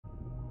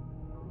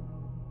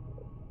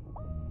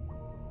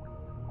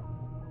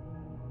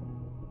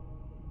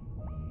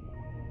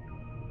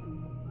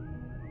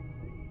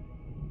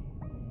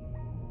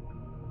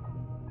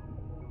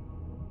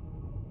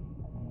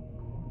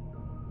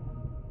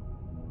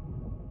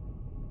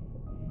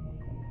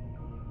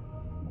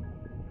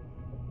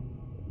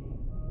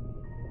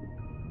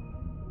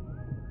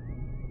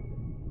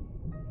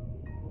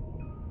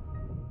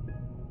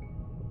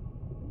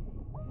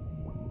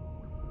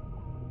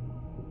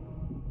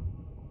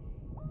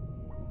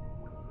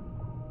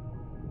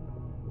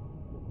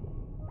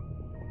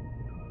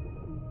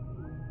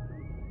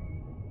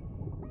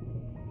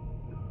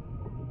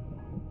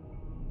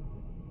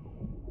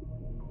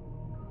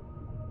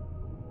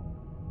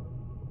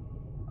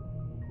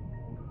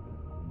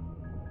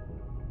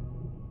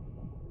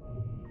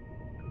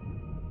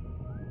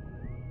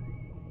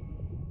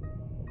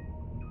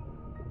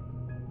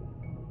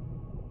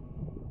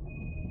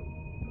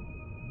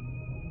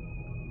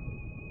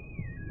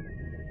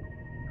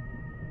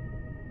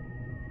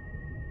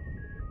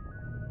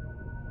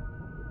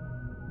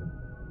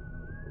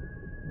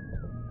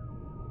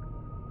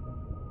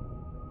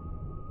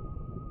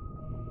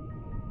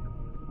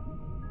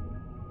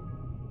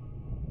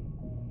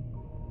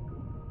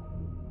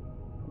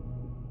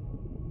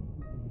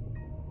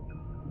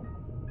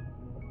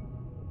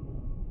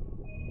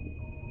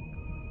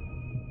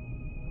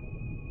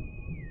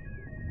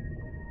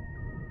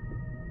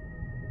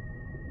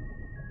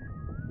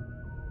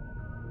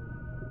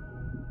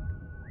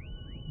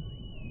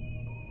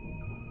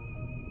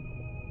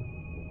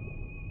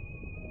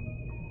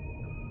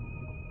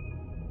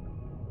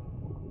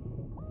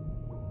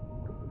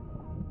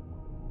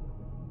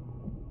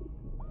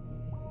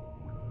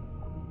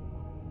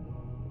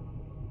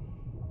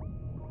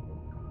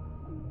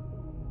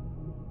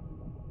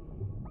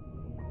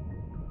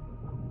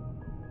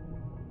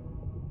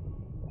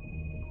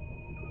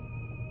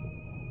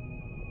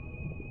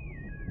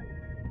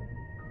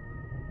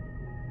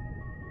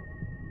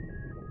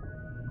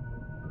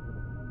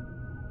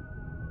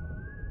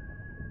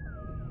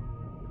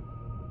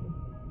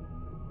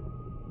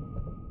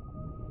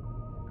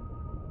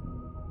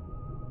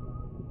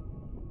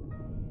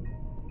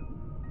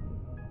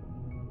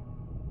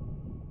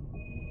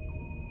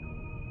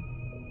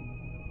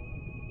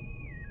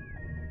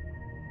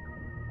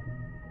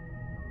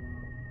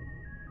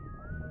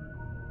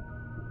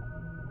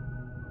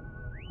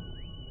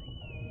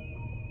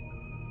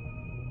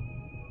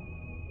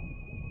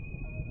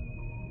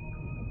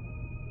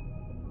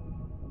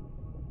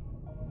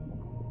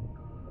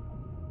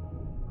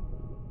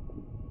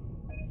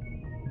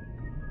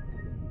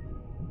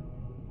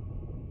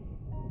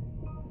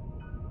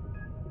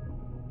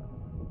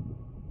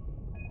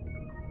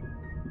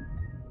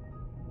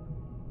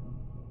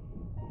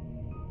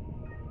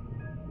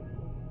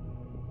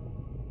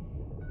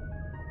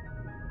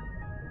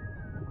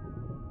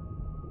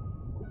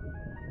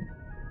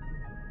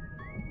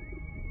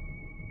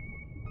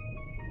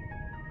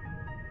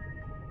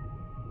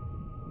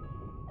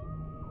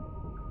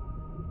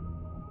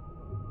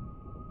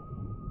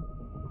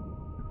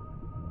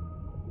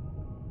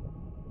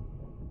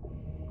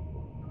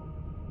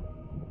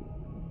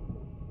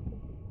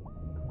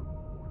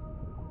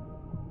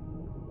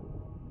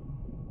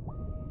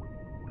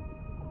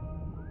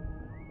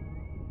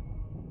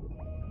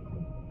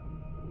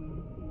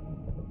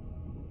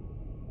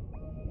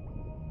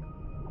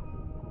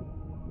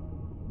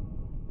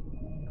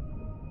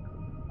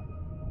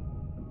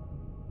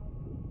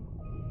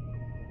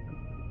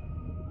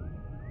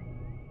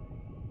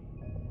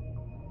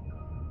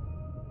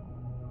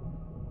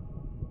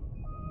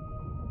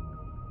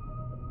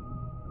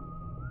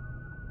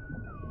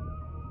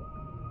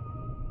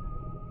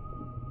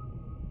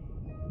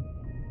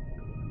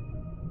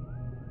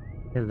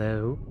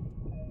Hello.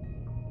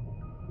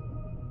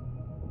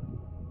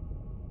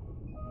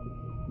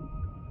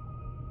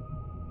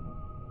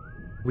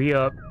 We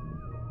up.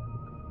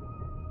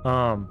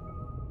 Um,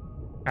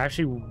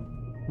 actually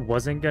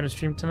wasn't gonna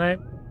stream tonight,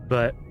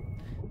 but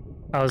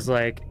I was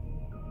like,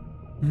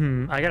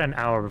 I got an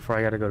hour before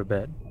I gotta go to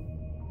bed,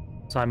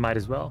 so I might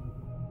as well.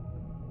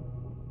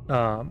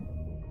 Um,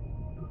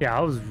 yeah,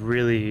 I was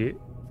really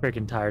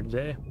freaking tired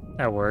today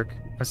at work.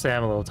 I say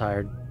I'm a little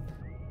tired.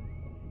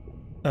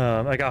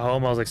 I got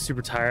home, I was like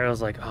super tired. I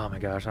was like, oh my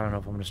gosh, I don't know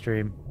if I'm gonna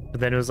stream. But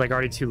then it was like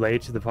already too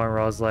late to the point where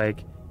I was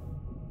like,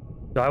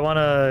 do I want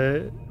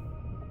to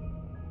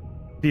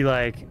be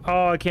like,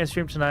 oh, I can't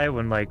stream tonight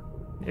when like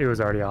it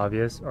was already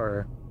obvious,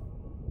 or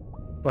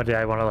what did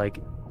I want to like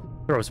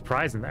throw a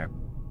surprise in there?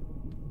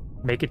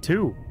 Make it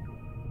two.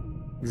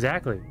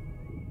 Exactly.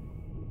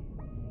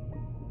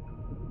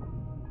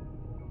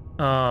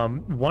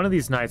 One of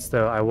these nights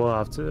though, I will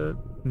have to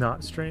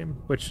not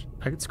stream, which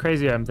it's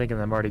crazy. I'm thinking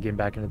I'm already getting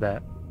back into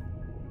that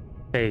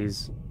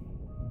phase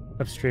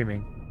of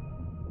streaming.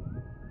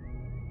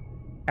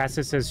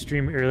 Acid says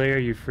stream earlier,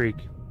 you freak.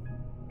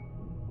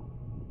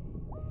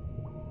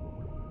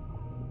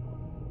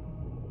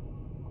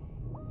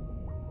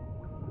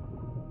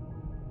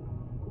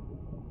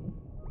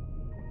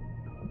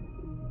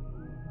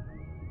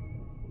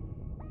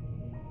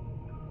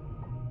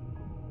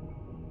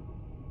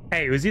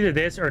 Hey, it was either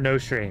this or no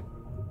stream.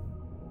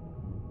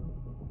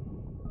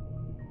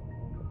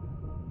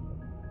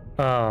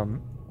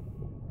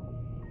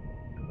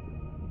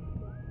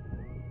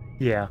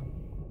 Yeah.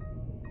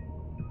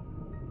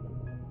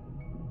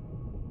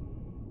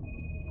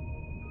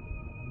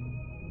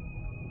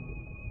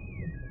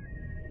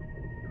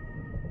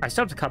 I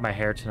still have to cut my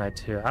hair tonight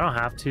too. I don't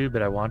have to,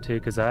 but I want to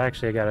because I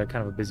got a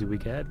kind of a busy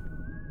week ahead.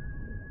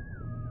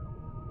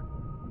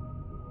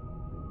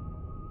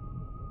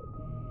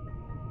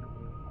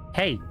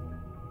 Hey,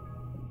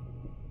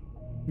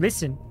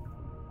 listen.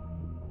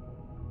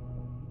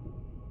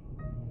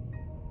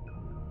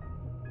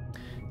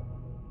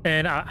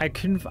 And I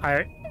couldn't.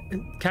 I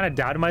kind of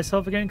doubted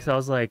myself again because I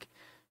was like,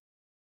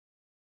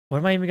 "What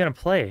am I even gonna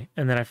play?"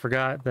 And then I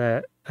forgot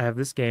that I have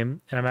this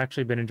game, and I've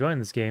actually been enjoying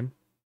this game,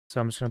 so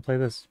I'm just gonna play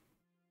this.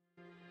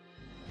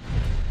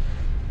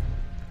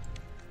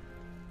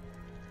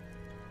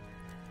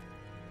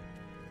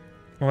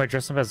 Will I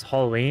dress up as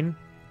Halloween?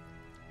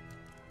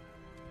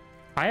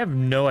 I have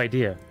no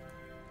idea.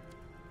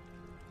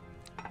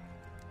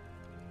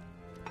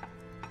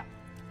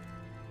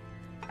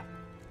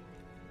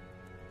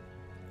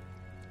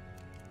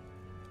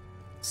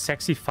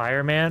 Sexy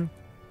fireman?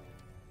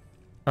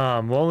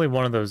 Well, only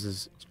one of those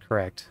is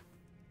correct.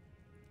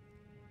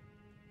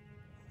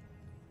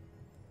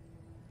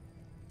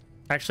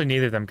 Actually,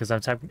 neither of them, because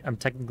I'm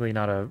technically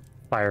not a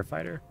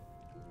firefighter.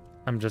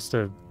 I'm just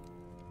a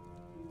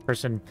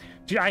person.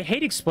 Dude, I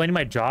hate explaining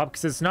my job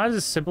because it's not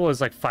as simple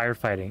as like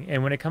firefighting.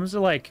 And when it comes to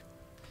like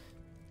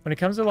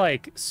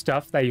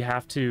stuff that you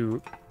have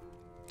to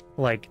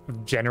like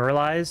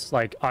generalize,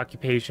 like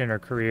occupation or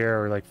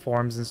career or like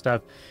forms and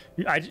stuff,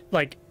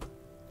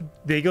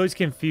 they always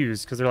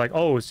confused because they're like,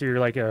 oh, so you're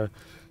like an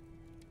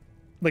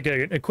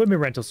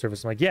equipment rental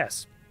service. I'm like,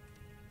 yes.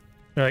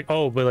 They're like,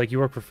 oh, but like you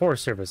work for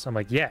Forest Service. I'm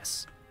like,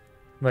 yes.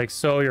 I'm like,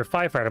 so you're a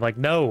firefighter. I'm like,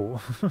 no.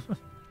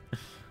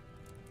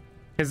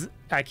 Because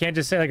I can't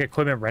just say like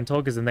equipment rental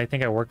because then they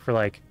think I work for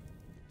like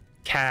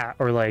CAT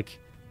or like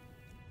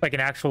an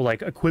actual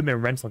like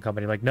equipment rental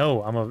company. Like,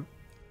 no, I'm a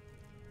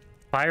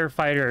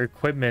firefighter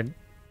equipment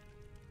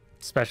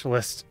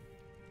specialist.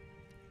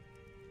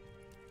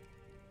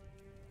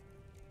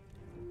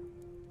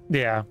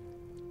 Yeah,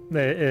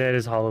 it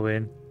is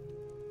Halloween.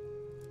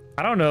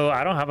 I don't know.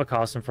 I don't have a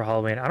costume for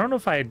Halloween. I don't know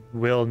if I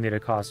will need a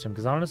costume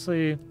because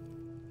honestly,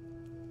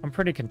 I'm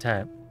pretty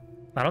content.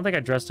 I don't think I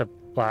dressed up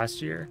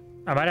last year.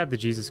 I might have the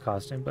Jesus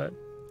costume, but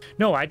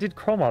no, I did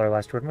Chrome Mauler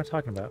last year. What am I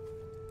talking about?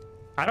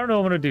 I don't know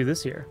what I'm going to do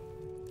this year.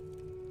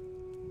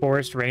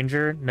 Forest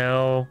Ranger?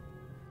 No,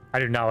 I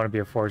do not want to be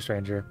a Forest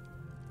Ranger.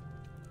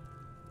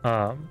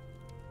 I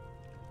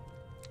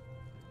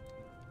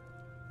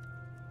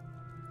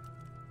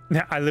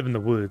live in the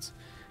woods.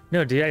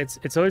 No, dude,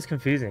 it's always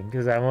confusing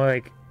because I'm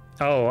like,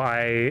 oh,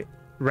 I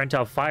rent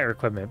out fire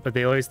equipment, but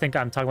they always think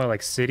I'm talking about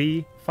like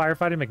city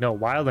firefighting. Like, no,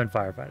 wildland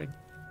firefighting.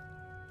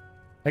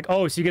 Like,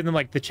 oh, so you give them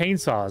like the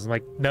chainsaws. I'm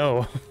like,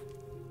 no.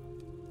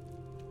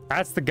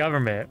 That's the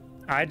government.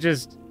 I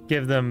just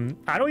give them,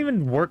 I don't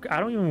even work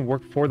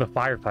for the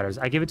firefighters.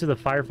 I give it to the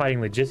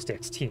firefighting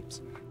logistics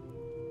teams.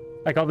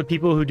 Like all the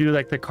people who do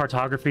like the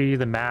cartography,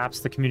 the maps,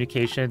 the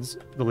communications,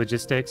 the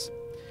logistics.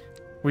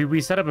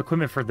 We set up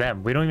equipment for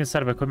them. We don't even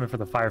set up equipment for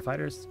the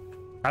firefighters.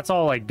 That's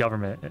all like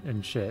government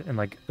and shit and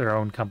like their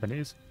own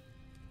companies.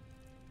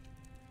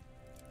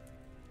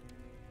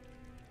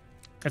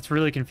 It's a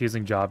really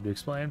confusing job to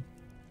explain.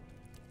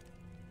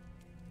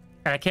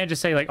 And I can't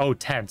just say like, oh,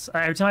 tents.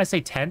 Every time I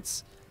say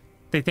tents,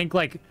 they think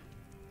like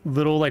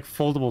little like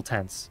foldable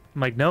tents.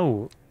 I'm like,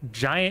 no,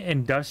 giant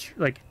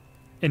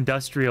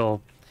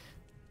industrial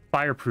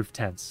fireproof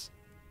tents.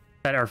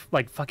 that are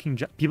like fucking...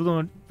 People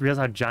don't realize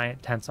how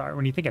giant tents are.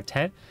 When you think of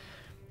tent,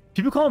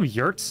 people call them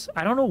yurts.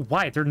 I don't know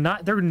why. They're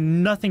not. They're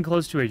nothing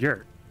close to a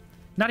yurt.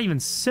 Not even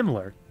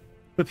similar.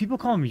 But people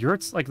call them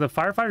yurts. Like, the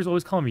firefighters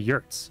always call them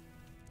yurts.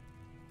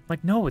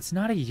 Like, no, it's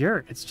not a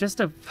yurt. It's just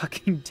a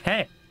fucking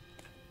tent.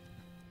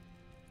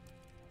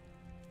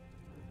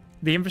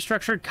 The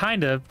infrastructure,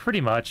 kind of,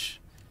 pretty much.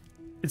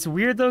 It's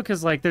weird, though,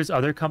 because, like, there's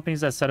other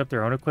companies that set up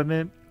their own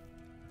equipment.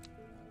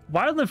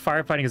 Wildland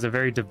firefighting is a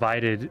very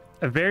divided...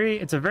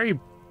 It's a very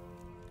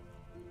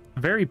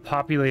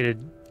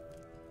populated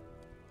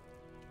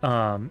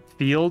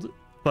field,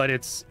 but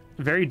it's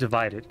very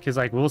divided. Because,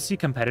 like, we'll see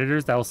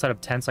competitors that will set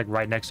up tents, like,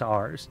 right next to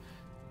ours.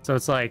 So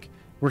it's like,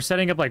 we're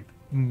setting up, like,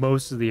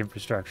 most of the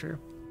infrastructure.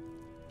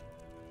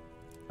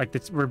 Like,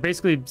 we're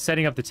basically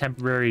setting up the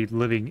temporary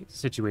living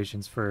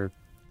situations for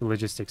the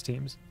logistics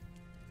teams.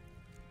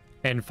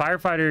 And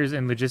firefighters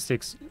and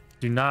logistics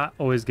do not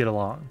always get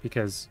along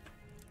because,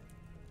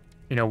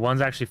 you know, one's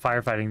actually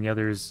firefighting, the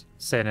other's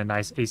sit in a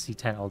nice AC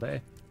tent all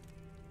day.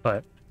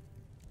 But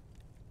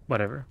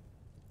whatever.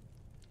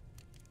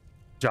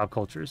 Job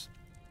cultures.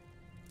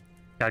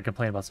 Gotta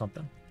complain about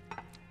something.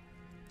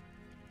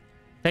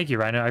 Thank you,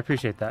 Rhino. I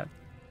appreciate that.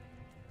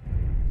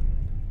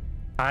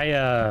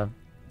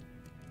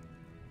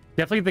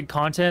 Definitely the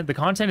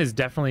content is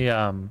definitely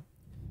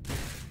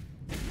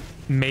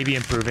maybe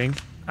improving.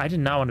 I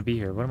did not want to be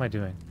here. What am I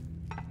doing?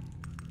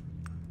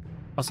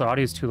 Also,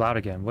 audio is too loud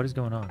again. What is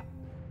going on?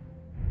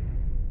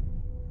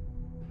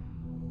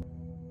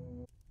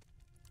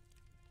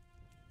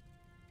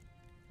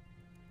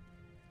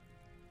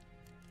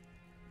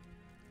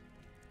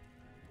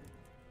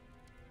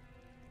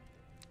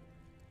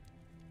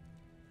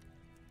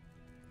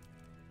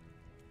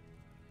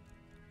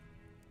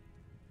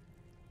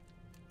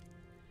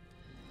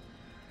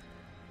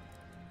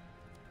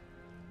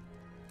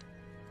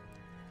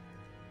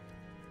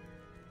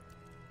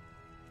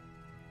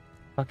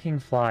 Fucking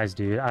flies,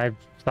 dude. I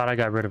thought I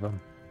got rid of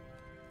them.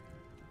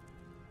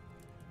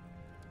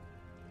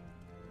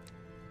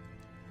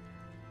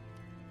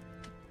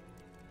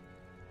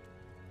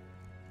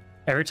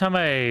 Every time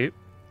I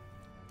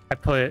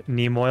put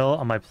neem oil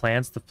on my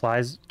plants, the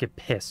flies get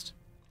pissed.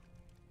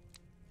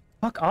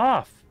 Fuck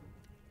off.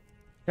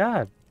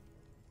 God.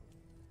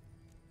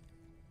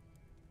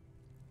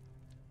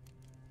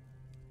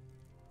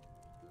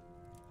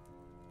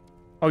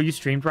 Oh, you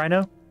streamed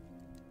Rhino?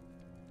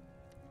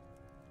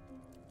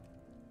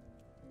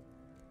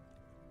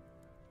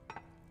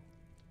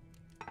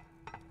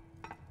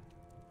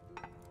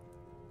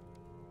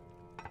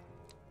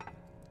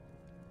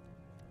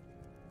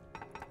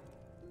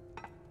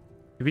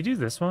 Did we do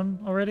this one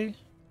already?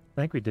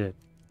 I think we did.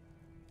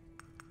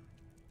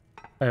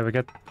 Oh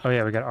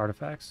yeah, we got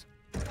artifacts.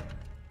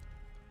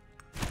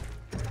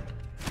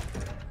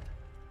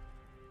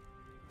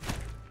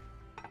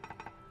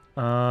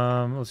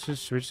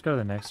 Should we just go to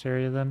the next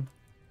area then?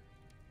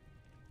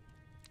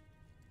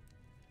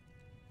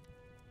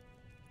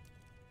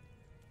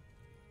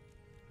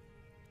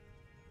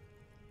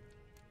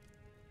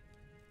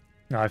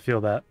 No, I feel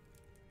that.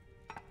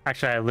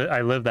 Actually,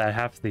 I live that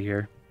half of the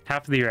year.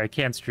 Half of the year I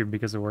can't stream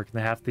because of work,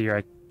 and the half of the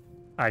year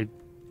I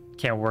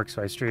can't work,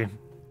 so I stream.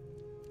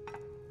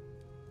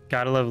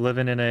 Gotta love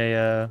living in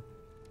a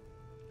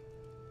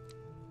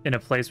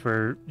place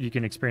where you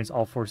can experience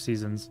all 4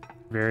 seasons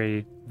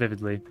very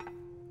vividly.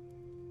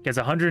 It's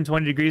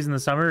 120 degrees in the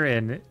summer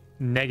and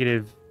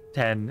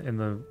 -10 in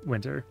the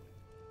winter.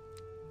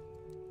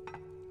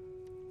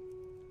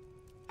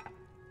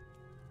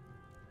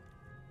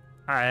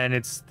 And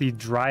it's the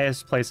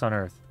driest place on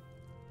Earth.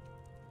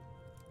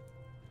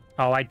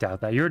 Oh, I doubt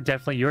that. You're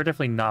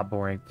definitely not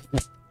boring.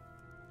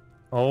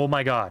 Oh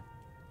my god.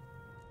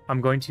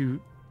 I'm going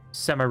to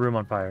set my room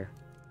on fire.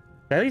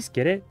 Did I at least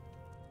get it?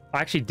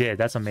 I actually did.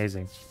 That's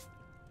amazing.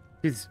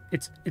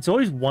 It's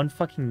always one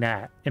fucking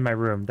gnat in my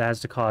room that has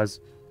to cause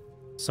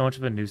so much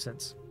of a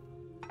nuisance.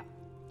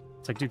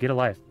 It's like, dude, get a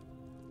life.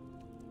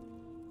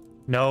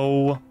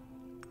 No.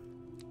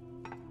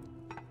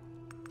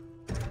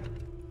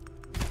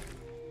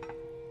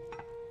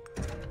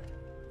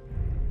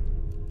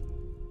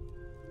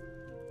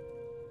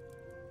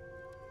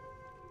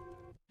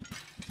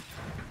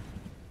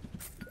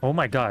 Oh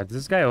my god, does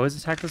this guy always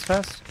attack this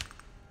fast?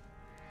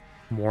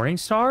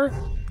 Morningstar?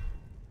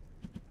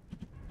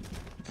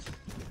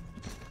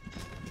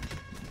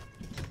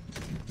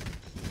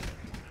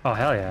 Oh,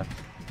 hell yeah.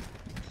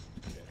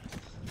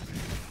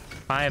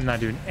 I am not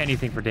doing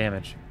anything for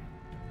damage.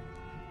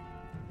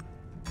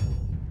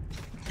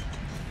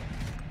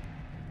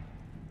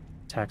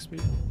 Attack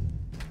speed.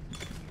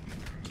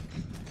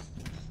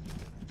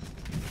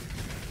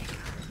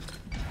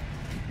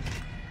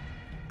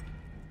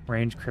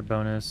 Range crit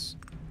bonus.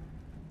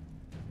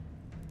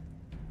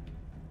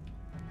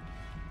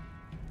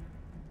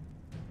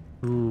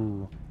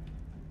 Ooh.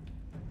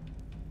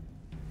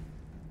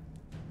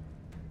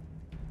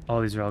 Oh,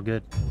 these are all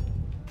good.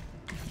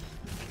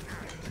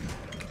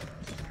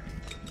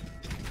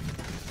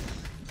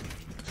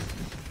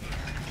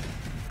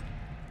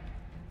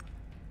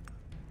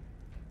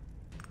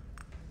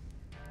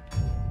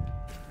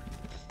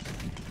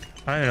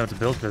 I don't even know what to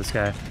build for this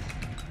guy.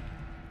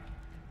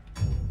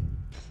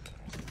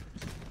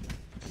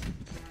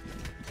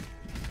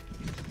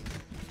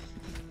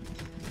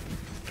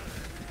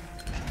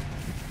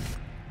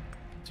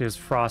 So he has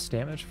frost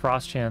damage,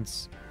 frost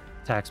chance,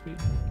 attack speed.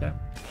 Okay.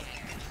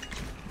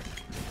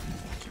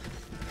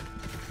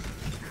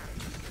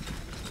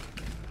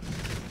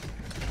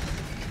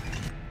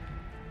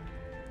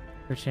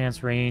 Crit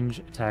chance, range,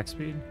 attack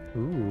speed.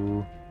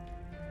 Ooh.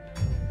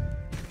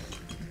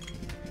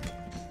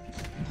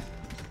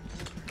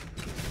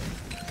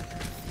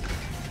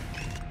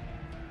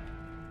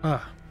 Ugh.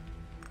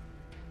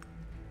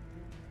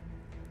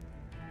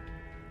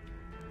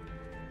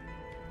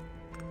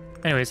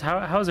 Anyways,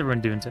 how's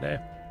everyone doing today?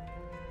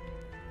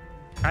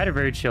 I had a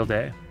very chill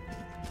day.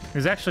 It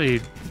was actually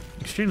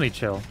extremely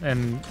chill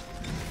and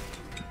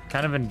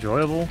kind of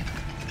enjoyable.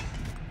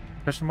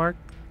 Question mark?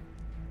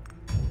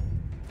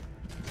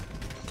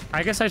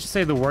 I guess I should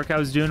say the work I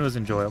was doing was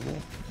enjoyable.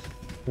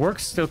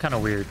 Work's still kind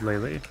of weird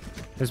lately.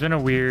 There's been a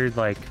weird,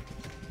 like,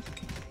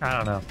 I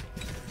don't know.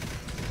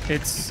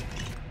 It's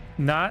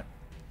not...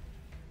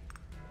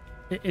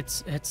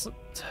 It's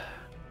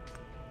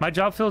my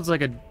job feels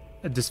like a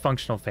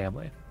dysfunctional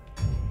family.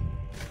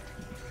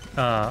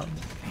 Or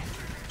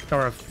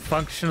a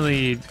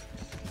functionally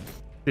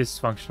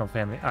dysfunctional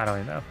family. I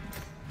don't even know.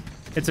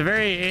 It's a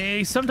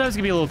very... Sometimes it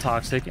can be a little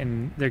toxic,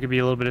 and there could be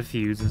a little bit of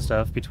feuds and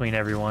stuff between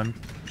everyone.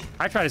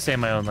 I try to stay in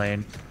my own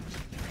lane,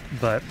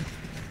 but,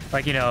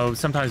 like, you know,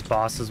 sometimes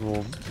bosses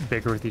will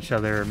bicker with each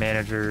other,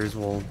 managers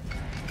will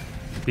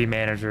be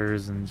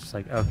managers, and just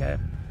like, okay.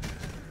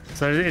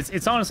 So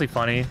it's honestly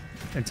funny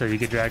until you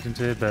get dragged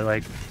into it, but,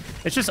 like,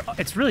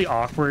 it's really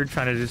awkward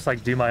trying to just,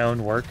 like, do my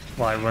own work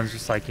while everyone's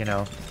just, like, you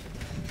know,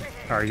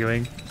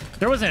 arguing.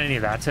 There wasn't any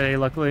of that today,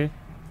 luckily,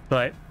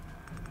 but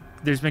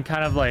there's been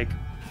kind of, like,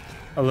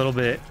 a little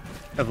bit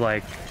of,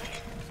 like,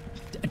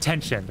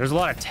 tension. There's a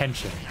lot of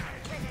tension.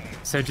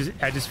 So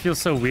I just feel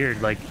so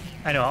weird. Like,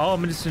 I know, oh,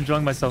 I'm just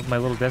enjoying myself at my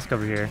little desk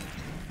over here.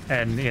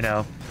 And, you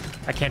know,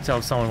 I can't tell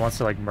if someone wants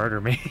to, like, murder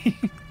me.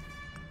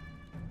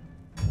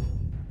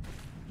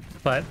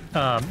 But,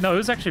 no, it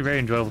was actually very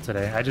enjoyable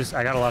today. I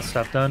got a lot of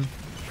stuff done.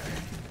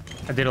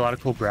 I did a lot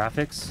of cool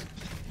graphics.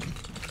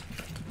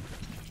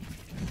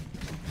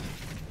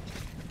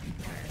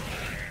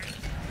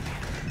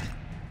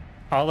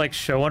 I'll, like,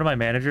 show one of my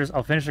managers.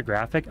 I'll finish a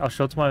graphic. I'll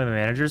show it to one of my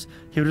managers.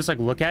 He would just, like,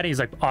 look at it. He's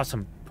like,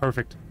 awesome.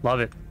 Perfect.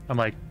 Love it. I'm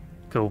like,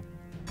 cool.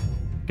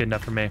 Good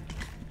enough for me.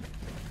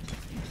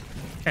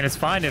 And it's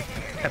fine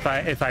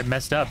if I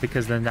messed up,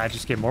 because then I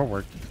just get more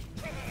work.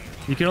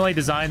 You can only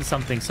design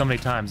something so many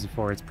times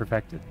before it's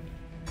perfected.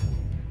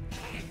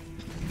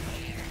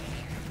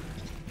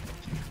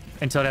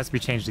 Until it has to be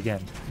changed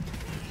again.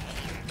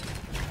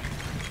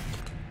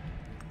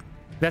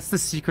 That's the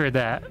secret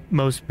that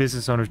most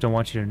business owners don't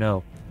want you to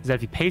know. Is that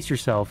if you pace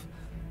yourself,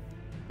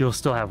 you'll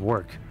still have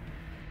work.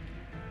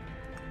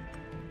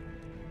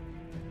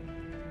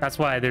 That's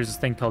why there's this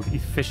thing called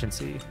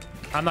efficiency.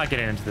 I'm not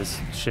getting into this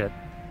shit,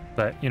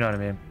 but you know what I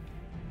mean.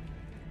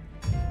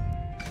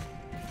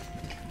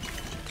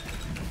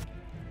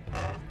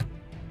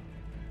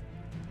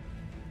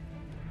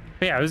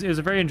 But yeah, it was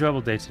a very enjoyable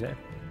day today.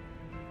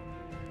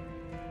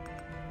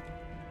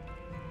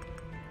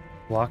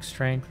 Block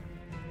strength.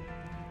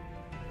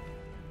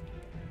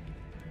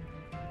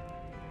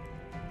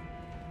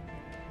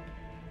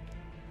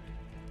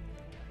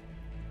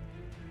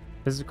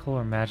 Physical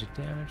or magic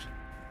damage.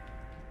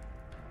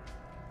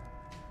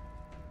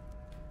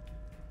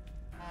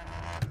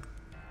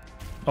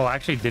 Oh, I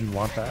actually didn't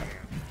want that.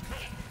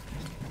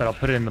 But I'll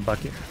put it in the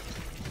bucket.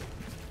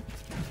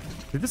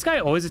 Did this guy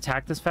always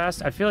attack this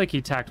fast? I feel like he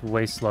attacked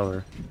way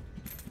slower.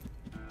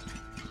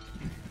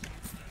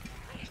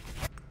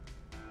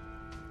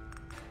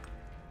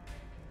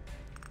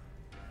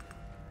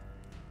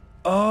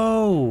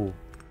 Oh!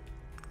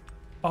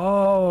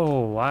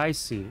 Oh, I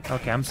see.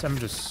 Okay, I'm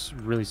just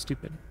really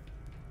stupid.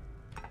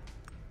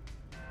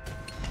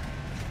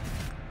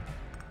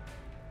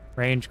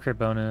 Range, crit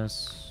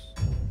bonus.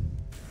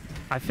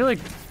 I feel like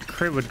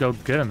crit would go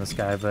good on this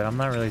guy, but I'm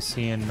not really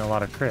seeing a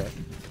lot of crit.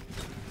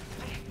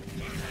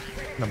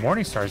 The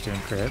Morningstar's doing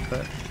crit,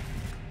 but...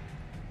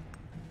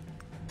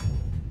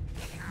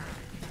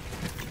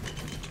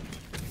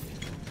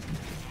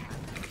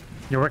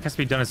 Your work has to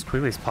be done as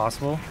quickly as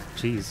possible?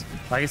 Jeez.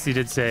 I guess he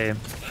did say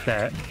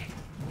that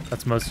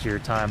that's most of your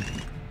time.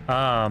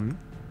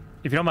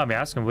 If you don't mind me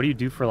asking, what do you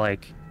do for,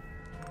 like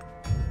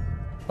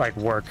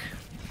work?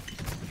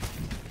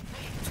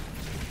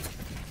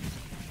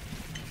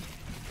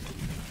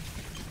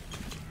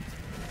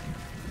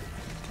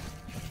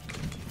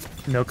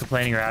 No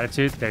complaining or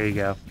attitude? There you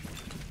go.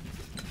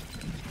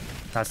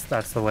 That's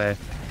the way.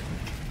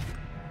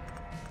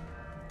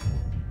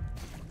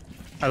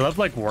 I love,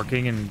 like,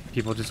 working and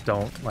people just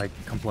don't, like,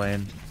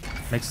 complain.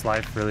 Makes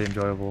life really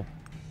enjoyable.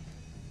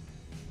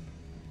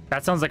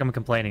 That sounds like I'm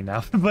complaining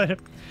now, but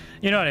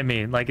you know what I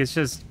mean? Like, it's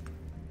just...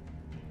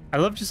 I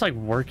love just, like,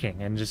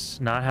 working and just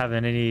not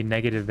having any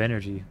negative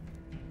energy.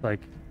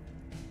 Like,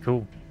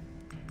 cool.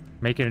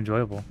 Make it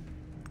enjoyable.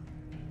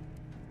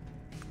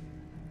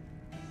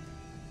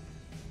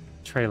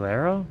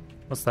 Trailero?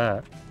 What's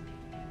that?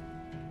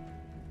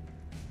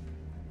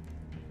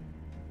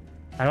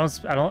 I don't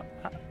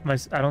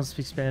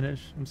speak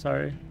Spanish. I'm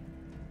sorry.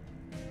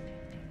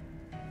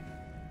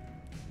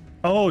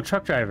 Oh,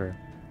 truck driver.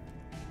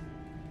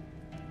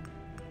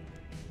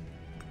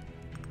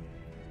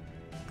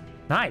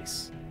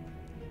 Nice.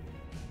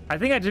 I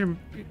think I didn't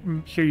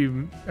hear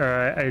you,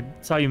 or I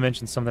saw you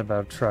mention something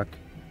about a truck.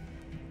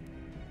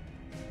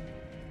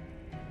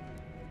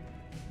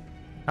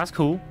 That's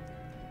cool.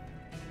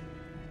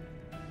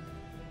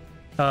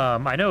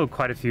 I know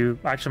quite a few.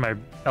 Actually, my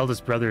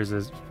eldest brother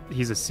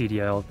he's a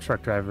CDL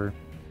truck driver.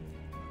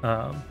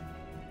 I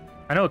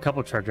know a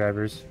couple truck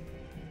drivers.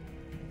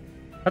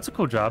 That's a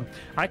cool job.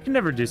 I can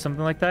never do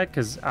something like that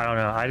because I don't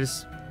know.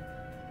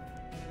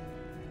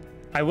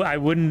 I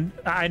wouldn't.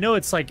 I know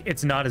it's like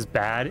it's not as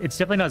bad. It's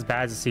definitely not as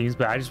bad as it seems,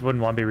 but I just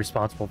wouldn't want to be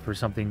responsible for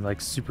something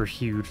like super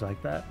huge like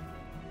that.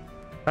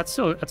 That's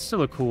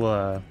still a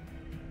cool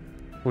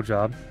cool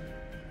job.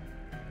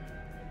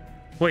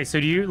 Wait, so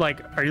are you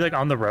like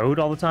on the road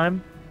all the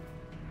time?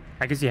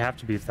 I guess you have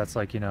to be if that's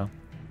like, you know.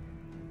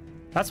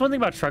 That's one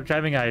thing about truck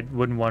driving I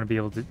wouldn't want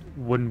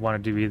to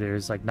do either,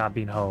 is like not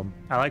being home.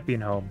 I like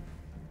being home.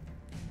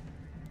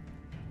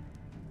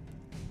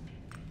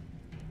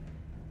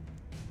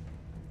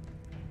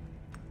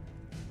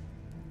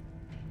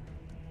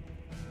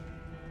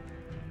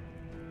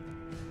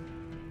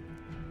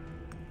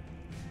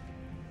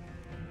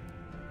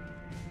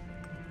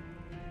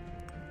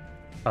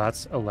 Oh,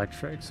 that's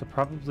electric, so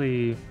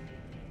probably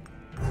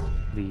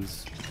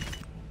these.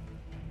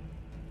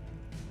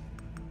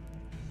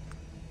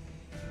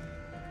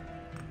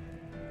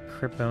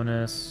 Crit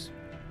bonus.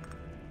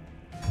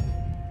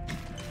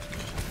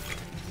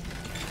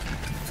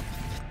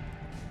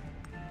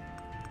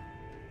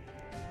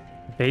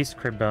 Base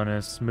crit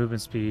bonus,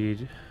 movement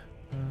speed.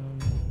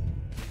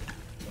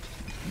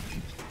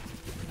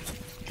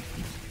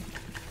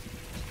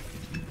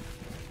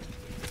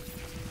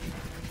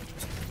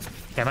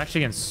 Yeah, I'm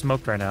actually getting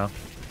smoked right now.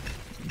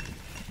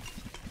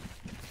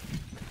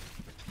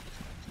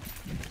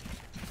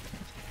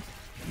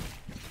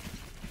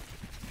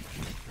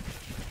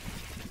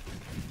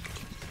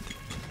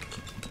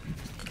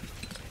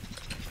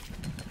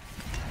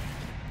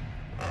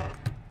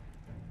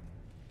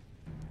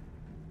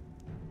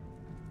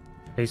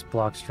 Base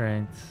block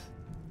strength.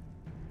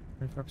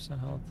 25%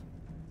 health.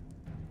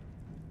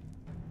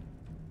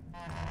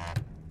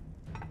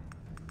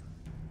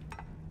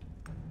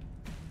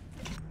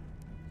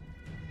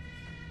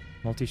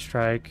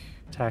 Multi-strike,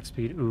 attack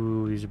speed.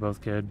 Ooh, these are both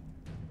good.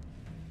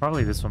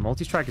 Probably this one.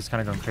 Multi-strike is kind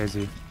of going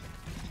crazy.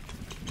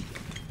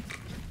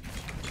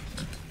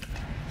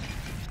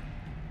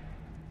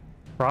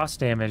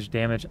 Frost damage,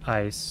 damage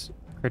ice,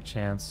 crit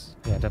chance.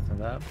 Yeah,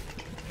 definitely that.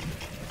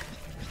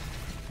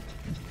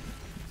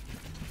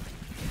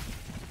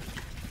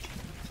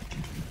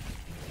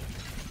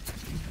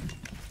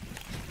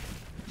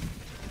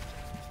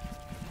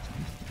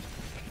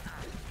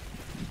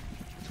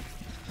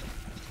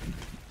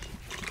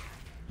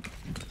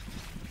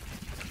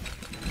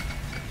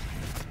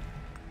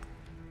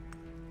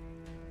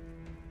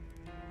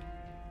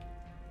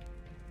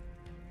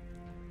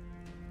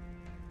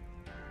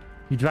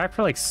 You drive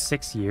for like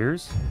 6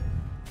 years?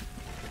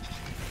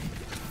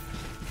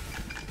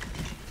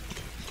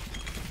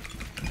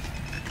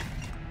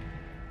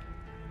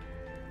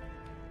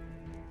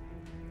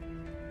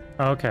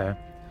 Okay.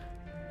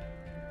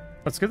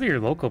 That's good that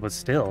you're local, but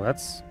still,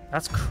 that's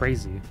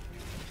crazy.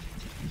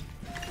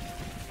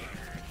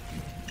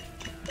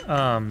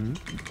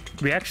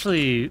 We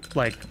actually,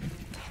 like,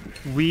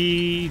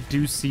 we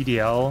do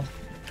CDL,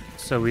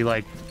 so we,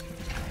 like,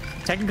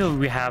 technically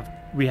we have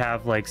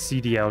like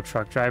CDL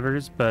truck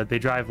drivers, but they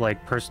drive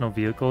like personal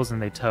vehicles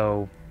and they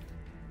tow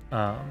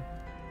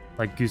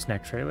like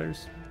gooseneck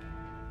trailers.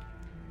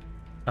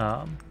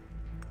 Oh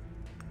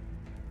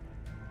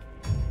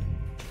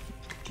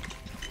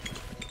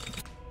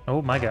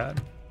my god.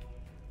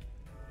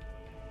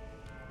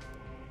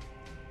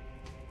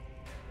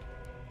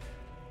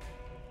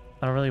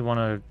 I don't really want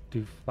to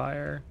do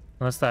fire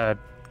unless that.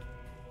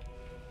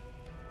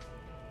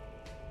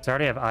 I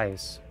already have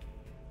ice.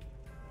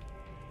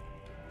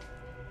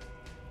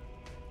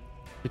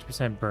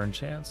 50% burn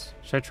chance.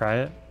 Should I try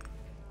it?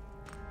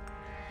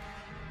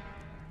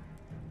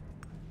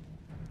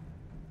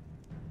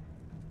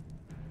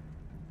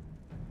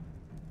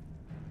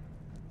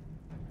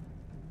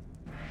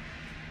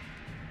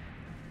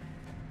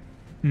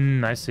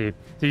 I see.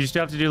 So you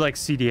still have to do like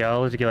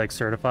CDL to get like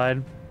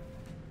certified?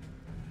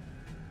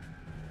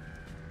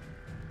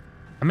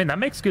 I mean, that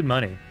makes good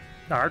money.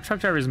 Our truck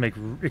drivers make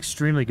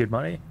extremely good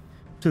money,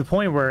 to the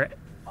point where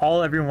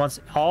all everyone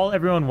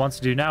wants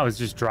to do now is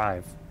just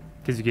drive,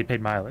 because you get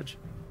paid mileage.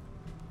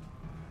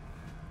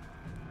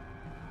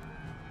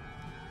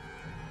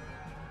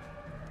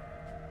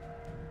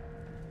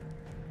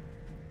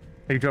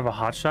 Oh, you drove a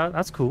hotshot?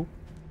 That's cool.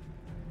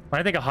 When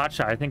I think of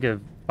hotshot, I think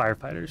of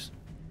firefighters.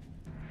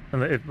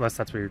 Unless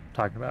that's what you're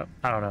talking about.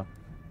 I don't know.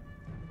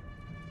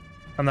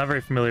 I'm not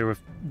very familiar with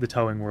the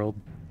towing world.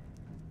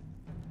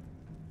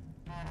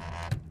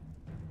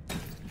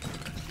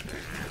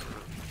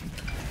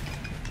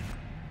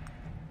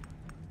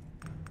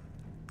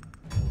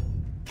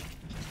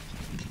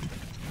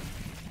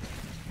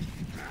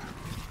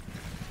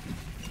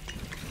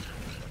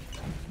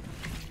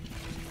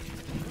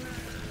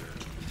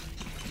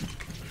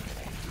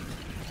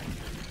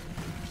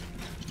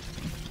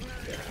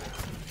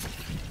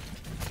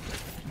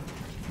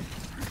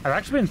 I've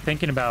actually been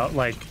thinking about,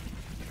 like,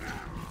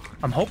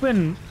 I'm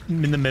hoping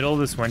in the middle of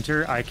this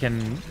winter I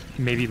can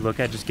maybe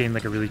look at just getting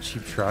like a really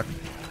cheap truck,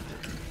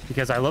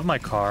 because I love my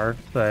car,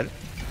 but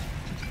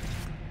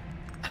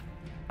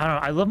I don't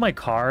know, I love my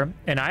car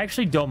and I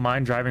actually don't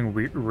mind driving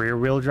rear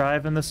wheel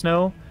drive in the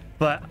snow,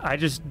 but I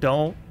just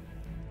don't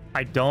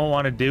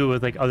want to do it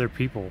with like other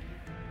people,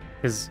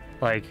 because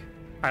like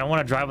I don't want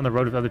to drive on the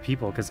road with other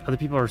people because other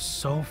people are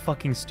so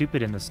fucking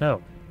stupid in the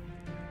snow.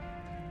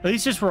 At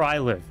least just where I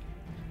live.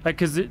 Like,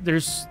 because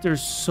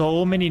there's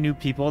so many new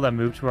people that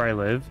move to where I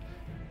live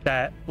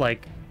that,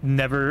 like,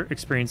 never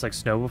experienced, like,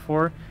 snow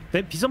before.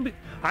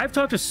 I've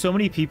talked to so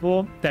many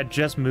people that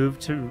just moved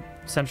to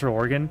Central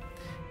Oregon,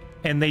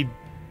 and they,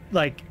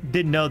 like,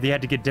 didn't know they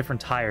had to get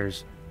different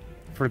tires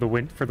for the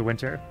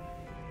winter.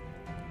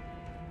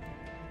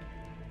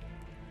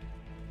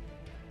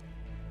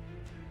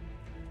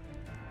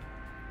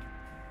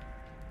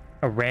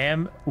 A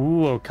Ram?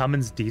 Ooh, a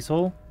Cummins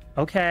diesel?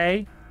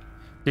 Okay.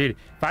 Dude,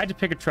 if I had to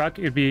pick a truck,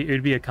 it'd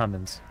be a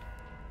Cummins.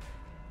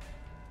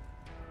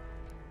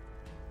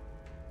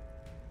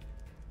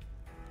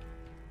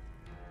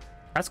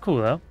 That's cool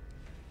though.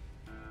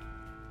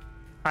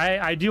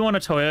 I do want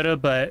a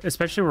Toyota, but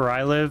especially where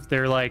I live,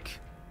 they're like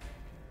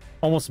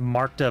almost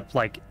marked up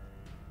like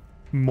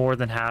more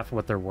than half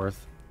what they're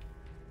worth.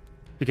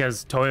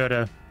 Because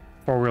Toyota,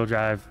 4-wheel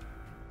drive,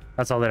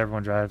 that's all that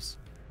everyone drives.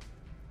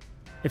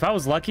 If I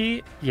was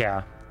lucky,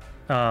 yeah.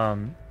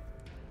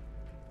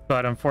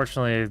 But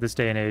unfortunately, this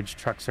day and age,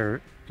 trucks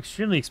are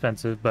extremely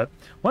expensive. But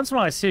once in a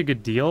while I see a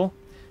good deal,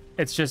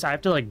 it's just I have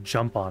to like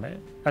jump on it.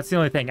 That's the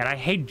only thing. And I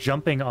hate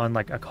jumping on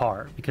like a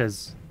car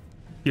because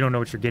you don't know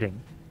what you're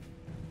getting.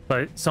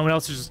 But someone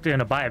else is just going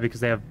to buy it because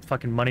they have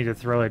fucking money to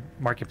throw at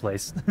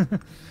Marketplace.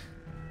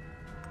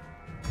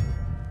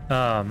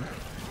 I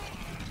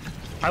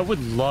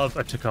would love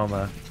a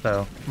Tacoma,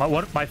 though.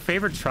 My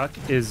favorite truck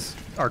is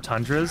our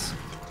Tundras.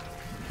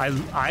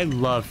 I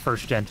love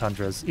first-gen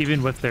Tundras,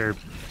 even with their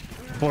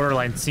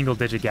borderline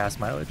single-digit gas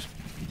mileage.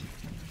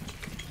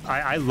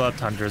 I love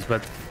Tundras,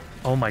 but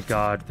oh my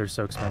god, they're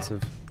so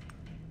expensive.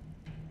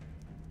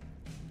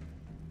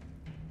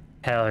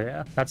 Hell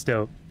yeah, that's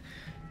dope.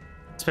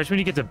 Especially when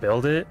you get to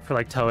build it for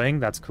like towing,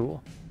 that's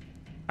cool.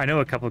 I know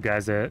a couple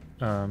guys that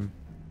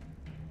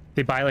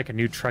they buy like a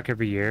new truck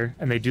every year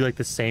and they do like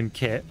the same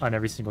kit on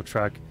every single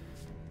truck.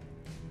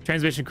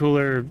 Transmission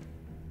cooler,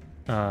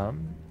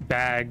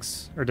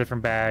 bags or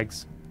different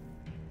bags,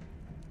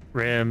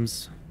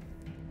 rims.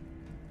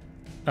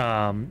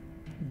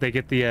 They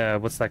get the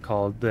what's that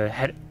called? The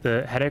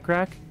headache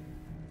rack.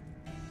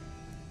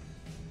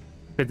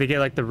 But they get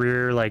like the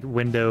rear like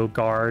window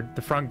guard,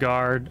 the front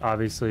guard,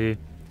 obviously.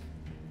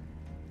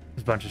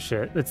 There's a bunch of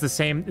shit. It's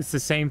the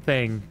same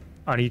thing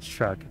on each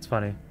truck. It's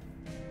funny.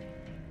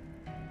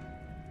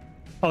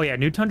 Oh yeah,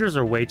 new Tundras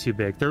are way too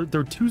big. They're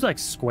too like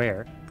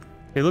square.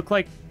 They look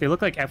like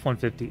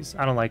F-150s.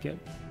 I don't like it.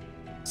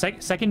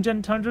 Second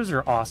gen Tundras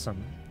are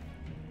awesome,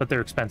 but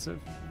they're expensive.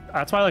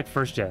 That's why I like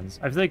first gens.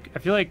 I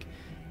feel like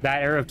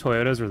that era of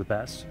Toyotas were the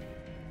best.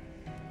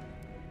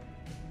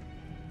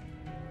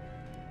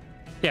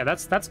 Yeah,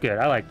 that's good.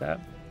 I like that.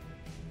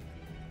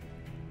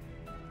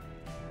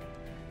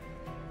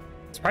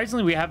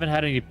 Surprisingly, we haven't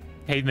had any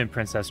Pavement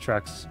Princess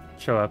trucks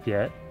show up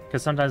yet,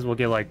 because sometimes we'll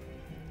get like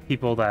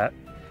people that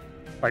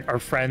like are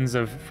friends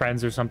of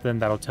friends or something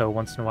that'll tow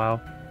once in a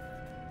while.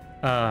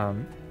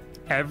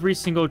 Every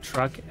single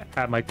truck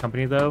at my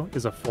company though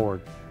is a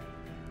Ford.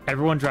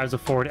 Everyone drives a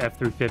Ford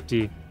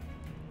F-350.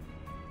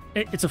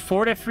 It's a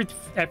Ford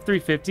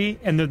F-350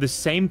 and they're the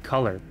same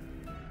color.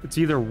 It's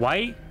either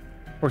white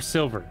or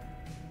silver.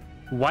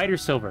 White or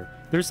silver.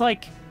 There's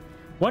like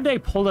one day I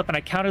pulled up and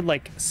I counted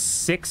like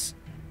 6.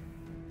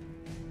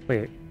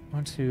 Wait,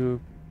 1, 2,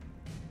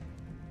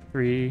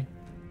 3.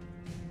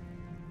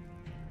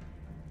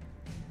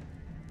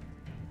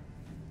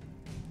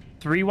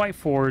 3 white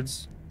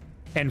Fords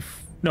and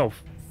no,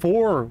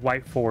 4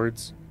 white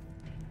Fords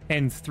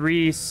and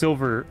 3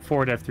 silver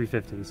Ford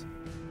F-350s.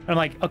 I'm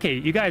like, okay,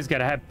 you guys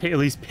gotta have at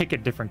least pick a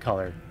different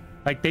color.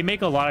 Like they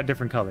make a lot of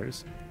different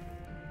colors.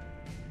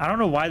 I don't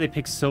know why they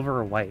pick silver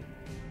or white.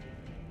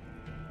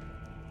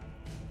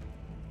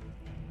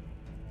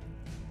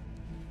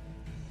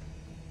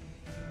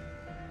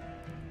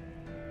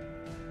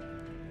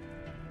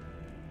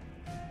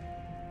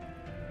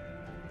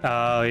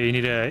 Oh, you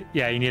need to,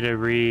 yeah, you need to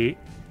redo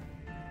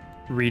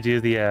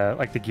the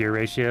like the gear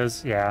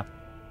ratios. Yeah,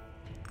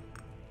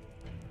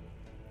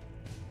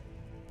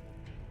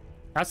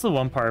 that's the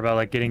one part about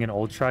like getting an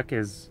old truck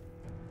is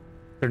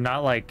they're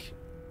not like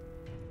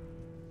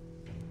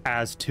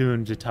as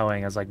tuned to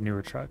towing as like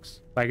newer trucks.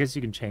 But I guess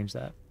you can change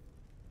that.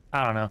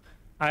 I don't know.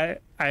 I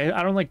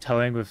don't like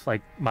towing with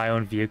like my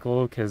own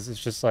vehicle because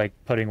it's just like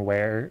putting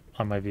wear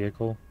on my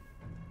vehicle.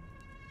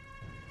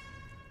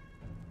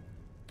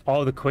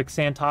 Oh, the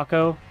quicksand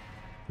taco?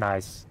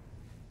 Nice.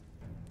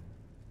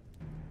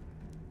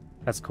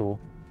 That's cool.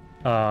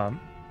 I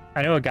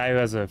know a guy who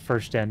has a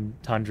first gen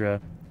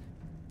Tundra,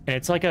 and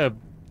it's like a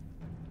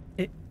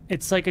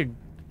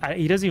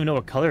he doesn't even know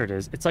what color it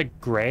is. It's like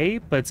gray,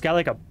 but it's got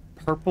like a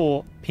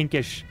purple,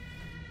 pinkish,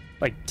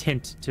 like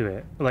tint to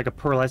it, or like a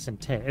pearlescent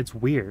tint. It's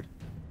weird,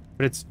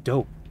 but it's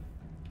dope.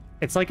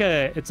 It's like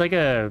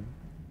a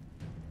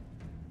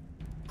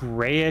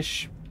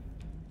grayish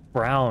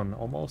brown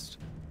almost.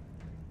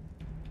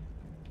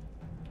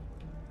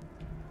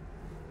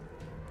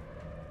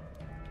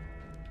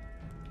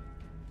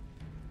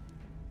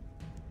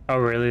 Oh,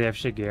 really? They have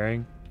shit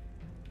gearing?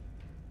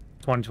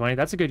 2020?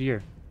 That's a good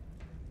year.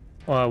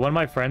 One of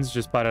my friends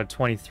just bought a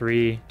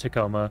 23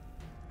 Tacoma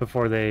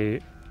before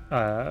they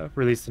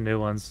released the new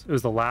ones. It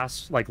was the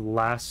last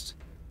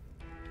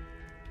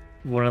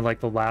one of like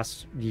the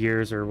last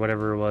years or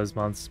whatever it was,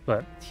 months,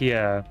 but he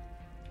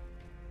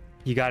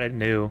got it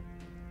new.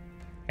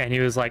 And he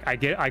was like, I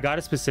got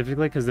it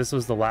specifically because this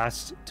was the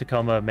last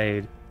Tacoma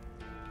made.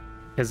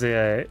 Because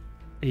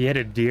he had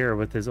a deer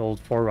with his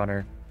old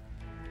 4Runner.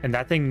 And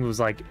that thing was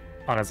like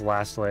on its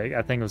last leg.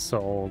 That thing was so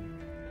old.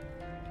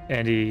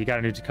 And he got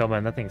a new Tacoma,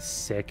 and that thing's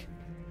sick.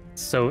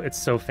 It's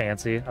so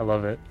fancy. I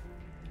love it.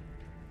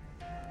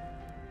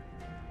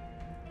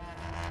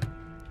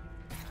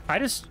 I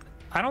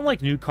don't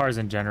like new cars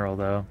in general,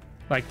 though.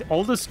 Like, the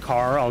oldest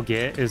car I'll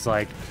get is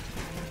like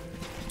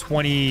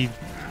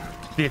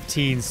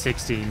 2015,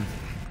 16.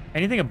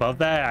 Anything above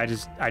that,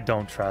 I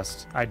don't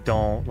trust. I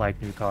don't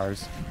like new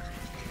cars.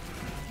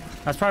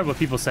 That's probably what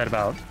people said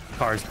about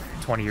cars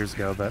 20 years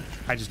ago, but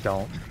I just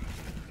don't.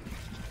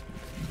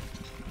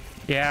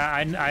 Yeah,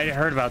 I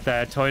heard about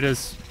that.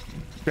 Toyota's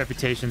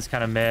reputation's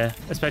kind of meh,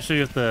 especially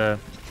with the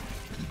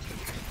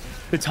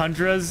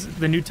Tundras.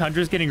 The new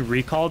Tundras getting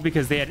recalled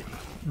because they had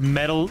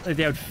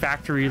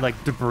factory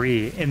like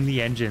debris in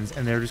the engines,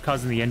 and they're just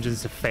causing the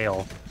engines to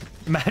fail.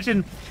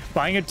 Imagine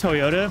buying a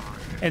Toyota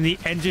and the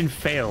engine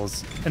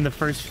fails in the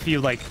first few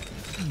like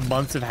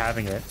months of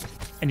having it,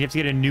 and you have to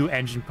get a new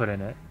engine put in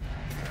it.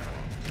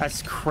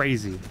 That's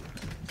crazy.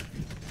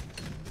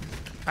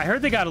 I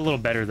heard they got a little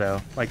better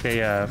though. Like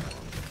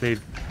they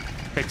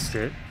fixed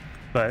it,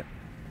 but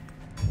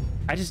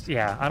I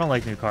don't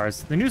like new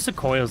cars. The new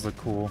Sequoias look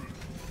cool,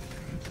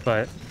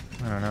 but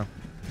I don't know.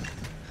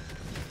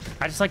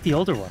 I just like the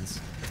older ones.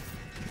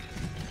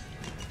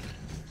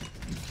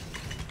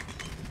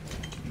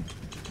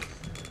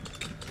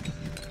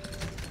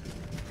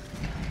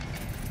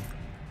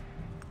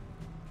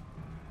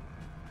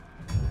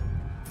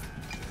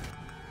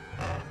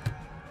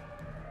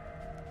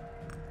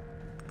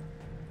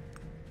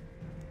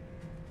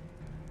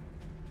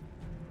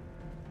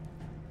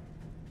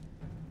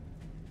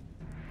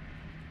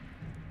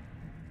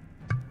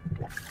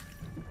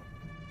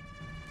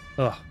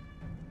 Ugh.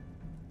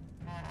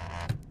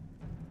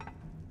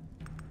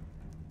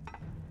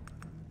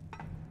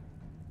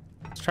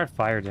 Let's try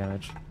fire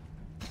damage.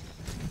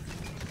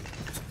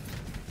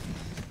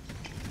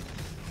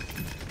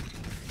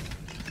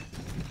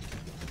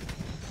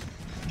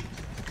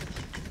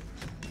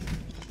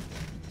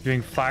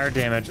 Doing fire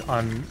damage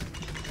on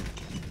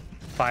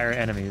fire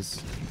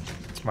enemies.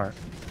 Smart.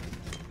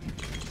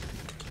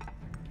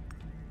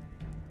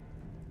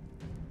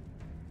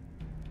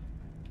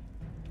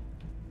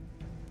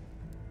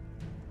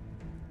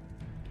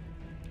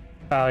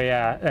 Oh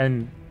yeah,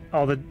 and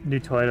all the new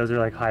Toyotas are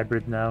like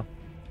hybrid now.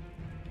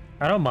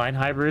 I don't mind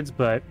hybrids,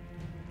 but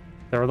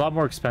they're a lot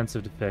more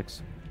expensive to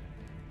fix.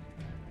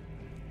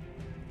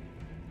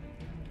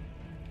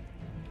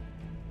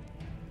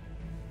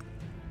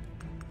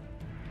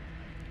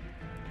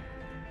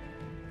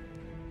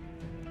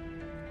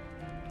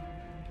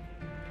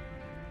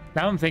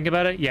 Now I'm thinking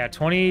about it, yeah,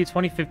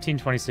 2015,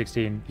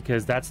 2016,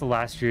 because that's the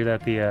last year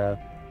that the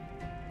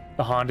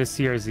Honda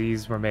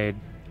CRZs were made.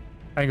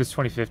 I think it was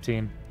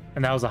 2015,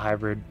 and that was a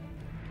hybrid.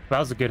 That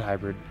was a good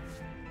hybrid.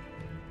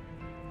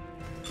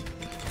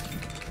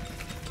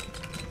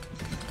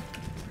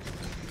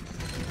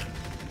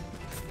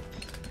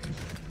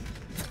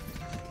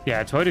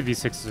 Yeah, Toyota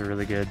V6s are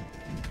really good.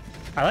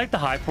 I like the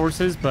high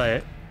forces,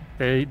 but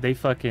they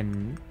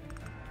fucking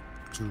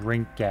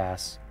drink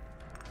gas.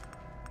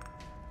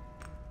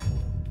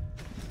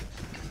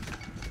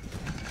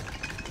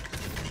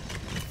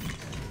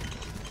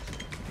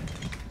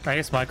 I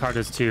guess my car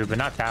does too, but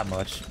not that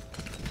much.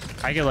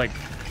 I get like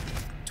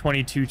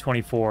 22,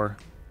 24.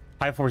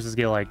 High forces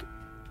get like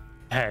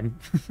 10.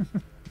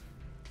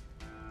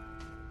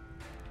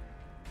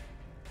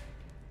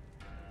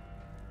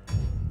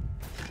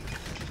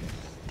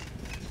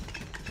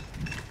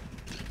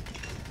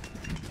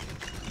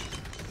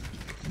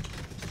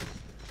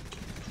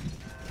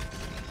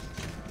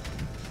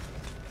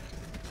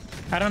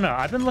 I don't know.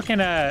 I've been looking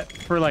at,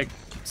 for like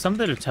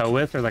something to tow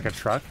with or like a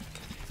truck,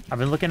 I've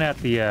been looking at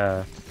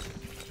the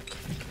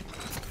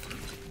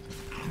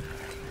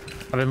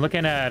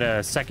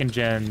second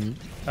gen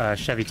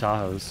Chevy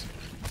Tahoes,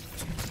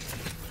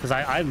 because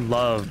I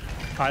love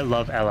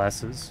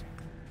LSs.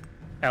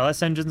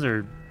 LS engines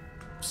are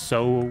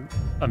so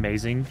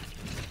amazing,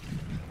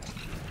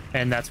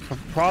 and that's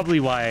probably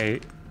why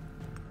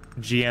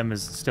GM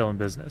is still in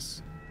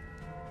business.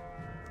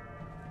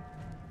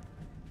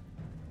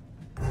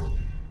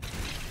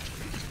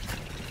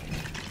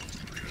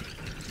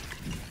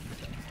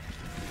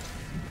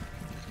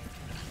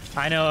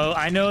 I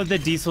know the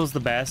diesel's the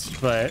best,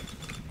 but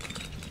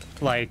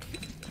like,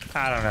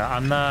 I don't know.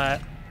 I'm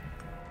not.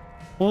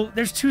 Well,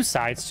 there's two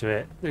sides to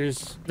it.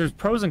 There's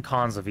pros and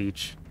cons of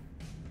each,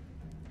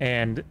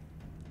 and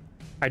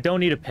I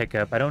don't need a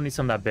pickup. I don't need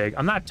something that big.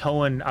 I'm not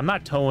towing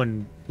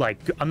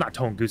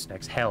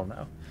goosenecks. Hell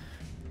no.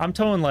 I'm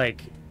towing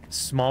like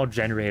small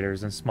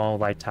generators and small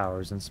light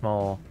towers and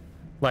small,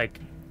 like,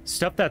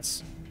 stuff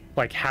that's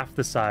like half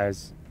the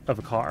size of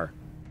a car.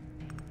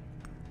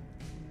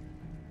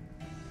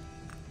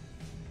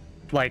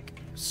 Like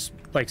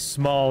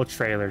small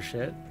trailer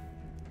shit.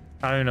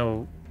 I don't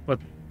know what,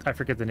 I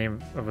forget the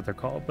name of what they're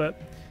called,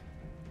 but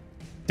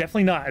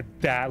definitely not at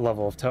that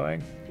level of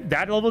towing.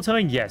 That level of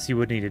towing, yes, you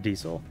would need a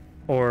diesel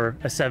or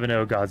a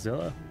 7.0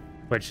 Godzilla,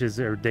 which is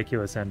a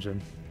ridiculous engine.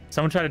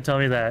 Someone tried to tell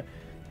me that,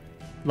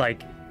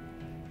 like,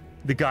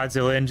 the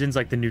Godzilla engine's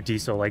like the new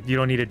diesel. Like, you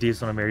don't need a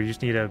diesel in a mirror. You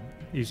just need a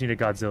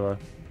Godzilla.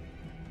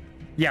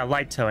 Yeah,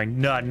 light towing.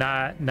 No,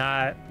 not.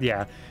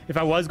 Yeah, if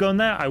I was going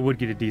that, I would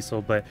get a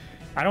diesel, but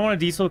I don't want a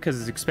diesel because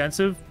it's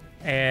expensive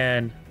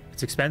and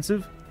it's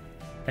expensive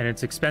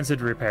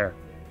to repair.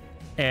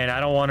 And I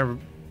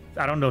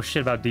don't know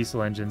shit about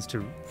diesel engines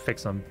to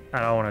fix them. I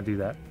don't want to do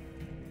that.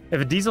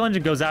 If a diesel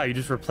engine goes out, you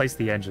just replace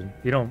the engine.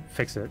 You don't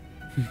fix it.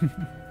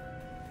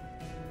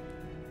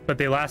 But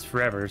they last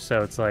forever,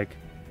 so it's like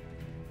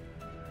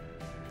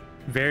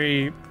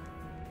very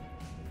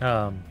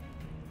they're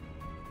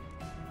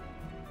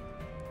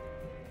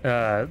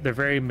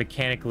very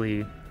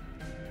mechanically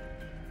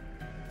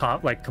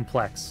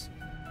complex.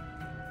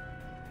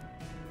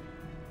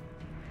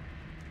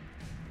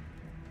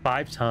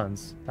 5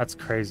 tons. That's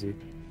crazy.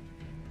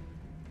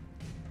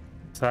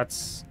 So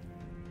that's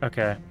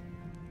okay.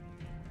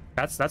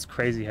 That's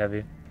crazy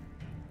heavy.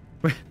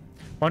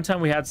 One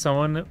time we had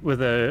someone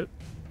with a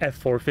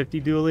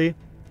F450 dually,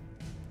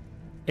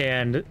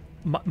 and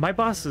my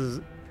boss is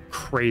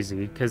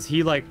crazy because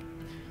he, like,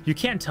 you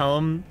can't tell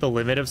him the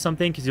limit of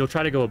something because he'll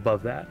try to go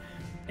above that.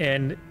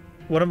 And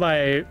one of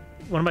my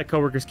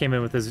coworkers came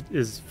in with his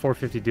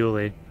 450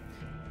 dually,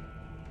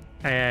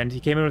 and he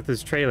came in with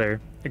his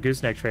trailer, a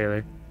gooseneck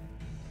trailer,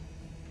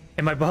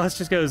 and my boss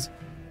just goes,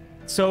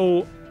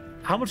 "So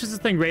how much is this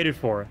thing rated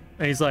for?"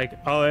 And he's like,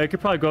 "Oh, it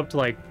could probably go up to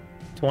like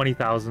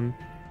 20,000."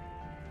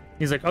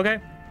 He's like, okay.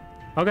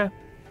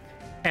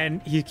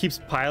 And he keeps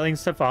piling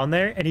stuff on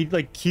there, and he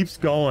like keeps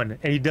going,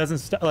 and he doesn't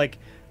stop. Like,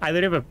 I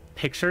literally have a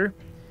picture.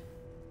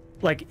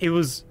 Like, it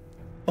was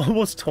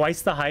almost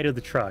twice the height of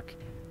the truck.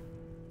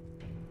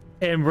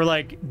 And we're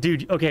like,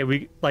 dude, okay,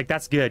 we like,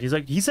 that's good. He's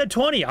like, he said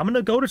 20. I'm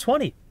gonna go to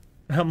 20.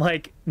 And I'm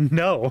like,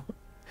 no,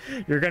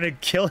 you're gonna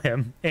kill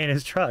him and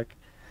his truck.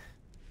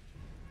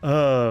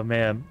 Oh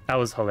man, that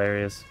was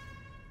hilarious.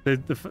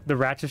 The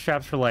ratchet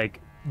straps were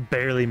like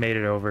barely made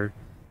it over.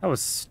 That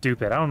was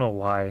stupid. I don't know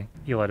why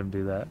he let him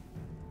do that.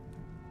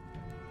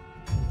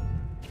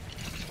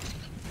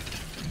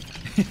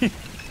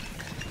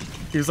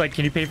 He was like,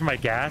 "Can you pay for my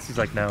gas?" He's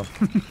like, "No."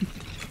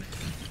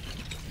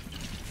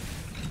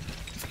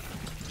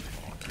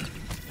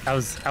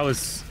 That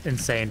was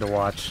insane to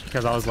watch,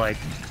 because I was like,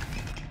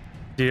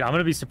 dude, I'm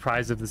gonna be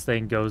surprised if this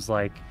thing goes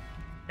like,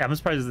 I'm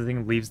surprised if the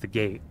thing leaves the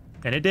gate,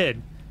 and it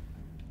did,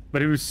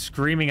 but it was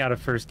screaming out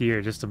of first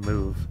gear just to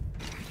move.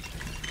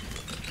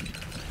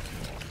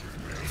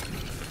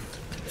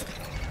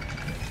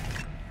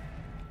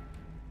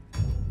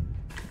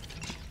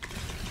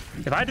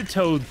 If I had to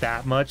tow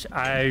that much,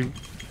 I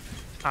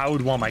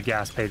would want my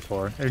gas paid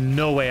for. There's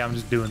no way I'm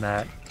just doing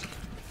that.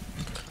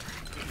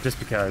 Just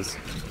because.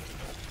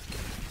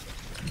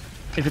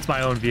 If it's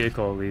my own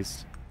vehicle, at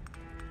least.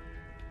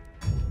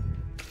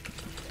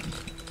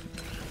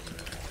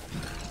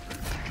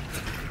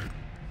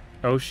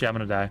 Oh shit, I'm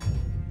gonna die.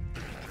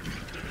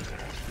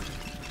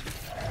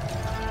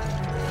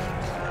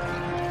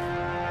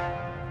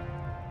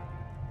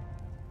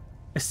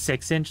 A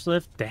 6-inch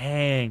lift?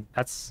 Dang,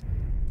 that's...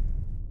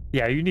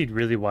 Yeah, you need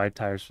really wide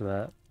tires for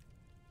that.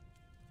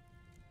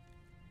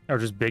 Or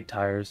just big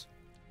tires.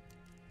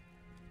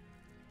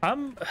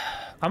 I'm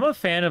a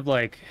fan of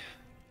like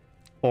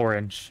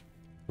 4-inch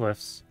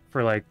lifts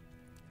for like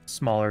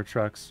smaller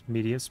trucks,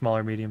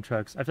 smaller medium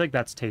trucks. I feel like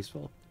that's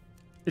tasteful.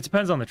 It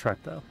depends on the truck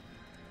though.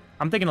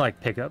 I'm thinking like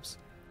pickups.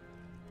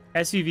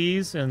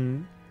 SUVs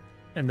and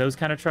those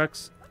kind of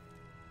trucks.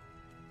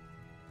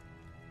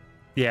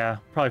 Yeah,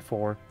 probably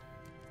 4.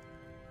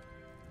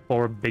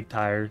 4 big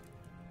tires.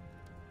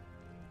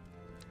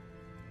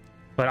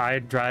 But I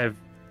drive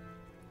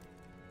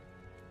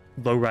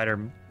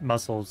lowrider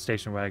muscle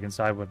station wagon,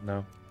 so I wouldn't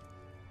know.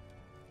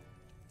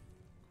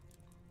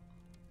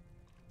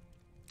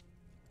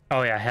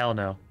 Oh yeah, hell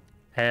no.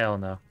 Hell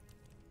no.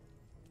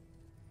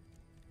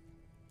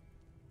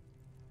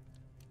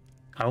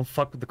 I don't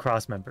fuck with the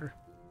cross member.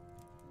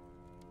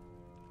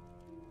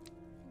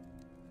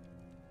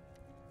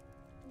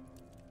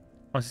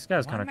 Oh, this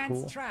guy's kind of cool. One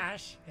man's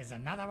trash is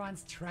another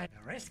one's treasure.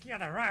 The riskier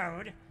the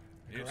road,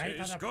 the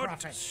greater the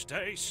profit.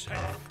 Stay safe.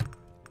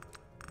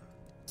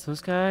 So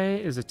this guy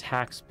is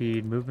attack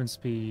speed, movement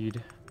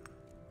speed.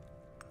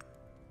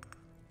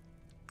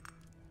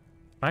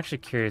 I'm actually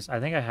curious. I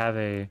think I have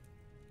a...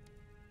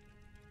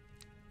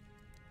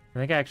 I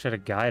think I actually had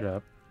a guide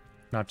up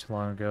not too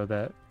long ago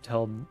that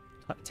told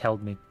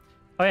me.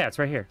 Oh yeah, it's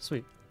right here.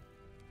 Sweet.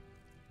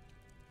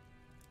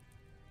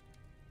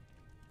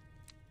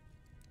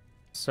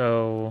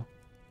 So...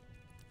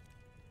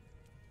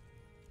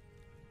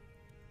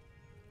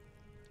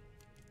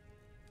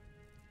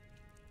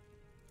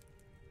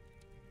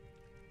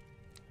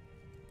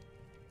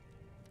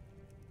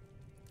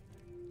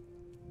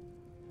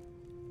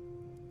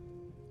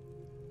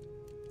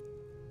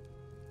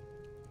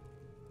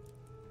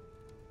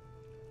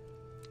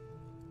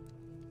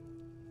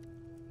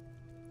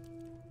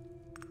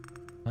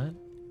 What?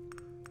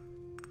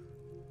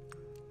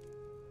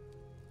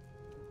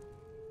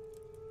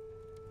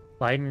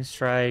 Lightning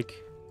strike.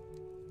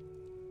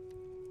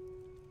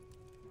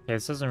 Yeah,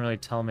 this doesn't really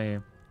tell me.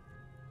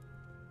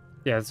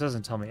 Yeah, this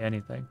doesn't tell me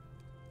anything.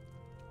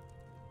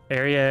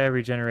 Area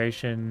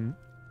regeneration.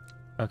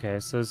 Okay,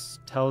 so this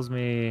tells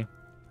me...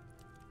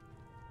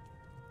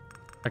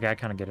 Okay, I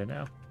kind of get it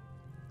now.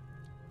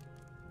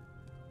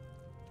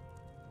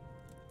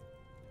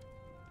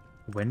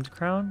 Wind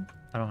crown?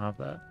 I don't have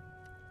that.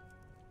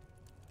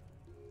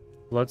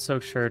 Blood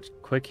soaked shirt,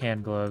 quick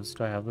hand gloves.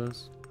 Do I have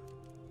those?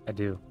 I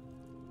do.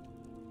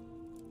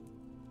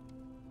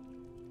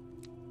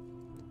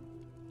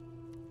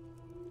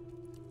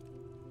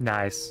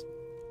 Nice.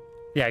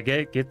 Yeah,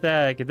 get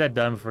that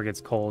done before it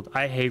gets cold.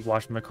 I hate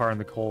washing my car in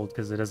the cold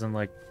because it doesn't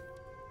like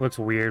looks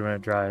weird when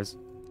it dries.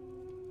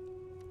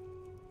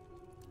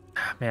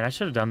 Man, I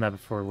should have done that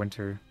before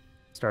winter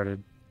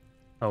started.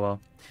 Oh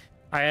well.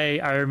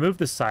 I removed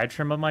the side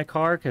trim of my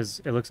car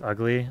because it looks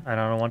ugly and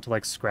I don't want to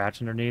like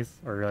scratch underneath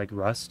or like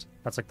rust.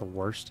 That's like the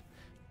worst.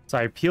 So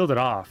I peeled it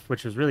off,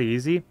 which was really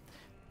easy.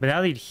 But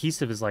now the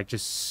adhesive is like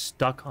just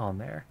stuck on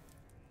there.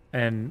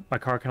 And my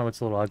car kind of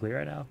looks a little ugly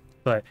right now.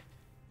 But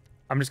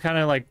I'm just kind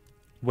of like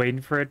waiting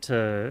for it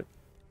to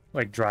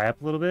like dry up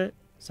a little bit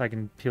so I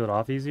can peel it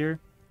off easier.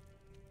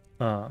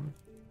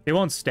 It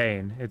won't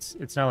stain.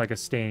 It's not like a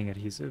staining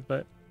adhesive,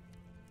 but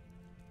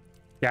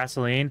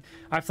gasoline.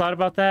 I've thought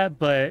about that,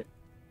 but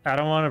I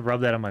don't want to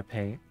rub that on my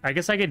paint. I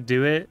guess I could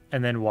do it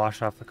and then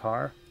wash off the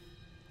car.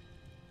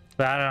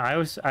 But I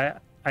don't know.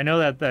 I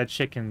know that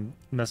shit can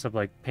mess up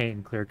like paint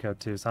and clear coat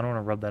too, so I don't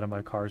want to rub that on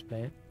my car's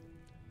paint.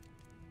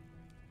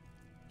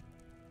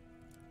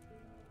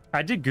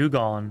 I did Goo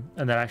Gone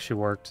and that actually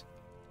worked,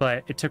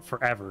 but it took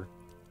forever.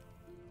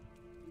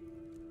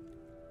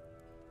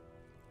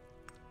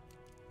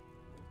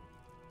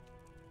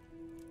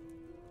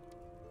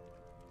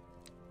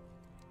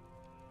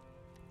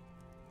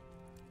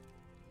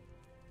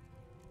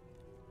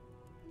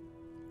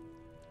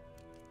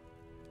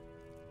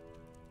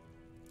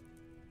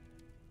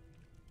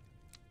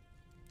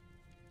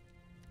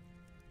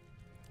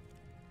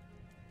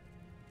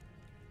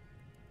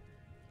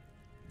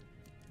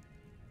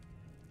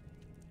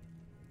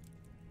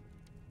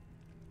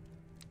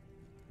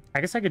 I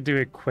guess I could do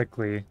it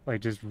quickly,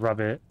 like just rub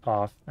it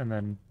off and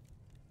then...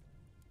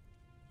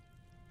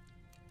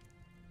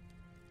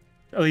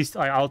 At least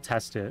I'll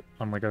test it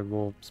on like a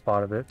little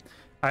spot of it.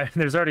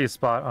 There's already a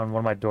spot on one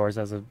of my doors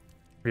that has a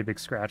pretty big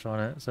scratch on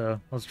it, so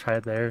let's try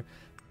it there.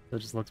 It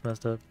just looks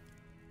messed up.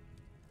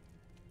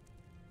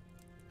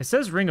 It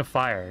says Ring of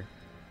Fire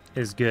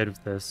is good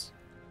with this,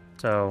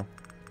 so...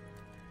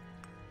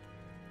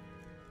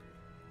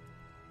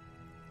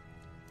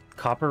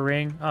 Copper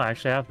ring? Oh, I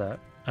actually have that.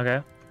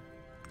 Okay.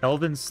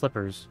 Elven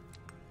slippers.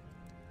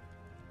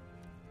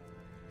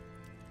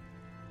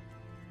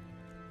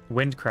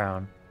 Wind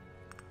crown.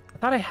 I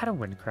thought I had a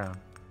wind crown.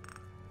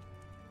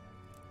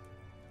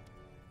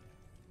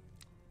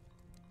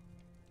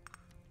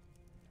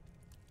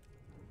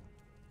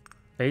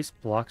 Base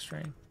block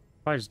string.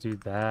 Probably just do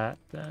that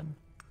then.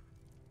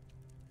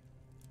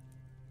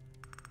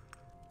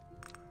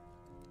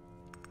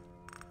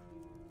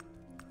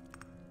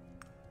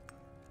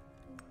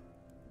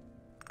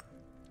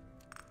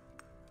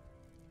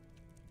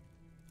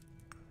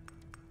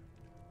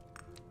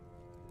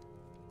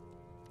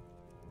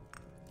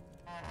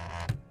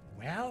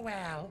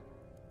 Well.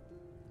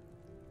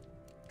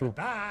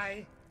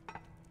 Goodbye.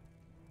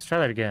 Let's try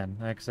that again.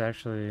 That's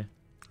actually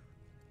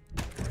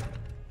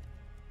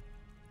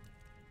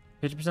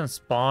 50%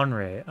 spawn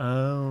rate.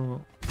 Oh.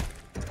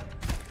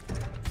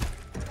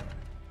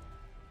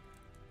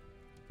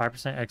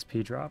 5%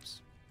 XP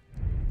drops.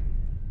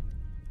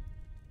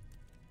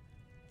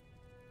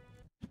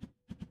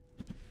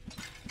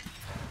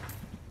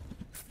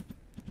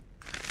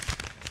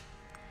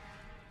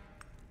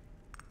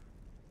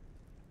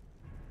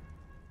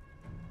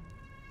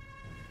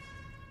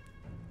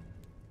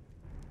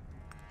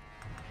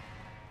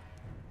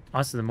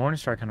 Honestly, the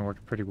Morningstar kind of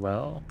worked pretty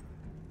well.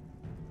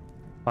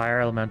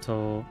 Fire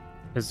elemental,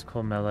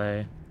 physical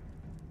melee.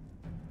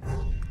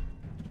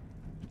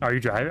 Are you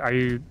driving? Are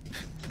you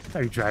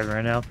driving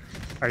right now?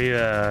 Are you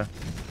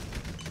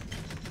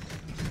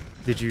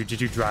Did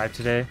you drive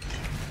today?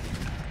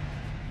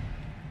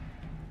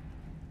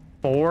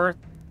 4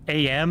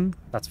 a.m.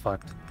 That's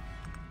fucked.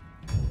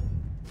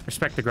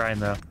 Respect the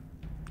grind though.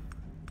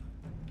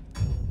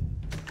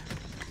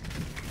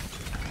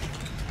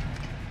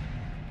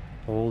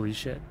 Holy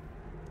shit.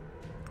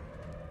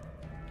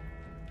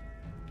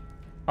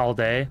 All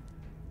day?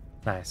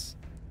 Nice.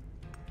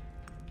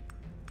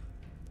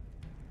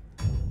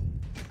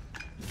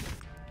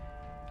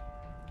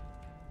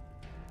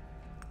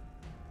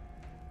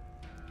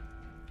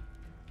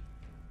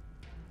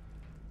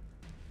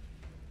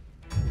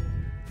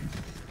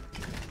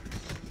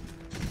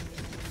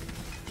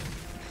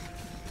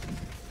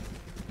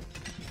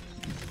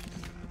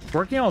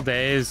 Working all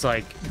day is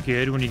like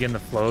good when you get in the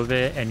flow of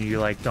it and you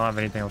like don't have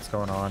anything else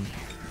going on.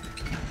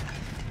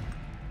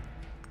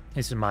 At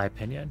least in my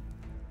opinion.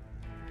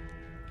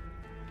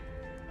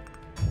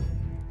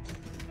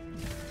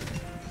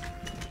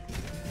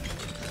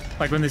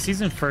 Like when the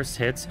season first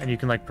hits and you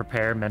can like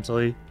prepare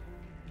mentally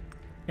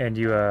and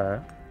you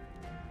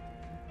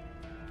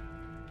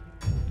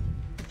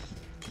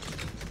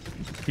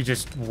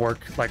just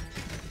work like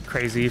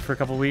crazy for a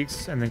couple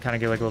weeks and then kind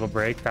of get like a little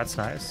break. That's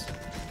nice.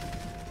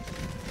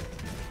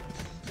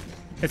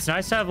 It's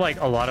nice to have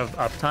like a lot of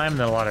uptime and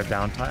then a lot of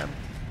downtime.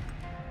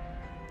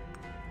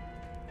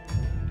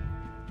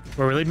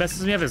 What really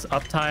messes me up is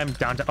uptime,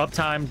 down to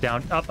uptime,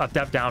 down, up,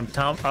 down,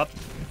 up,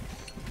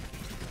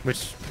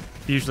 which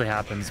usually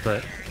happens,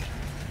 but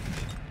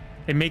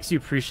it makes you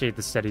appreciate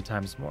the steady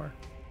times more.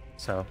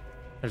 So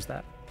there's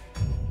that.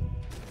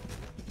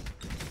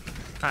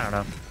 I don't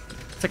know.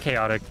 It's a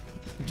chaotic.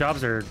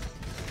 Jobs are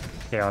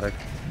chaotic.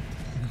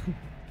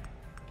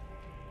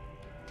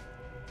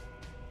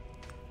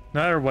 No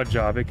matter what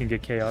job, it can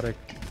get chaotic.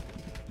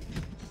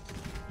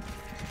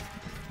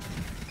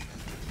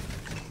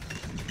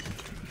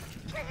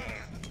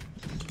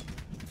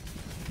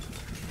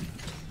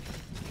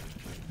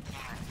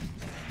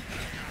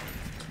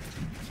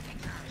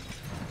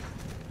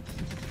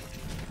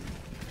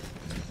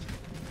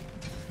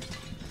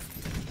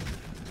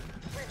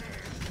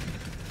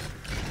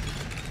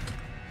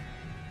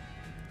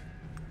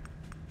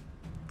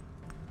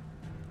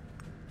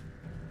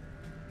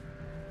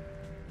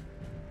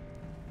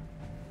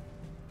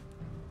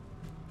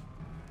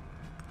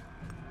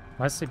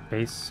 Why does it say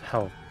base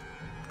health?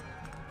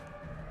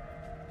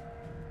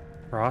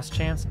 Frost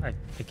chance? I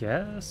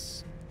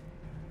guess?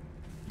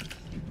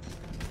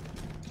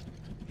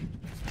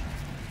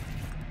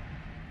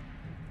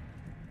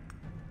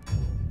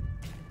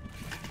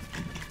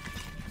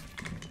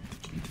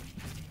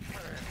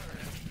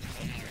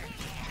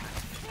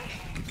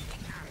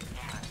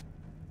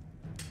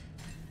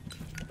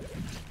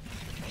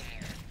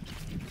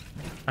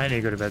 I need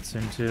to go to bed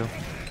soon too.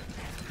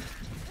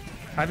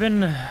 I've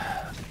been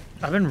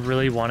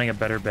really wanting a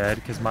better bed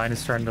because mine is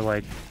starting to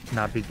like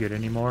not be good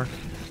anymore,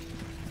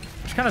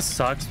 which kind of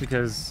sucks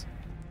because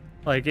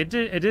like it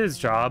did its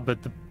job, but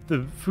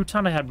the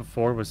futon I had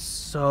before was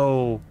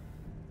so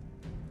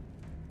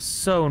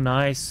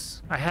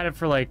nice. I had it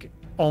for like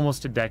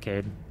almost a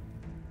decade.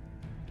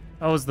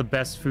 That was the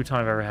best futon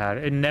I've ever had.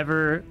 It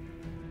never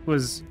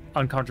was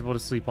uncomfortable to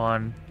sleep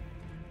on.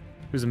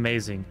 It was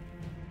amazing.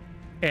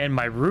 And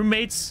my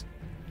roommates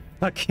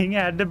fucking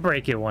had to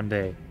break it one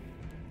day.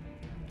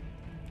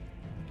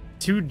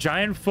 Two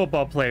giant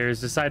football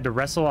players decided to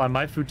wrestle on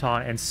my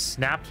futon and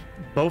snapped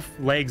both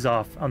legs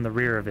off on the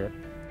rear of it.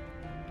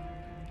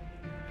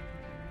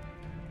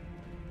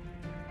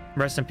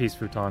 Rest in peace,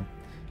 futon.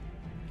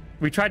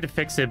 We tried to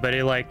fix it, but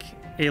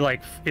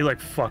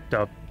it fucked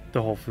up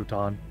the whole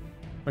futon.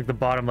 Like the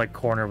bottom like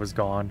corner was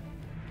gone.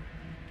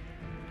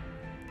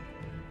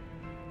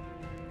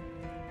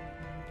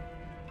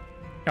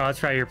 Oh,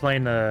 that's right. You're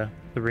playing the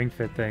Ring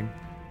Fit thing.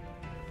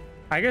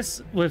 I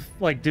guess with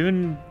like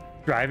doing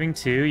driving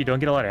too, you don't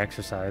get a lot of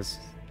exercise.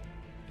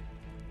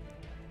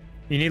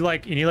 You need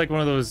like one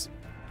of those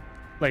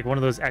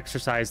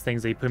exercise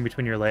things that you put in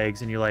between your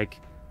legs, and you do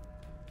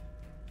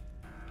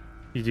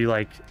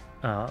like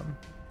I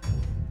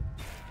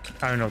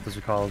don't know what those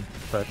are called,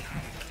 but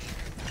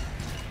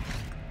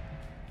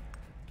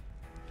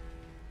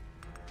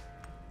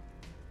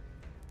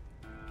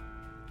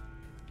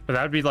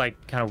that would be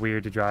like kind of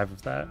weird to drive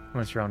with that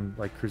unless you're on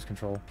like cruise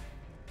control.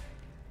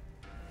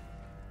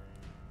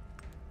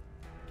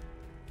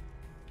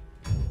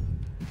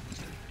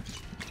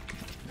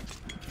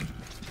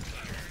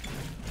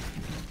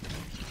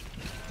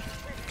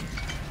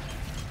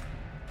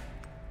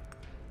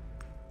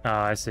 Oh,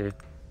 I see.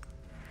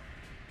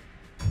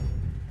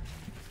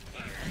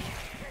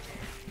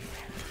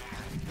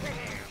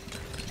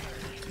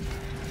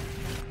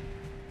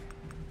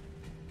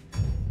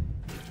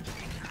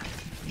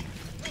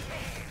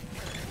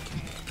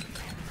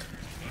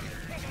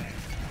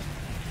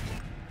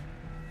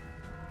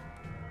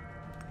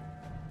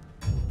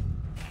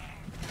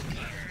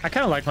 I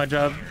kind of like my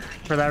job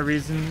for that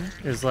reason.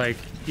 Is like,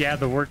 yeah,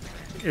 the work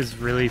is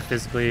really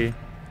physically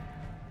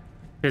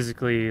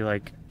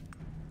like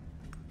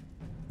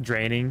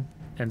draining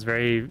and it's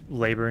very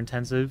labor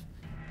intensive,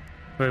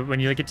 but when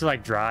you get to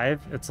like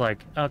drive, it's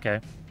like, okay,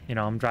 you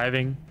know, I'm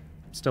driving,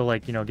 still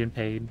like, you know, getting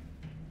paid,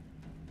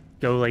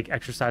 go like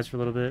exercise for a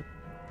little bit.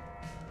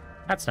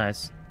 That's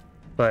nice.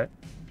 But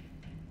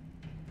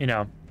you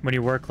know, when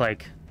you work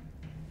like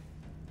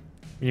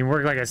And you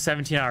work like a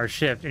 17-hour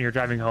shift and you're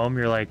driving home,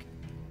 you're like,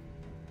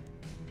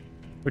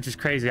 which is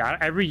crazy.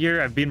 Every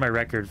year I've beaten my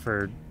record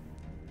for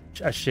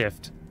a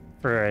shift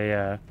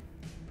for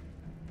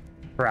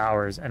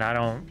hours, and I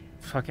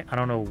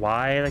don't know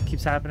why that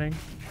keeps happening,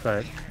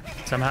 but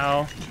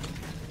somehow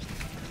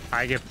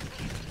I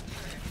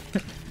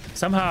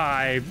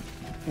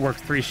work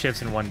 3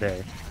 shifts in one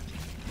day.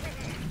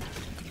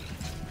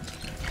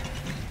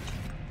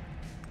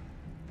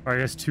 Or I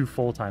guess 2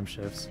 full-time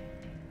shifts.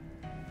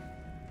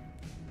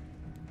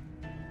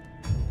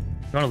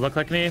 You want to look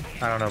like me?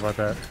 I don't know about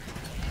that.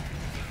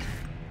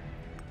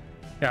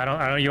 Yeah,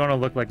 I don't. You want to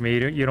look like me?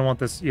 You don't want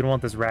this. You don't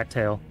want this rat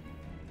tail.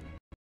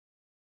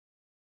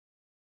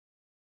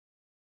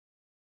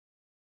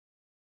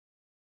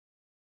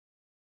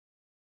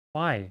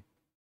 Why?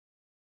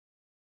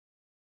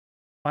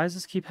 Why does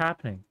this keep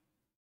happening?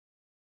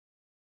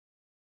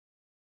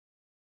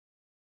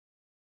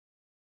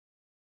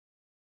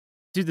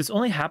 Dude, this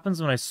only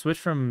happens when I switch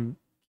from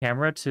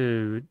camera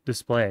to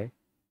display.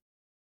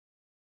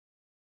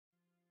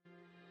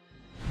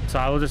 So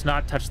I will just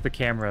not touch the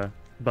camera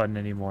button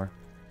anymore.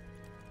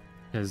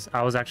 Because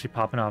I was actually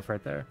popping off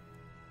right there.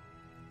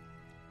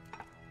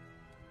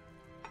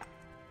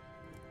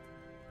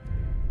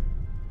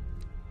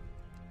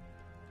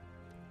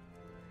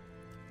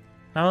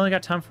 I only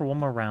got time for one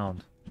more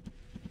round.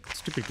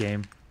 Stupid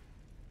game.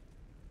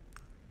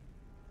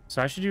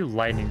 So I should do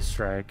lightning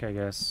strike, I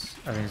guess.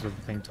 I think is what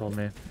the thing told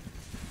me.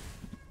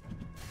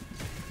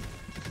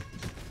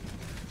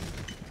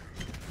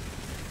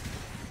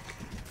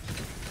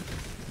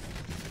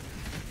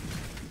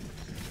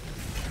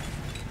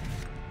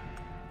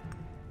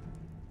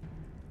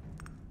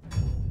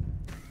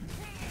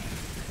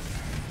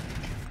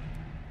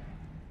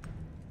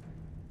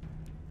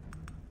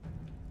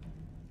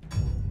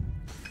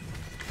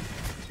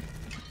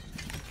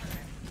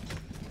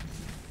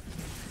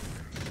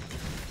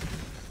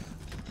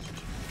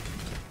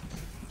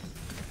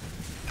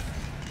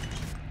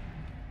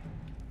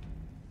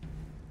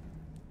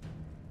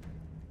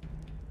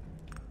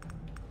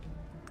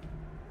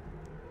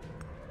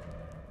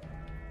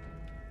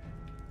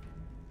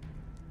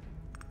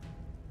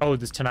 Oh,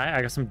 this tonight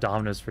I got some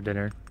Domino's for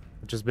dinner,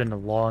 which has been a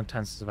long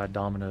time since I've had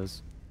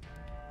Domino's.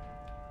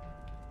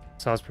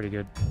 So that was pretty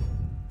good.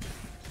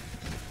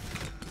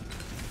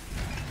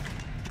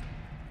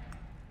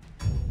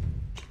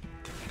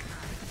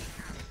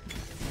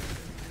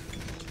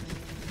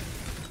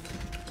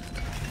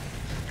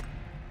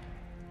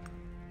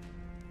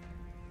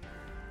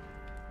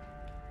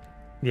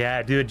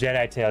 Yeah, do a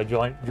Jedi tail.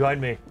 Join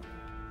me.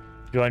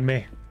 Join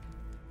me.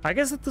 I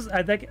guess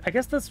I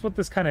guess that's what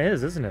this kind of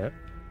is, isn't it?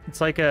 It's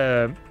like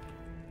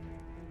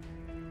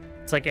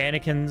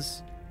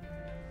Anakin's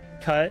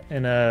cut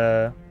in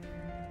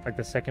like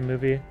the second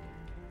movie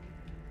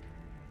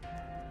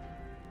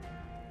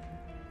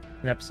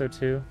in episode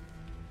 2.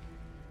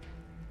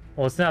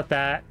 Well, it's not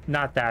that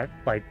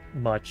like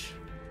much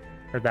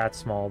or that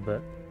small,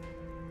 but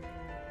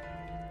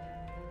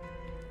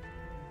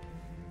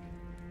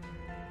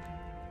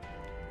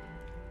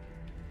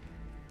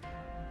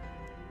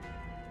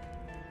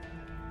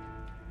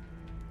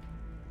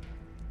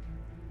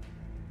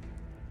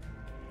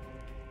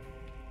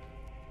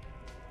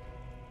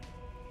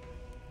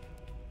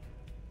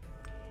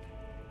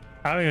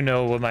I don't even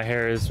know what my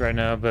hair is right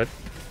now, but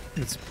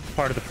it's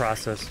part of the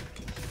process.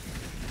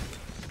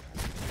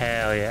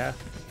 Hell yeah.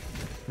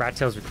 Rat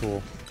tails are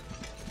cool.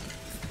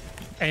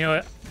 And you know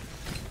what?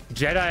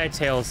 Jedi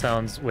tail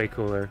sounds way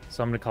cooler,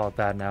 so I'm gonna call it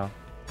that now.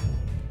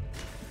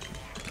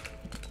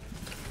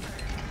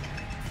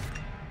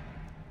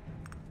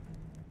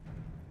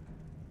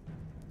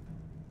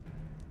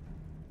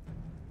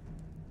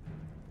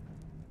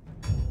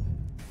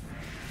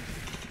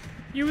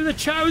 You were the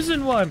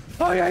chosen one!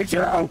 I hate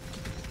you!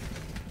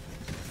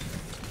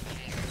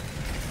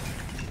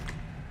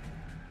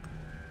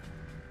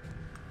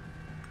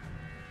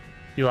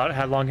 You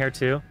had long hair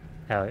too?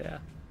 Hell yeah.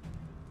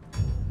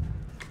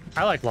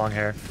 I like long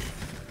hair.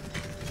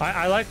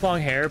 I like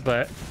long hair,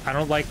 but I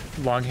don't like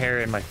long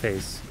hair in my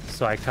face.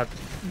 So I cut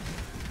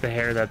the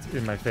hair that's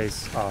in my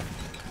face off.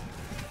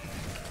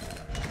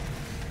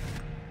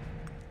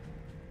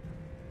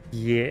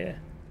 Yeah.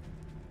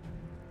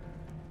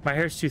 My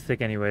hair's too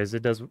thick anyways.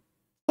 It does...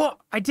 Oh,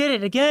 I did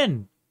it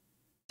again!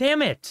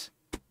 Damn it!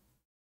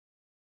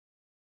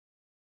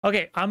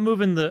 Okay, I'm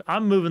moving the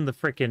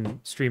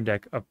freaking stream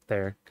deck up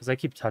there because I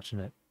keep touching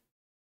it.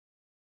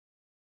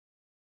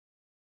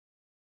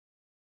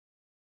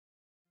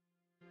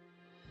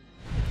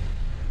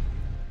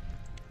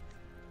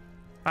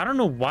 I don't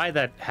know why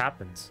that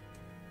happens.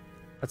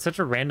 That's such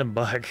a random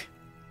bug.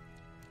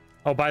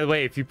 Oh, by the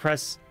way, if you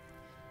press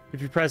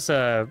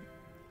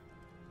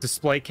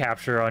display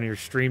capture on your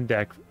stream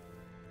deck,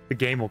 the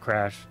game will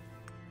crash.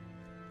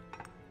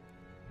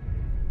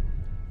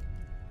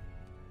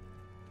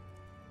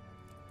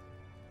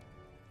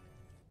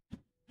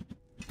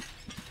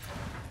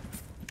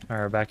 All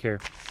right, back here.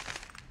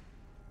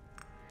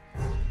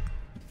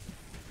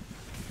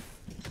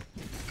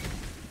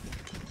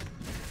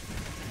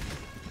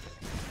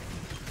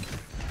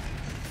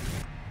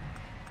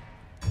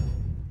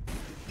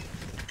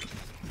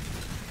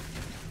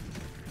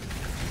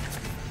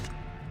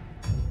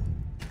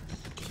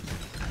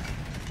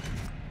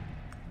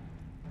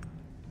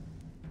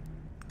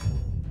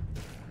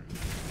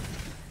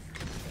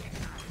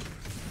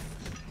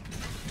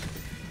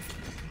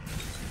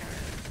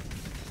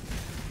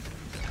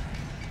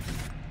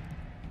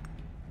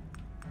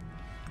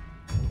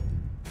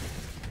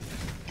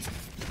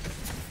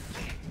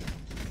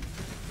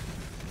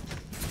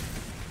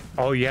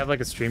 Oh, you have like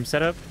a stream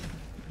setup?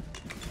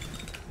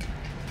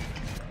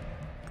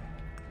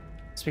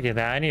 Speaking of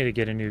that, I need to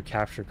get a new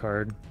capture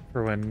card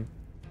for when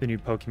the new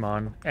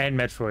Pokemon and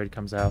Metroid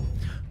comes out.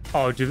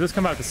 Oh, dude, if this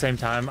come out at the same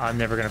time, I'm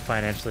never going to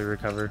financially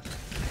recover.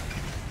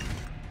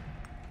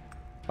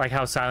 Like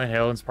how Silent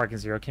Hill and Sparking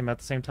Zero came out at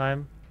the same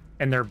time,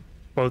 and they're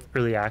both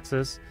early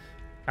access.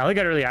 I only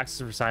got early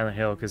access for Silent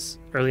Hill because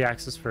early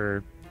access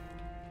for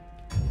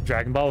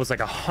Dragon Ball was like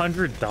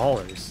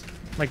 $100.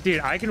 Like,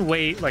 dude, I can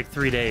wait like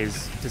 3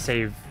 days to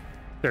save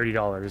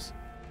 $30.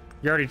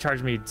 You already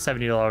charged me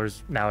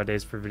 $70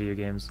 nowadays for video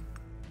games.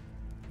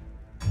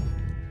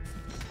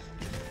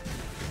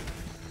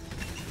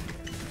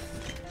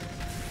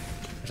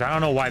 Which I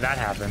don't know why that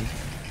happened,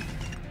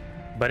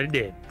 but it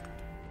did.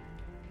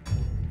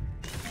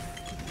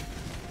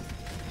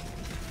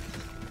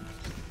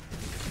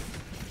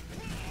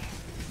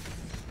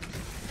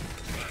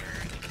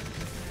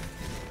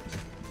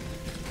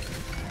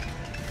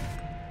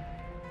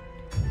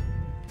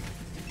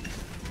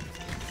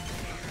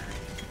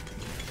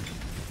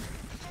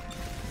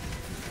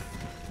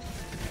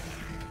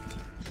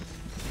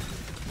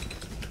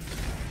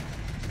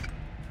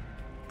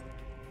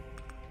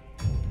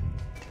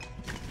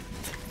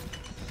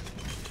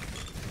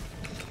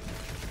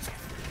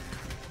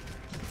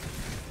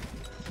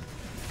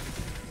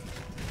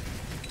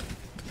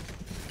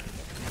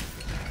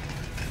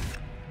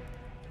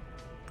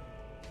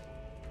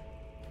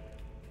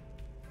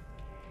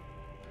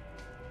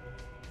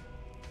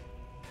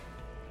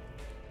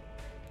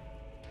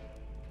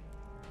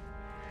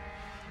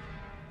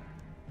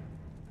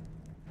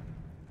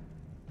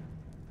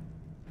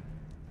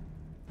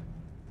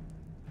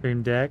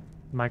 Stream Deck,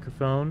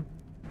 microphone,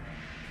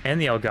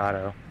 and the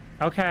Elgato.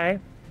 Okay.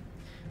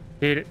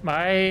 Dude,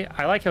 I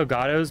like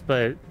Elgatos,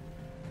 but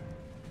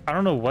I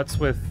don't know what's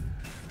with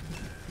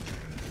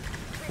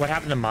what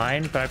happened to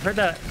mine, but I've heard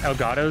that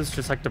Elgatos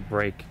just like to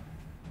break.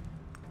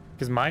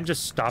 Because mine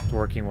just stopped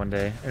working one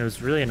day, and it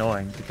was really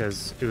annoying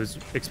because it was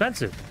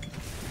expensive.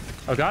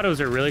 Elgatos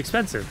are really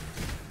expensive.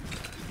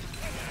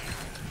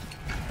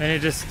 And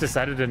it just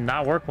decided to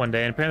not work one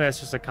day, and apparently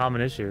that's just a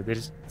common issue. They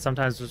just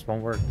sometimes just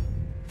won't work.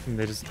 And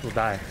they just will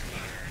die.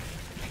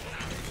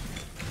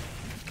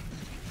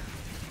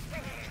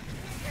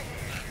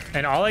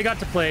 And all I got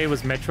to play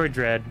was Metroid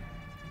Dread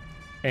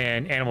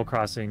and Animal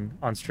Crossing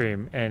on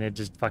stream, and it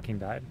just fucking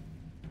died.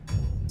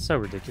 So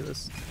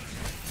ridiculous.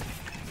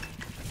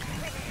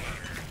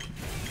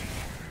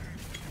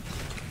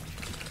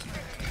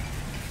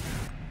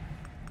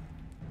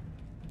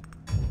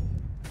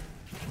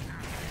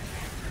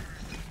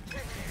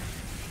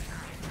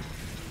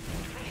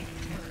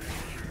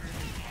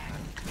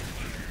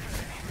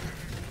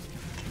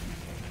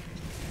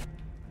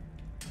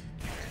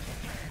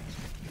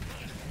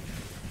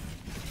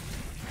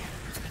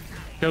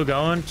 Still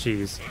going?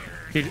 Jeez.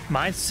 Dude,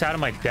 mine sat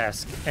on my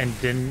desk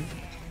and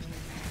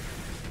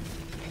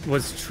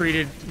was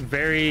treated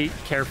very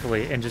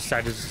carefully and just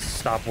decided to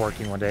stop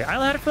working one day. I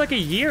only had it for like a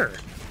year.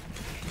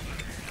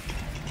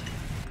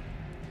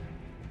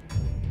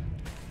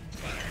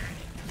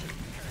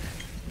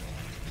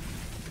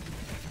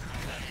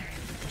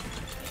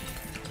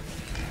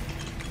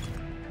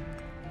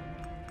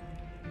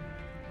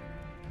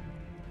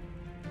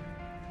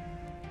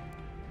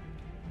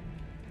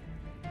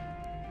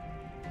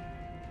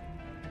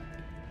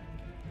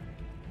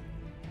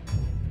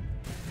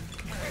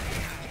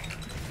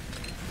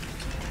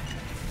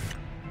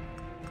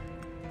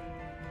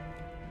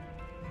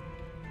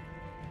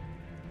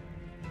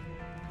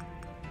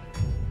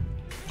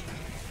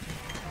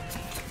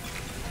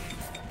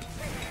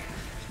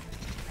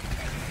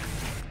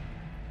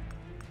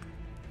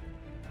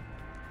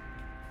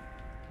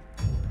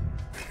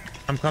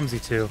 I'm clumsy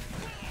too.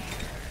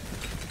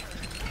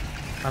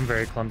 I'm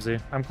very clumsy.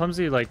 I'm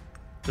clumsy like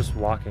just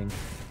walking.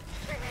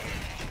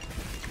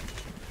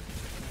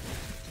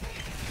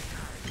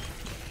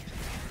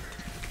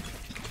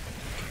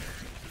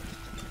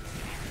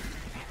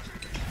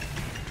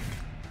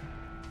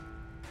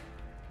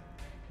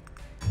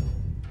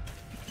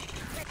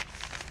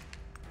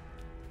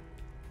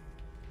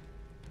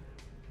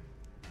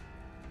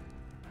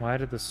 Why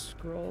did this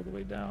scroll all the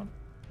way down?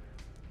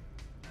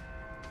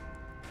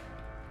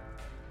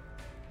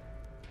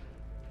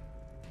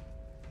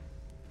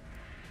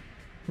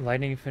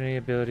 Lightning affinity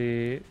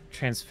ability,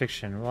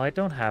 transfixion. Well, I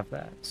don't have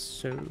that,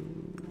 so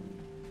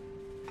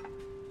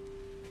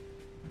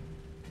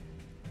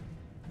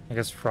I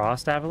guess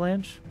frost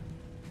avalanche.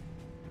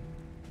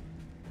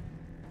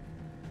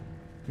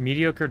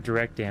 Mediocre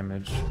direct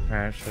damage. All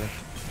right, sure.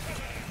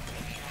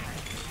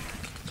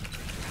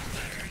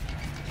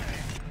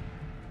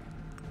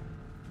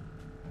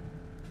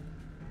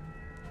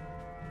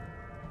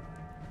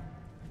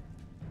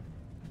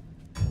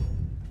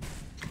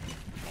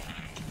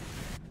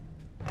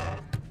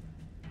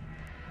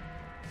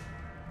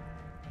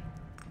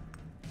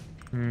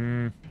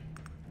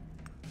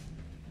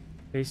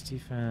 Base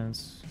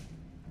defense.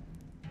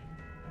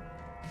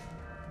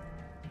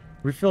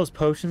 Refills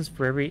potions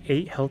for every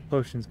 8 health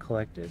potions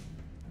collected.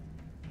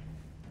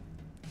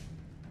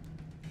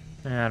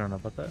 I don't know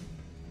about that.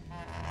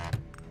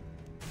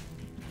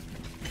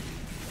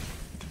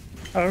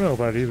 I don't know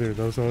about either of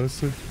those,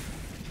 honestly.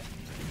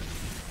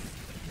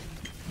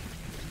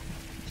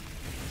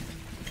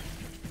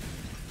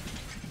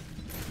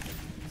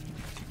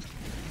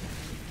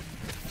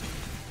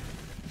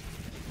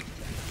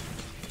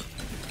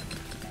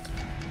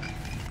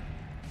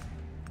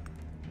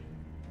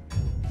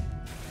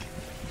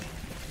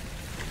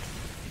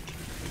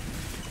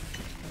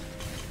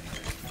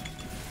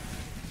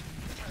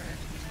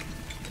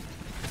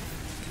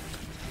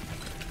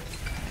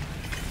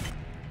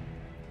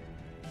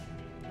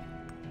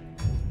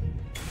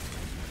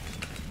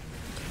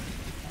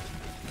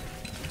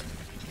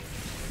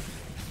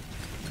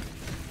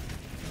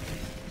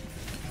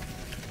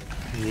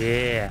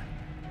 Yeah.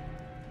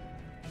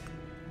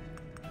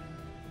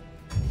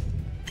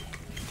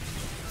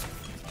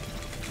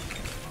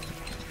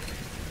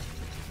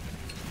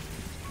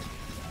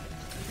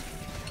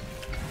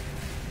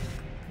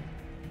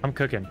 I'm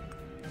cooking.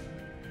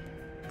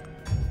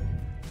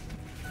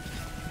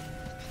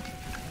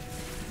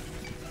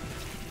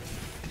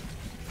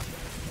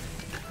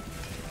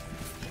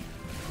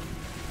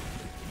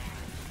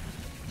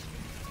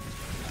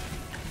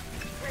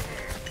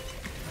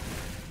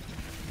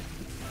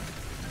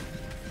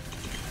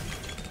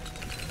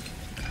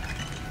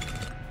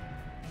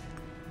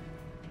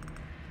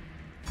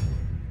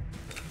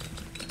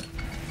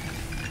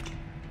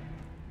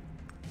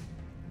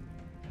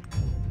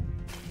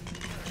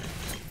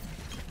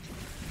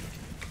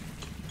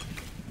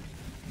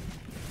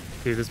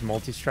 Dude, this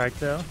multi-strike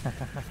though.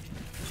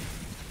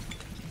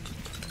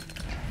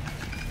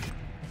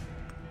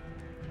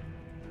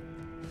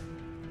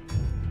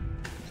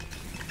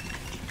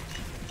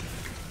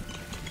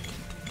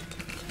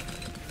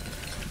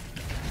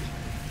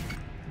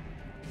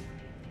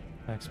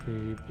 Back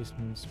speed,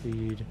 piston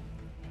speed.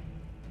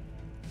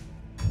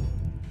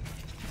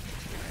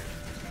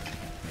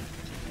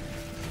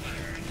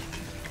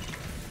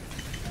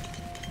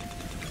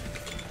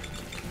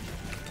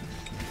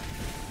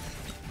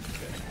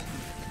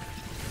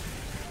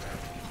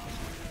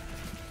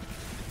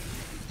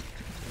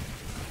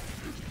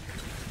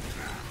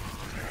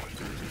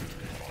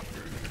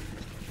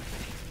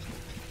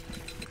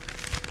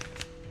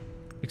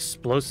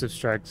 Explosive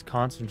strikes,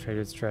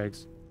 concentrated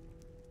strikes.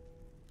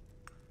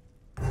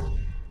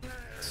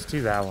 Let's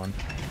do that one.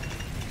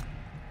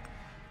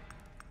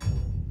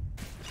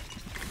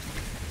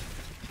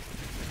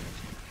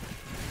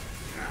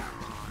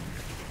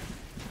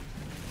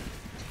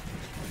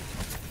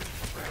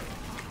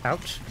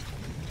 Ouch.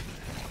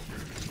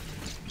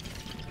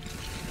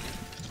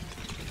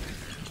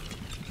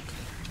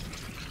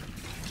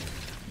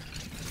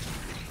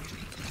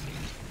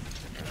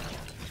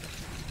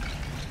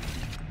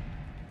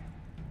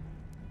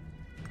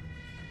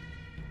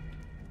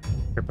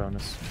 Your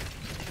bonus.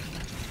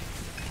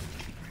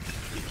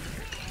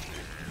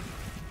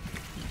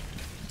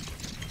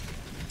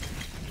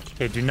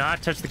 Okay, do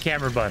not touch the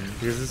camera button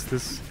because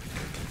this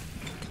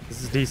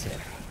is decent.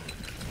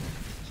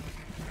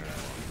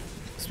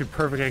 This would be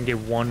perfect. I can get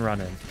one run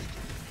in.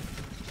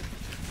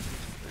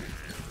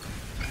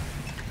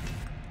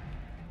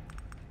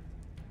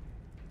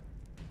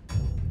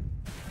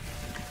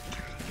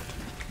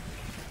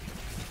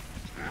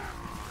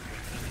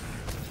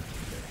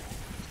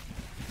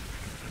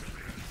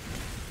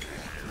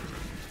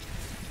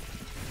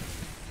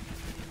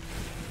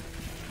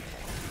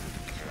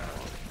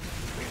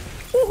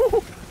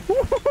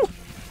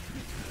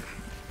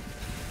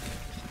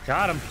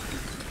 Got him.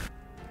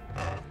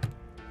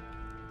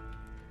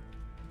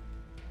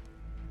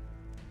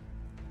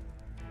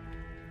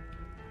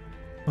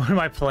 What am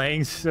I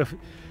playing? So,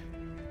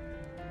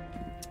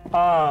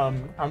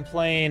 I'm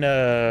playing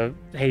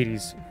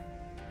Hades.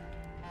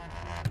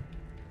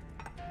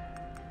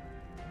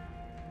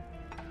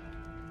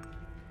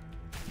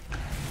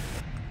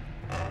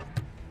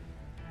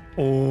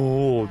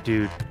 Oh,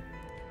 dude.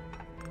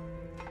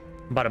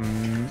 I'm about to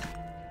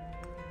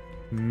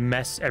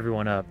mess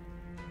everyone up.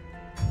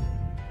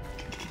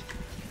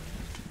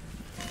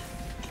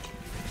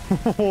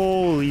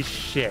 Holy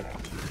shit.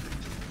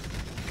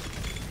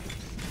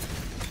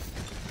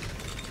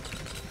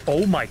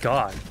 Oh my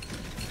god.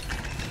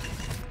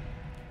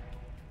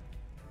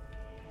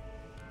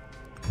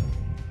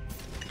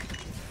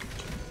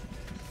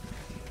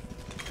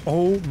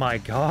 Oh my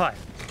god.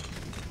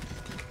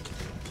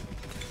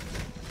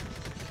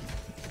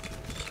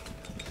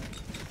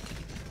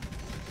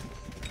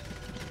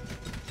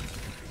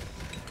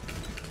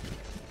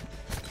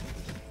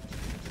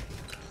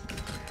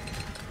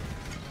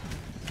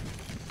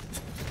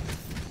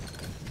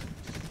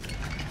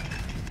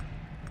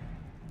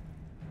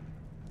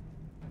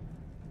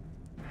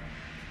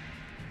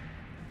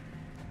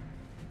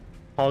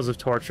 Halls of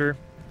Torture.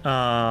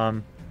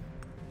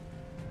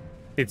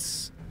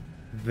 It's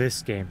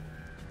this game.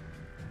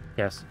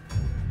 Yes.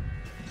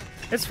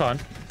 It's fun.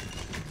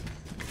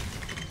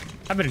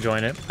 I've been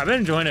enjoying it. I've been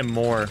enjoying it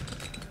more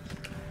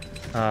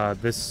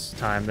this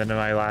time than when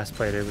I last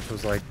played it, which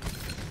was like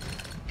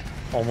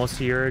almost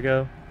a year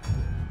ago.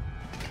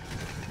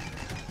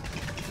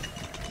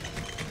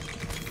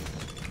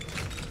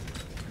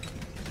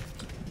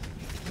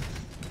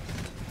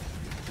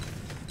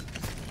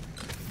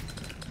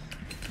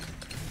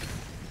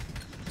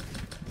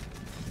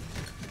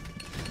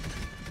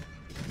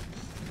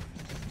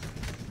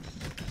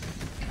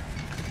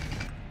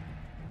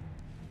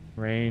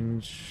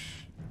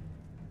 Range.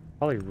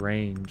 Probably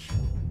range.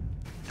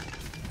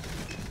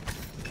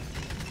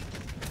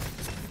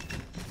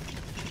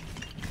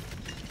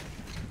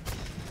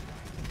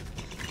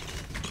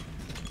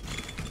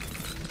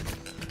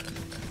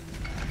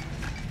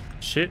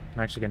 Shit,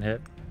 I'm actually getting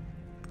hit.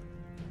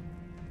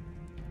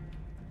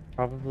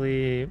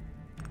 Probably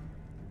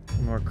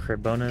more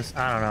crit bonus.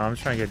 I don't know. I'm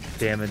just trying to get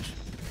damage.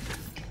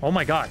 Oh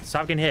my god,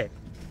 stop getting hit.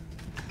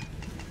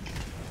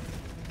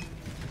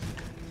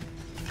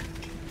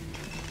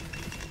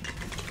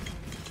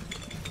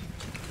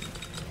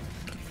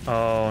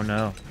 Oh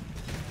no.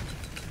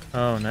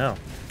 Oh no.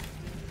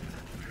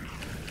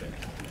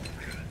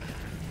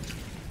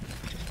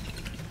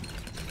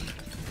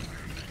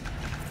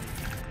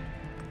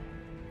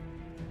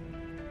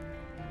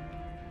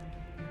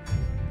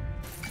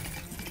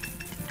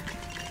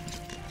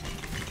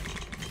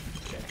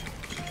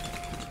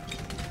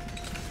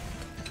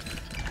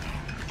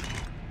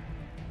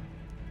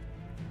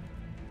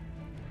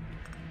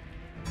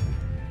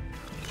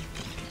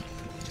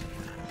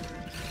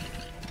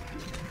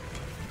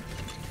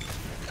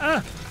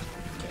 Ah!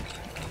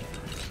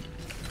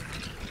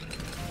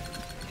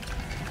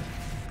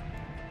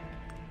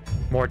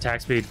 More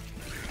attack speed.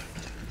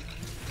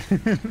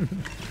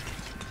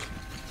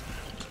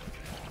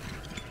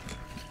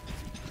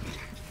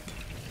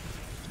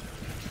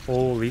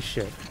 Holy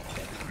shit.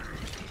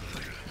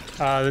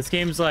 This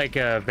game's like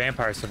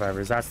Vampire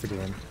Survivors. That's the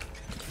game.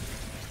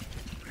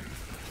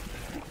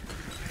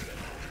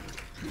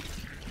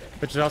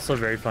 Which is also a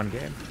very fun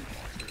game.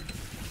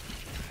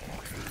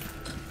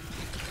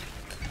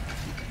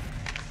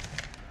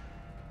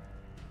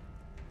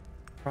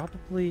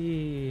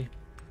 Probably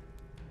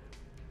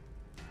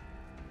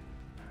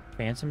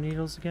Phantom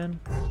Needles again.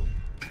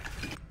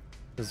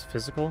 This is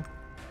physical.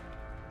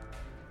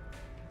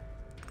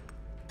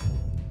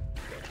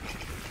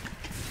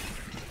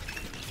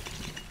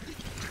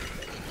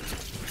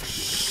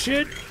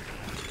 Shit.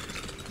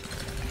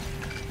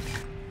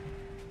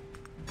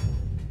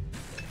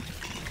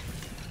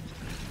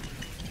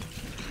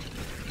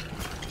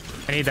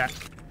 I need that.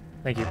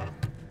 Thank you.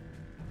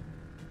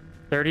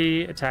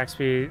 30 attack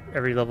speed,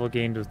 every level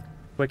gained with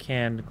quick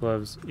hand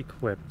gloves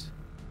equipped.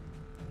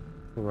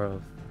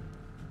 Growth.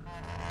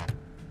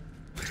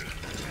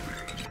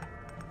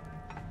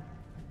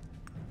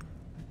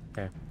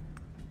 Okay.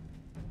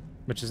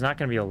 Which is not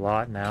going to be a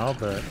lot now,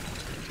 but...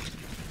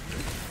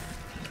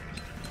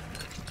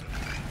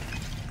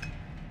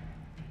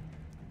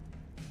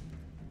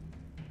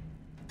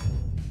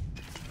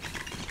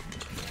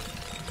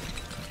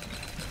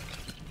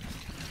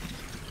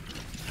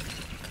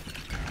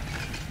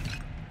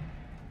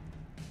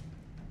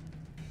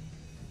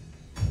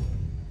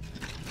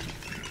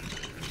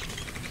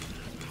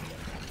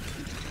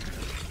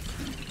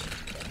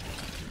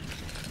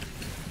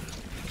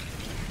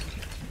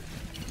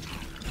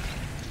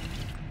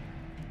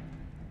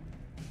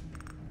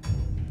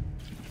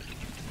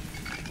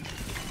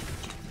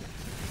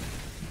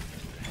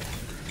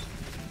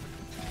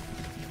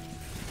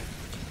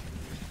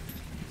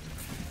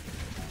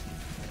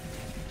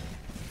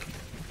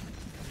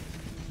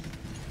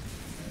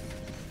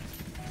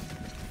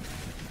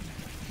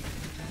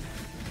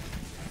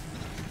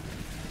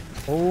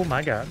 Oh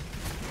my god.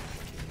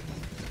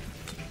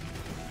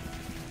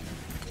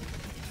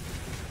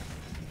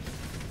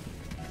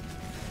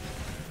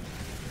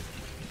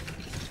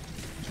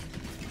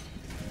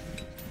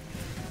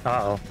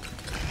 Uh-oh.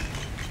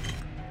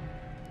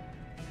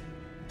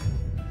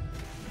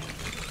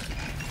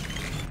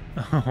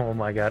 Oh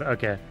my god,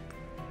 okay.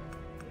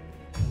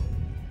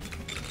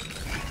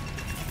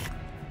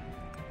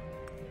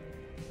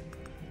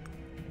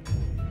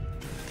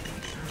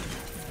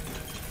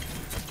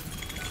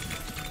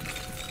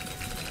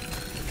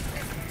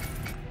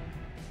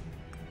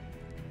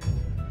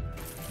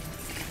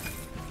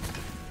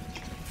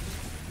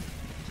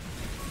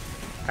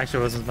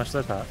 Actually, it wasn't as much as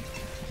I thought.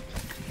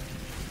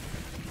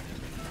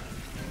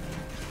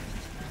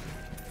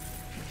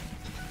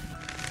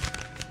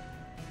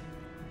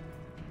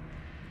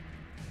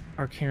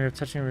 Arcane Rift,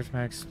 Touching Rich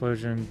Mag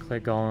Explosion, Clay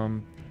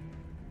Golem.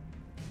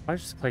 Why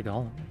just Clay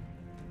Golem?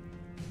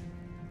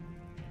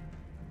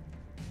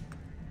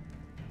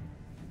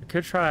 I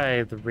could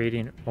try the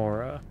Radiant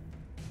Aura,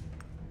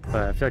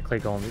 but I feel like Clay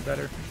Golem would be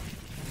better.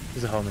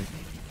 He's a homie.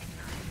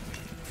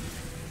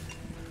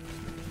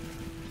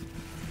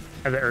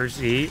 I have the urge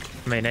to eat.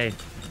 I mean, hey.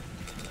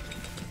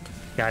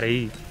 Gotta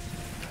eat.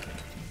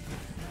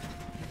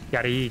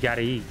 Gotta eat, gotta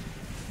eat.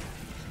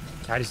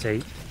 I just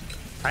ate.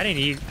 I didn't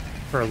eat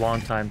for a long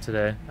time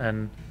today,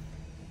 and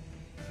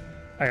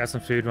I got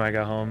some food when I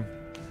got home.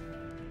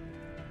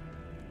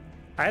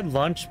 I had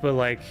lunch, but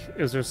like,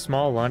 it was a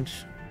small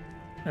lunch,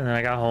 and then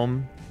I got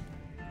home,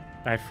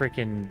 and I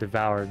freaking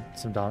devoured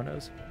some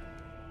Dominoes.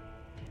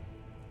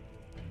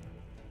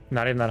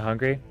 Not even that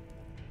hungry.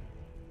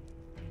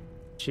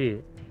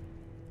 Shit.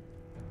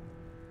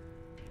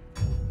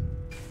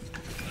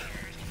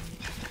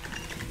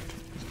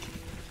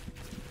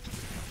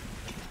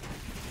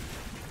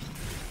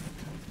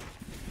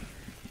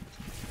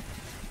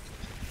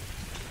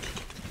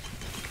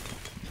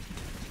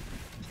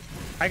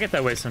 I get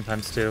that way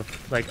sometimes too.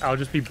 Like, I'll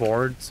just be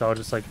bored, so I'll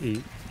just like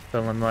eat.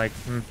 But I'm like,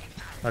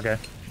 okay.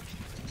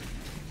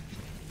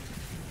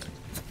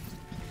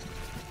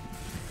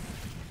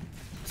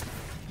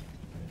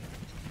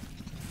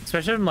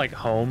 Especially if I'm like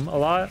home a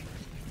lot.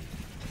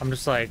 I'm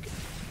just like,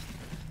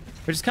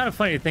 which is kind of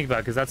funny to think about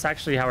because that's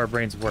actually how our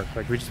brains work.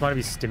 Like, we just want to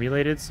be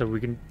stimulated so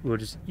we'll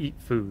just eat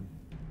food.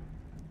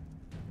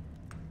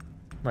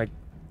 Like,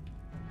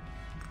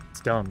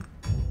 it's dumb.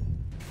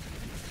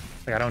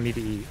 Like, I don't need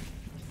to eat.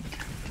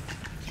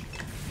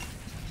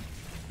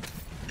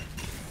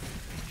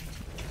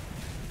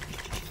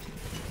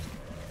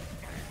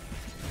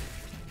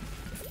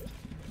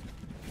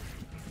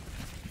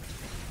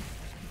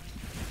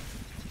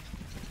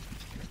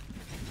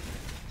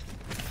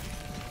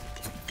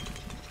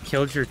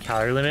 Killed your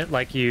calorie limit,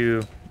 like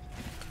you...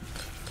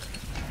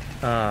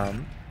 Oh,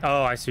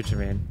 I see what you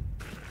mean.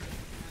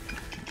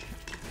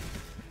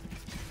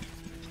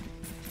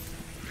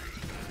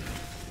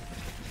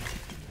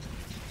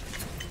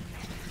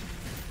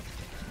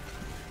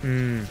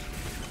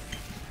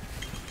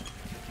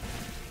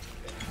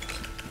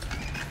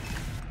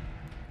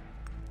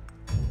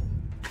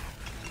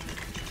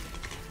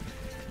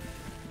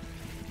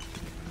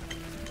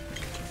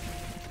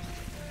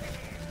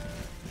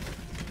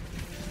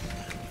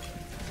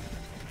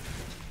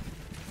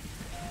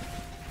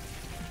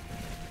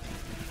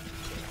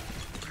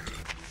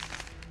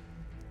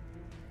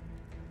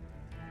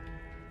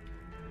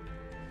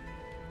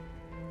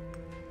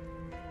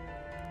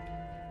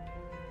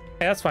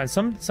 Yeah, that's fine.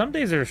 Some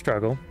days are a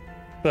struggle,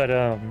 but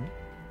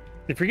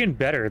if you're getting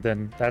better,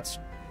 then that's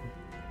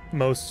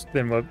most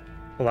than what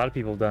a lot of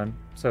people have done.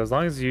 So as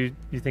long as you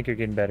think you're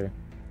getting better,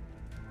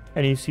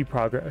 and you see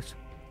progress,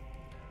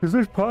 because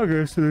there's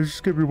progress, so there's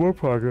just gonna be more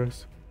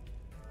progress.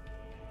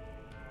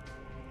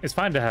 It's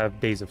fine to have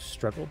days of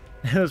struggle.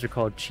 Those are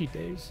called cheat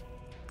days.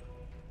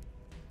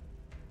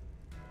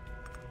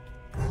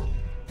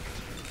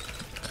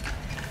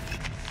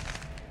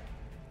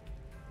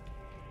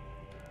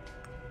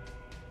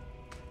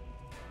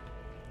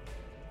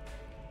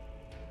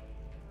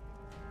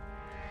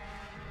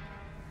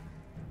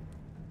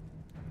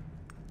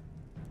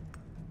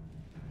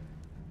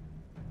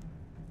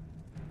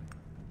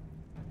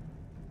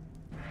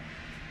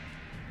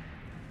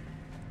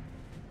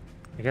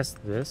 I guess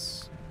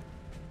this.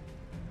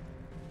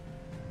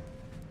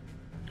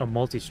 A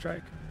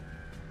multi-strike.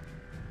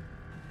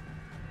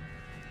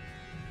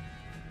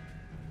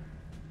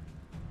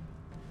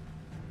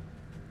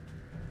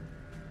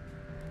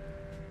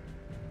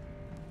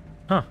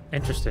 Huh,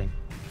 interesting.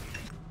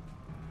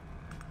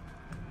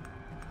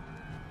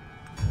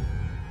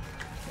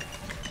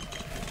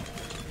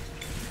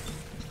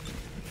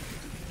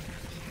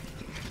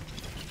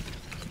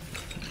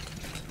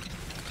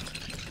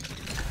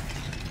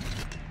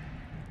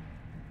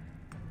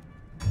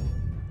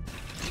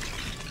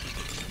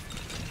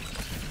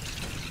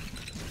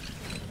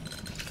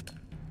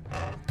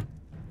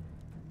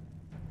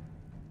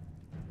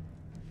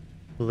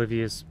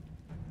 Olivia's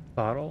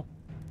bottle.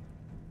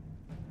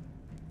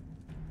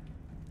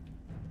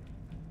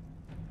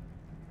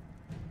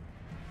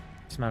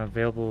 This amount of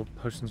available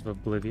potions of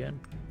oblivion.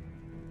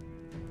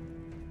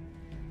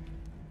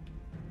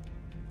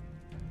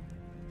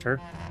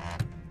 Sure.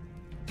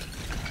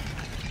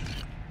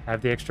 I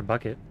have the extra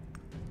bucket.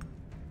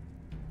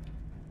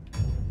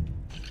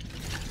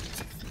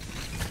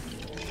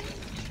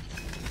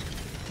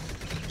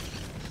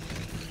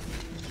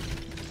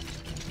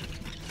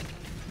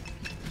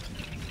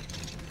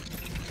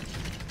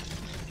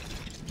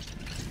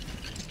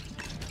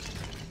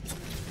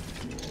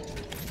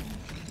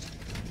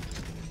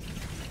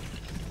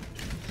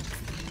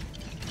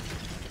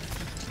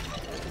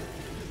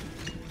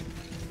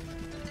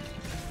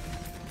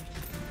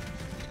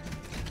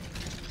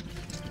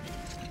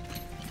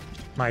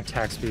 My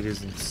attack speed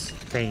is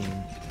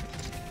insane.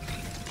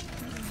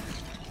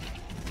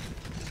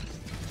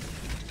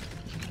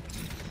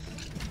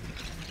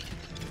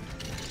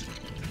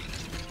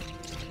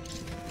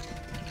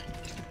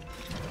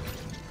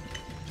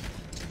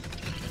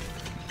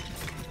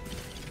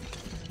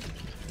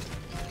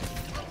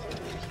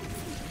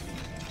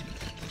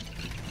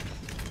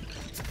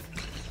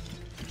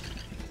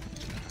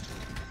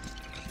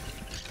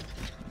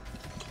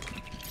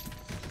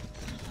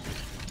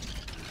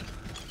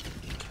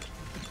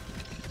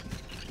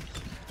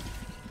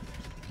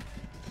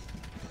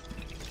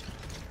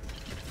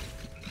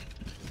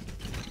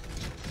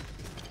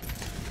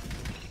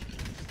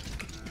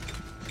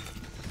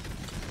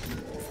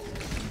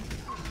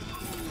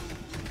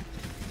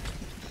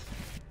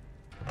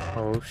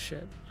 Oh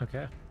shit,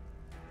 okay.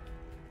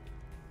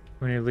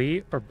 When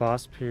elite or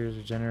boss appears,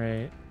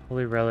 regenerate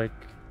holy relic.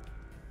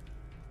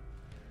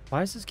 Why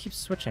does this keep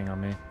switching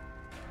on me?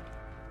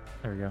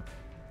 There we go.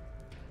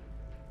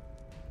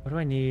 What do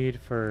I need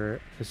for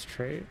this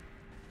trait?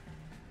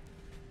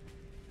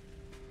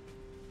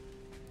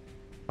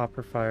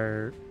 Copper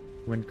Fire,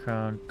 Wind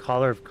Crown,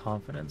 Collar of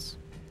Confidence.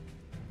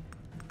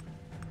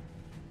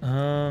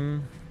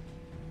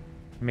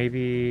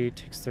 Maybe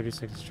takes 30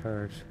 seconds to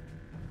charge.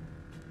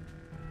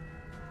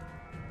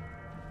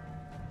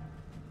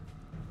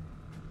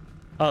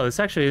 Oh,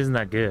 this actually isn't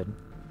that good.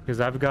 Because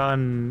I've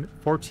gotten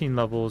 14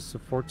 levels, so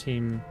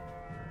 14...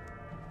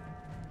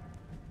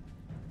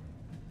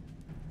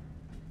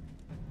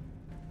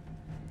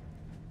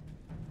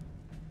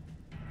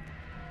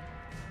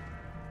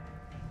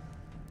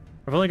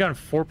 I've only gotten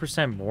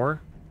 4%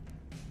 more.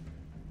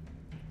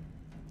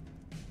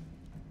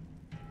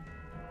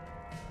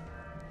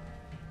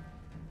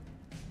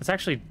 It's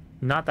actually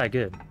not that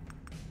good.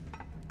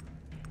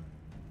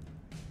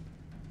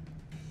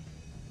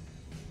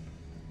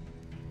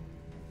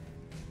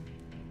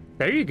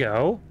 There you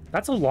go.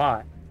 That's a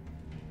lot.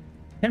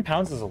 10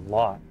 pounds is a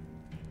lot.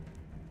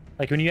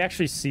 Like, when you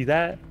actually see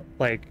that,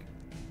 like,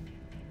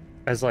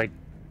 as, like,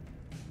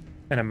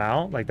 an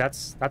amount, like,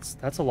 that's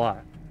a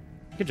lot.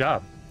 Good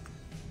job.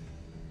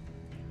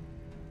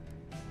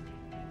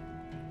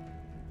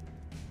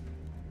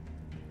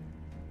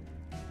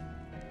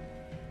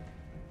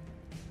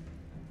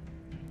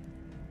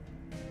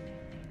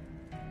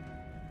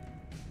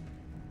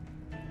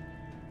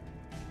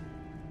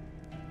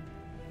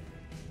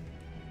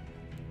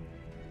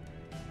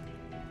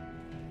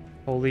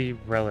 Holy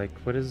relic.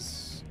 What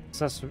is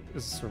this? Is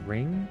this a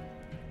ring?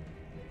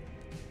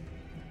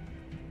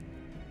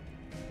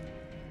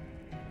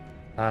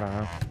 I don't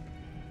know.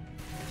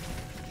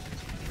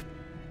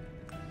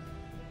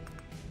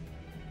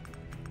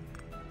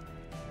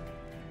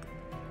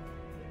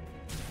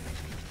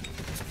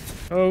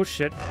 Oh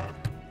shit.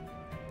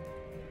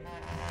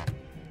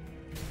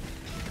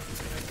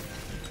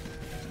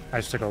 I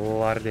just took a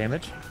lot of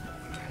damage.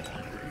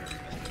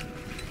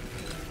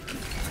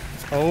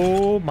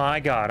 Oh my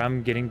god,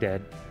 I'm getting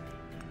dead.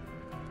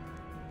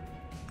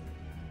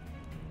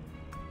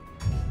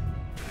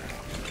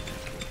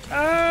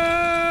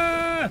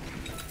 Ah!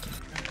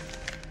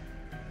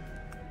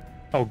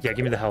 Oh yeah,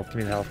 give me the health, give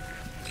me the health.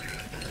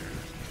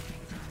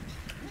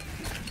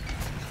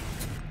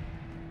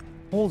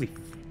 Holy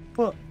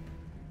fuck.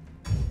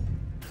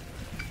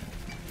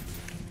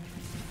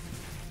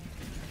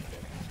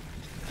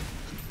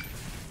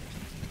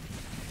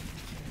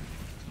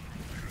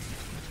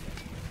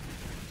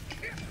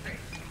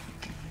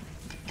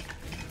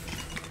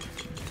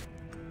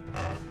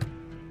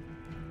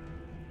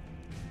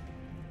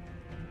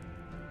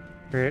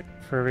 Crit,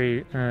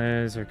 furry,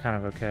 these are kind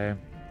of okay.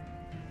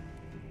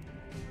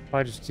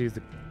 Probably just do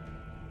the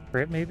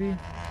crit, maybe?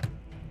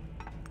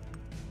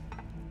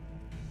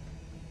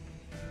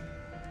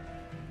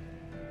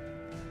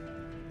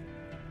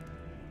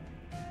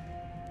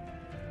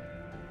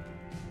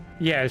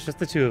 Yeah, it's just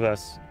the two of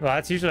us. Well,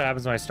 that's usually what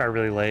happens when I start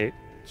really late.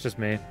 It's just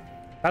me.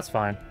 That's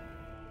fine.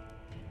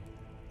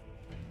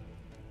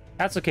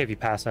 That's okay if you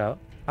pass out.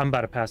 I'm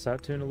about to pass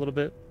out too in a little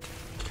bit.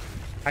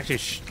 Actually,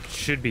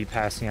 should be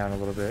passing out a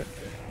little bit.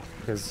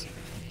 Because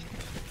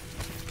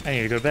I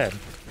need to go to bed.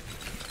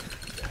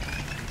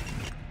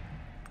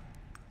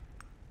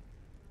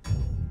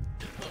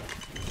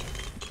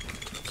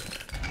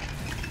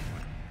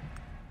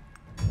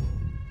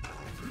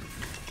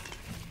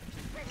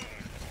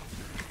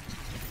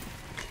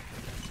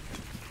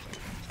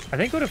 I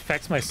think what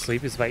affects my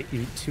sleep is if I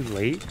eat too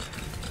late.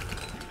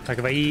 Like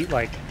if I eat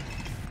like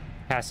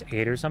past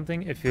 8 or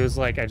something, it feels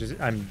like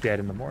I'm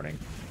dead in the morning.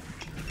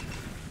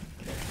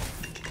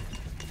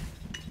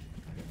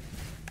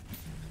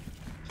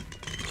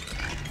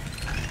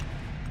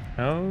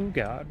 Oh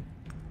god.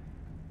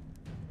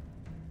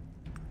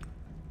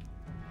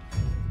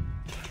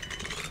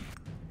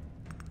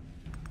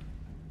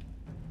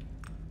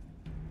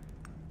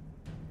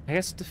 I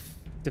guess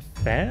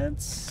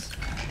defense?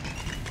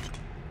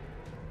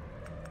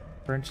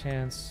 Burn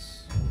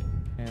chance.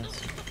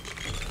 Chance.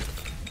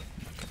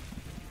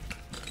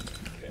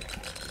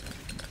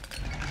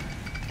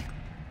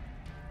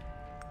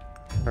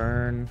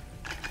 Burn.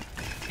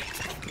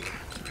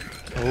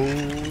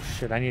 Oh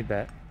shit, I need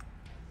that.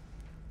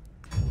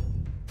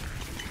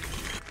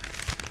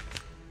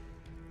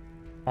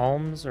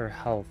 Alms or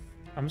health?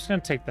 I'm just gonna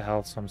take the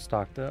health so I'm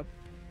stocked up.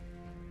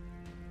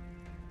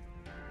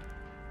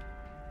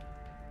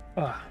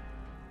 Ugh.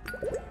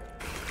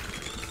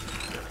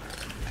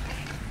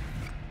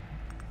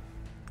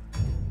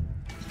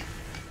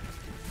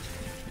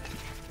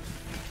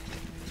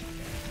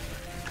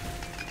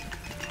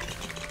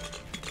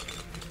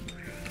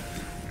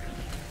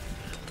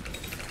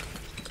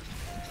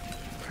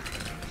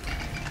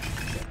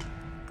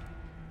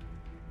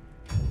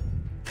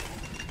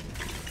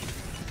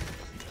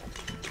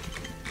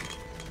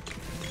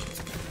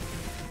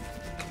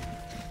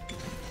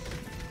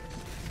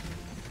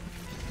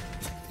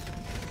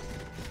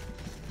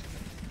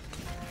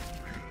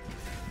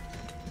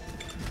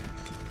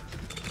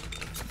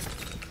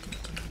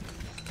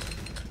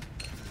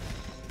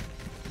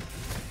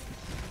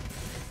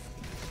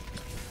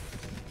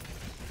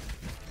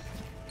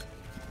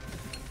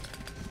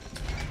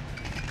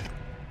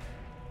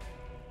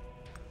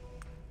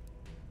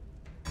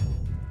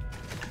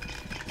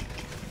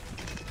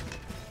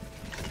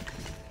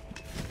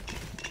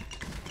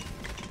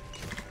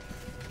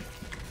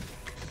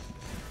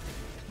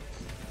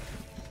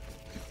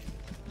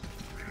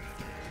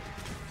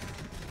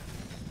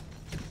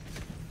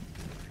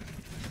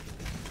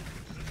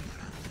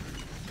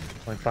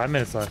 Like 5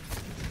 minutes left.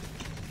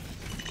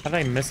 How did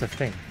I miss a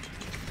thing?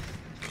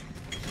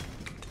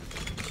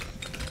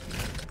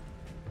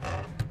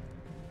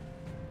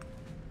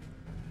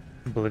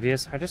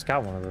 Oblivious? I just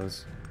got one of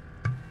those.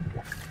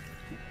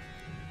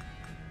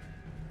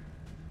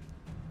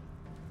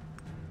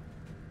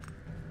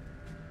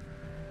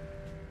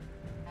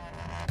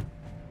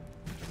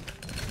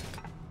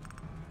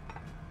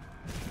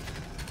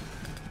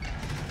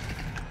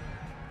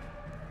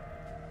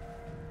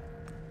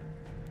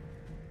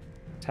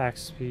 Attack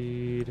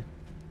speed.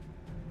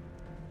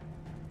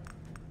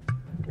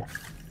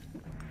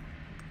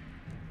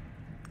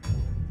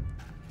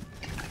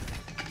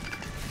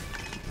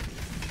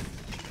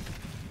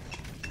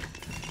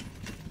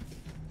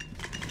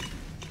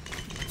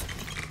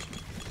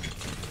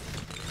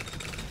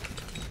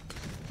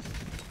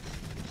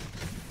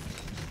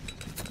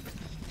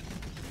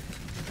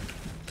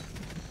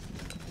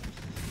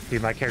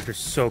 Dude, my character's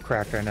so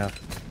cracked right now.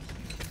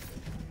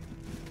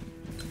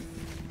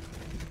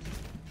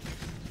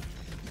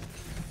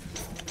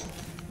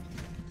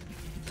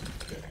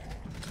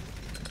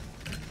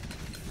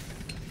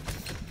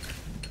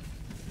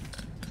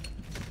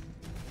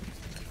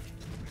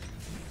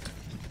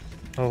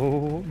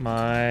 Oh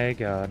my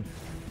god.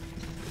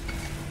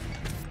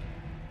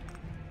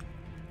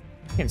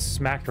 Getting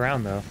smacked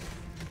around though.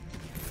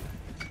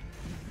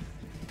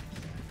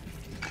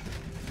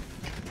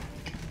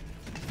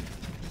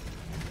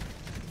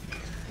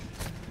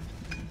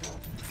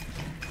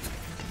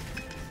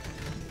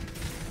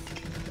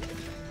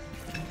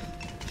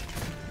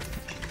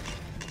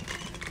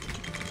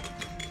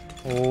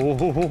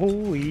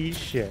 Holy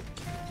shit.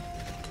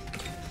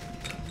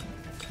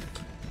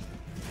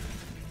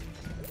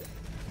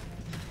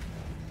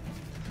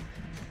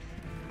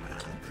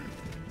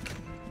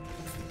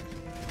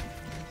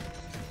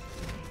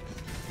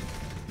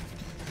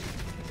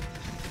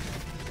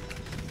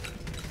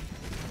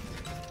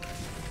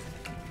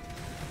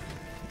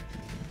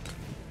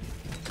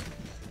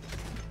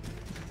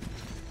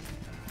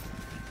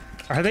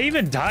 Are they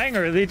even dying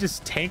or are they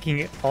just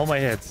tanking all my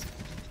hits?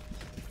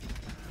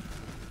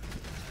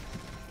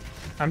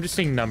 I'm just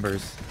seeing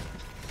numbers.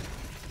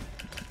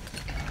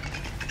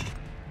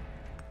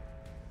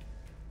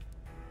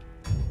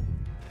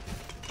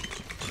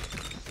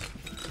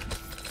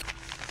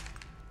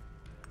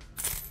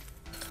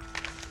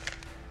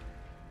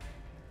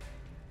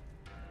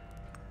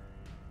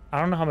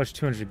 I don't know how much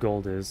 200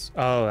 gold is.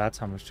 Oh, that's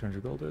how much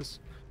 200 gold is.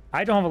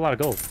 I don't have a lot of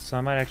gold, so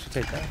I might actually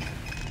take that.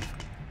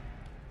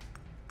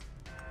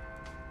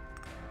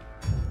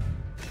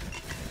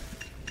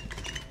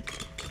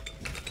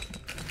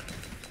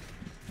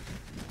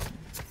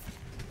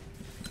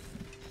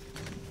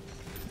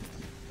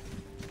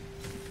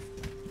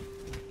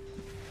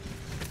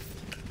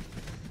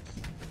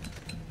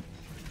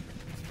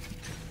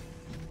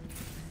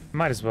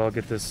 Might as well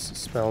get this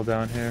spell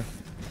down here.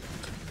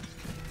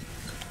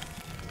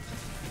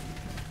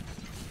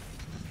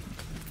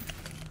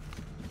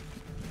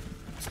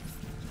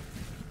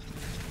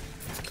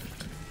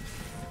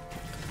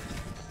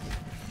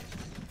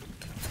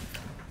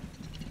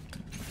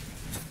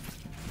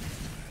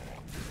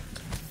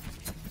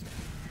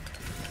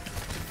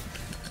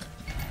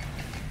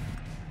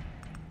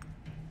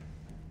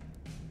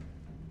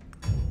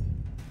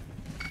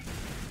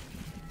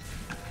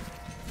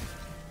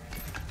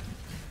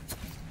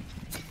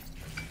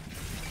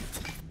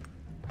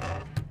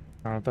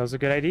 I don't know if that was a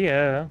good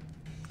idea.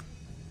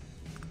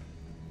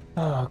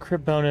 Oh,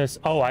 crit bonus.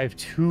 Oh, I have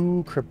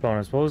 2 crit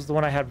bonus. What was the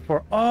one I had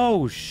before?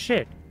 Oh,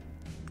 shit.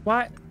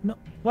 What? No.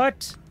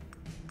 What?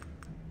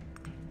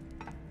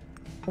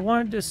 I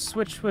wanted to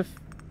switch with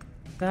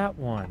that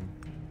one.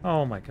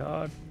 Oh my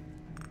god.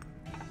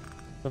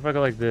 So if I go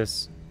like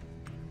this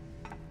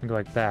and go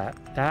like that,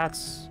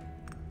 that's...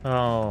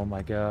 Oh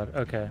my god.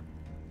 Okay.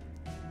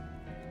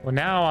 Well,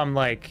 now I'm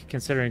like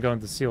considering going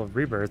to Seal of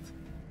Rebirth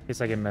in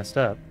case I get messed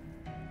up.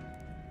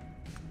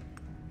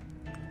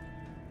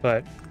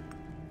 But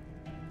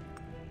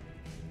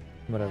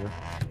whatever.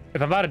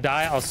 If I'm about to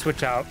die, I'll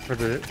switch out for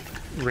the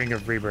Ring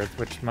of Rebirth,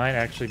 which might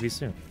actually be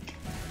soon.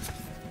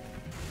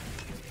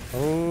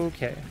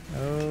 Okay.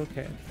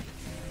 Okay.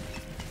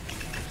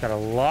 Just gotta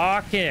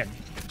lock in.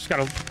 Just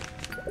gotta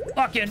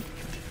lock in.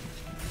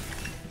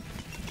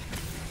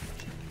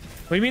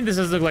 What do you mean this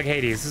doesn't look like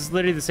Hades? This is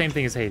literally the same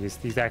thing as Hades.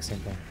 The exact same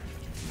thing.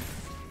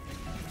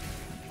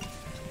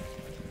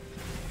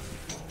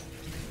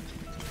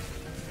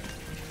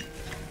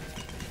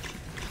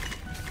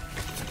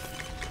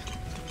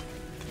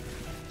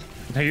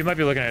 No, you might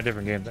be looking at a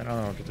different game then. I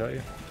don't know what to tell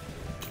you.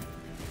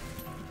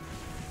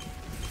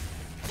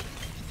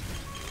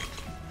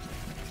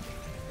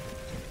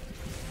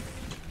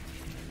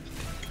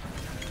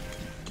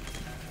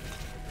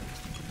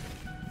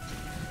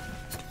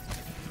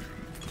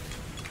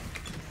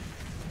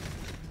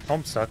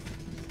 Home sucked.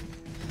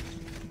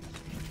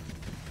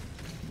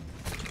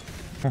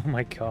 Oh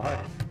my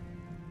god.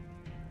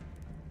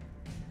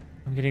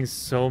 I'm getting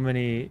so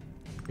many...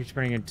 Each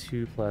bringing in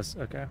 2+.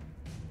 Okay.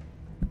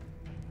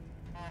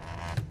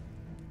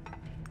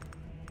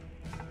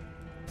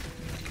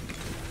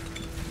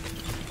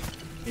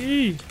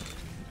 E.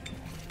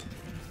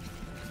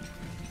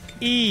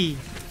 E.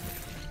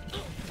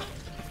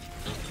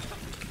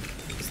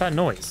 What's that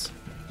noise?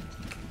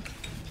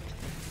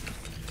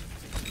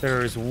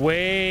 There's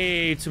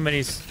way too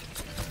many...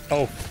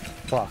 Oh,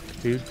 fuck,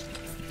 dude.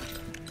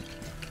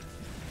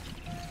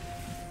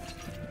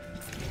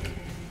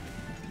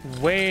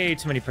 Way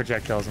too many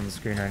projectiles on the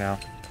screen right now.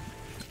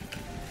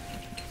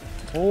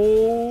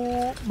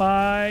 Oh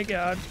my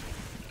god.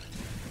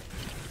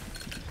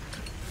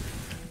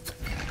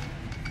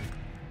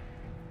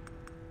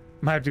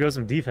 Might have to go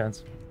some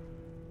defense.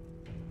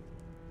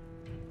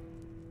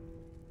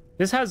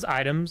 This has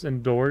items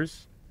and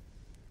doors,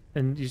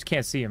 and you just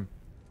can't see them.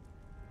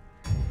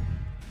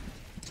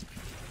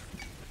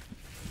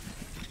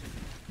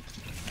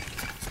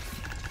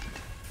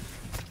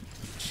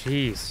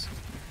 Jeez.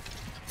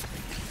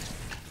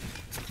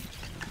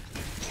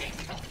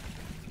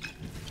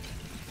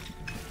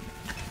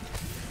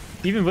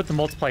 Even with the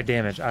multiplied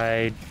damage,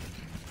 I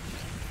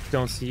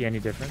don't see any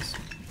difference.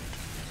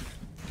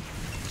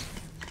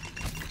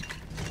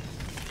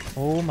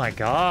 Oh my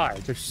god,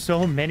 there's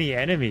so many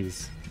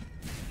enemies.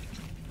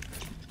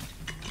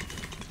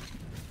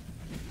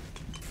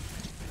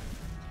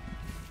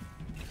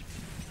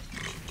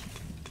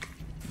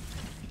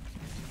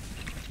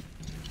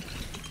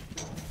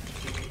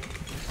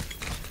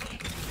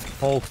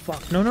 Oh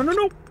fuck, no, no, no,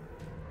 no!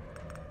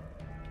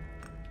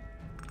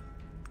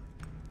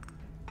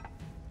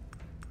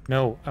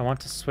 No, I want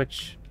to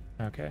switch.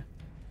 Okay.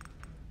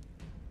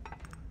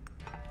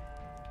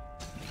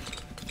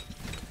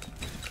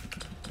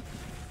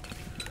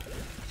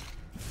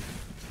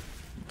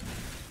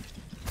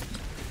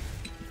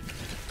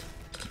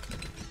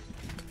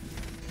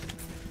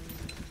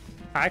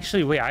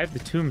 Actually, wait, I have the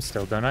tomb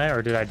still, don't I?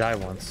 Or did I die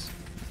once?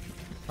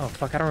 Oh,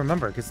 fuck, I don't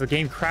remember, because the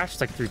game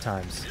crashed like 3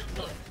 times.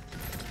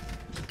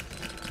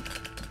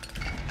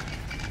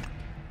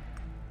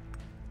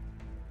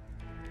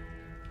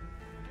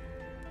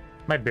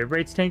 My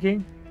bitrate's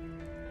tanking?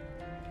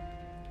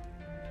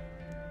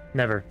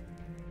 Never.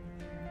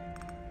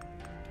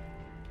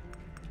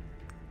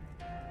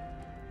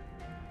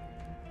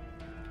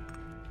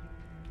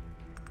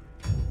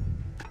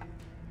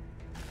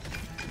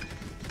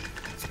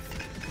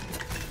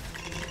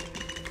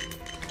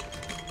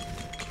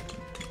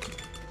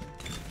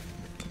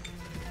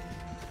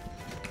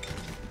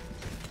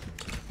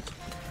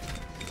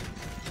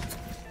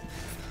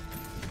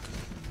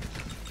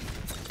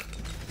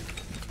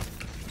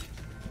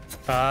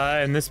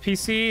 And this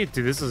PC?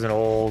 Dude, this is an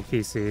old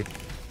PC.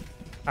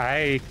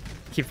 I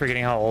keep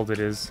forgetting how old it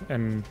is,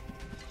 and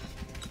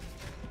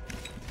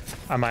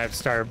I might have to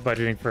start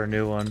budgeting for a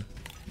new one.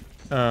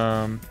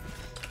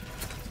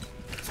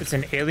 It's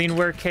an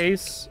Alienware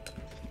case,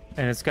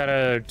 and it's got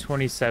a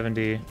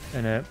 2070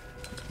 in it,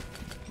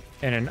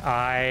 and an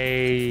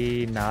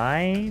i9?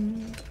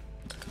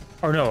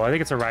 Or no, I think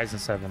it's a Ryzen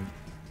 7.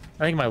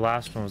 I think my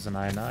last one was an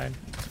i9. I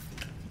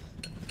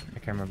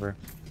can't remember.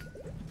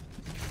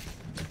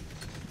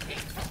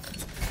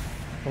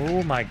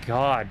 Oh my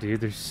god, dude,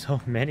 there's so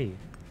many.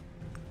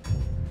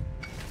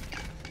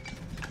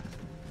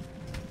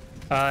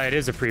 It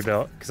is a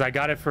pre-built, because I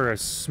got it for a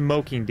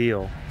smoking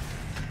deal.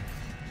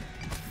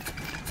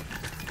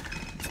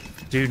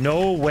 Dude,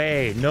 no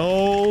way.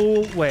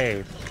 No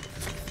way.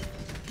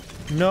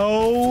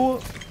 No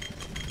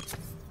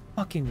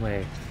fucking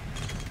way.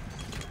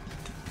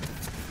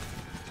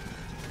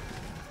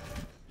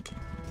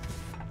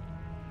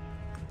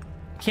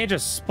 Can't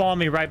just spawn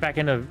me right back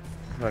into...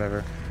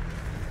 whatever.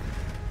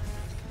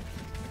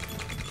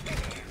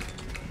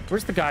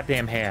 Where's the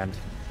goddamn hand?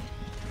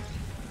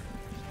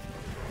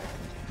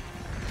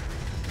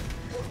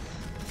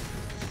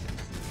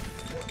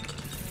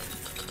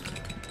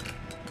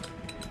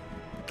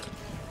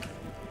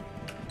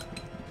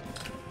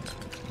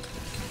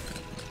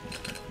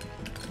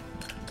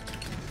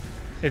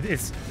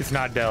 It's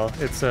not Dell.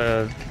 It's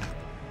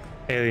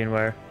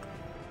Alienware.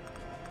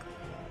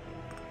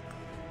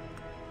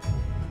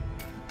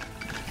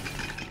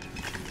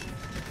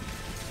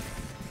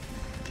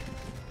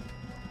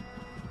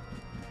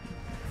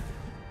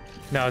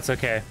 No, it's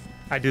okay.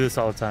 I do this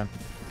all the time.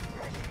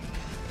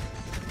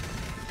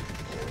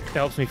 It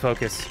helps me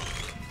focus.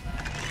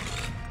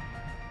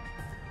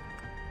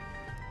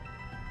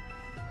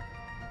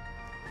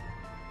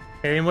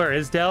 Alienware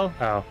is Dell?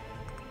 Oh.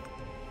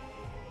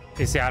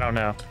 You see, I don't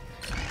know.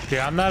 Dude,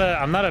 I'm not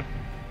a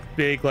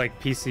big like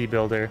PC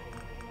builder.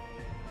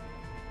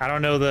 I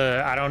don't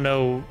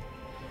know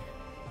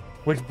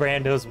which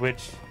brand does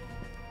which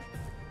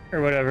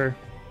or whatever.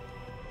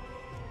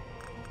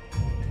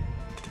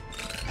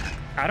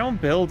 I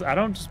don't build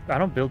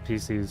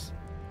PCs.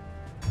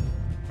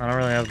 I don't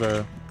really have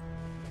the...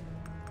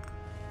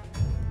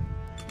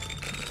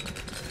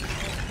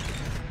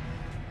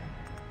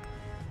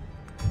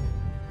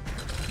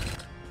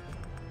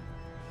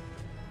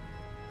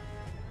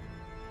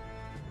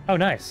 Oh,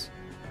 nice.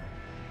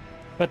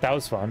 But that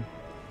was fun.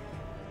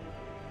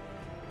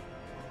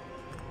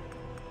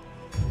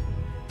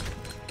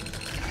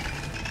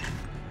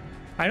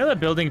 I know that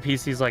building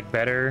PC is like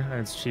better and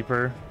it's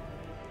cheaper,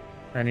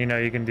 and you know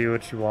you can do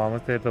what you want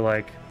with it. But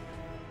like,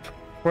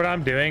 what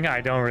I'm doing, I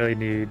don't really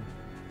need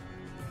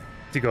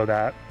to go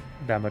that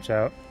much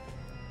out.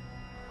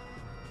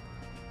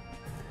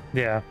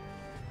 Yeah.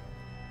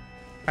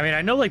 I mean,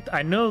 I know like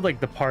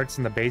the parts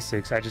and the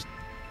basics. I just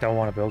don't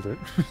want to build it.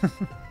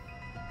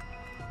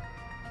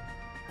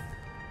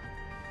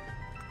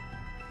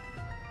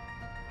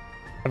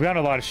 I've gotten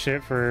a lot of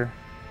shit for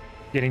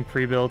getting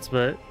pre-built,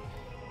 but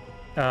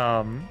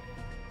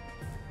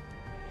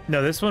no,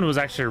 this one was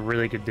actually a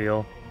really good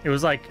deal. It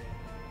was like,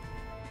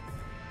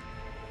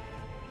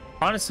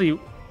 honestly,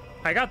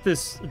 I got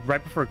this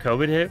right before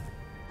COVID hit,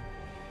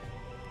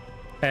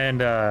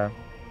 and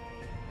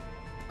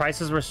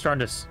prices were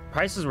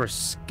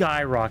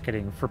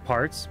skyrocketing for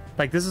parts.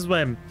 Like this is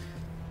when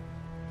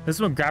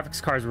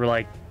graphics cards were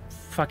like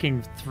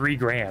fucking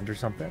 $3,000 or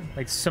something,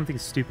 like something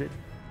stupid.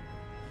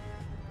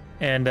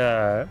 And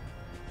no,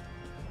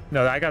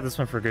 I got this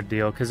one for a good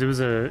deal because it was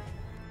I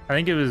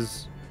think it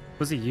was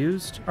it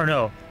used or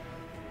no,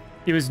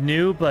 it was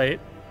new, but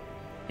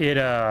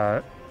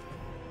it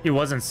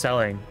wasn't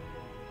selling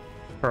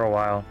for a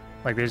while.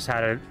 Like they just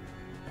had it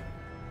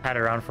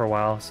around for a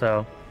while,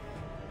 so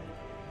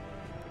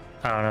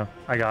I don't know.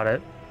 I got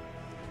it.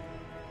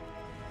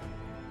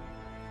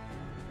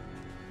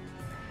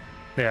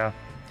 Yeah.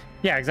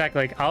 Yeah,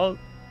 exactly. Like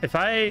if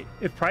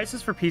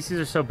prices for PCs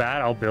are so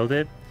bad, I'll build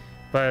it.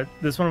 But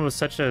this one was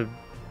such a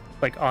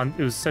it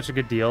was such a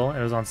good deal and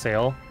it was on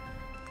sale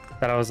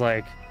that I was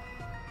like,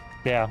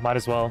 yeah, might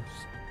as well.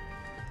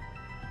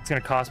 It's gonna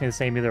cost me the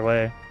same either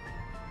way.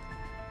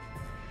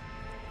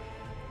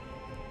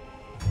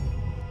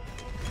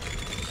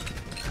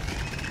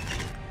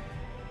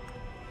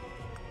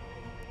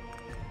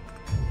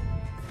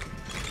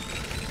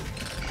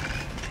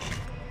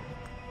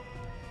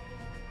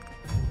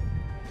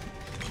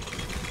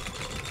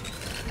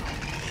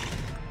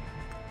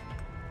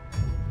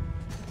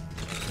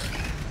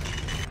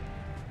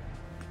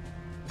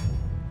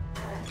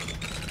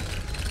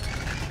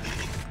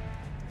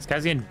 This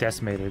guy's getting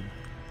decimated.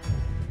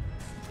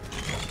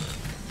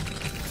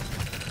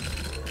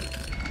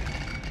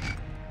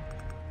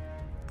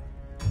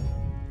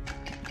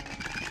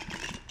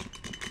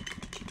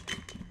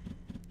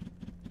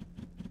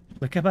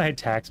 Look at my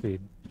attack speed.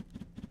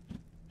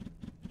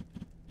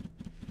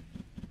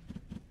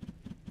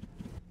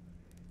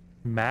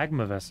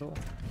 Magma vessel.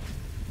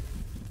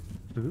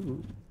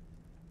 Ooh.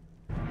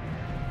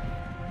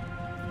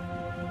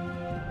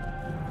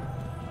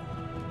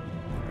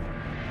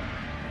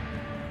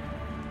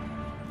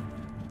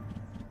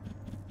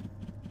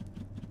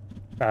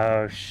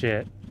 Oh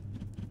shit.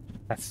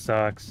 That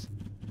sucks.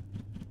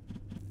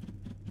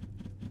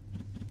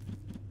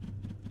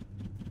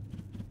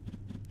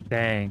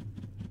 Dang.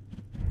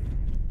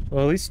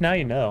 Well, at least now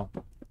you know.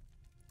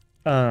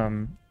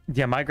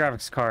 Yeah, my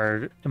graphics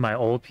card in my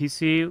old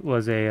PC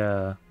was it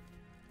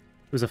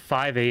was a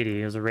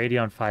 580. It was a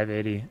Radeon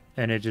 580,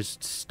 and it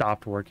just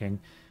stopped working.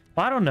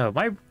 Well, I don't know.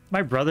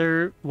 My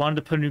brother wanted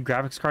to put a new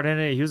graphics card in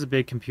it. He was a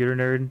big computer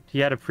nerd. He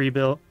had a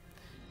pre-built,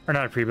 or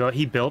not a pre-built.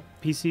 He built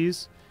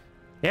PCs.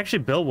 He actually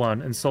built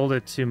one and sold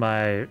it to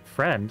my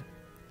friend.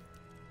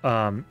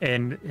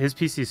 And his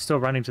PC is still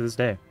running to this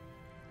day.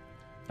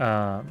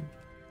 I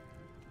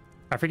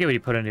forget what he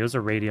put in. It was a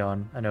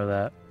Radeon. I know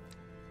that.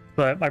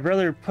 But my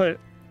brother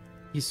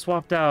he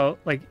swapped out,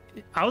 like,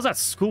 I was at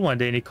school one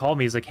day and he called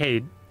me. He's like, hey,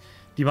 do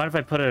you mind if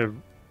I put a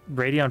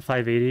Radeon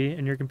 580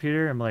 in your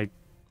computer? I'm like,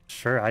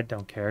 sure, I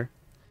don't care.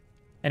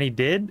 And he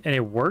did, and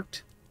it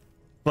worked.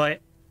 But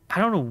I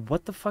don't know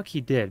what the fuck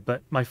he did,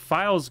 but my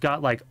files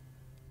got, like,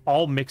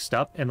 all mixed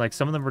up, and, like,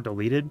 some of them were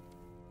deleted.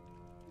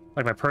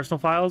 Like, my personal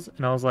files.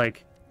 And I was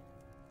like,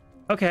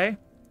 okay.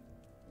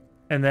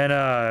 And then,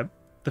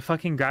 the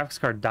fucking graphics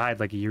card died,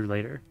 like, a year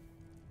later.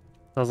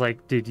 I was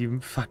like, dude, you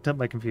fucked up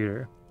my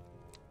computer.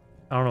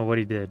 I don't know what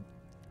he did.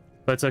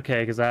 But it's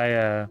okay, because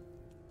I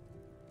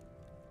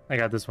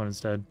got this one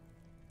instead.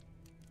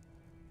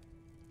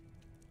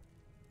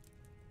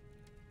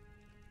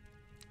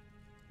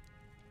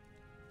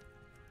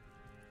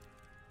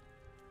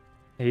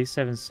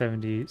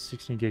 A770,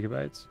 16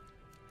 gigabytes.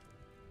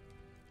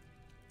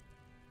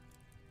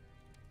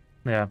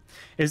 Yeah.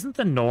 Isn't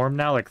the norm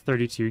now like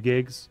 32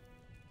 gigs?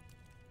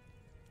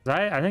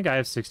 I think I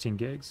have 16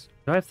 gigs.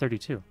 Do I have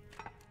 32?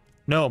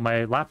 No,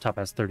 my laptop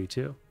has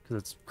 32 because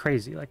it's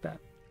crazy like that.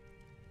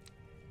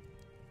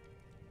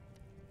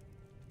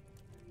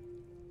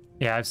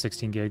 Yeah, I have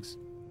 16 gigs.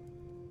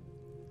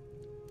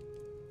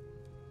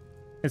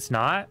 It's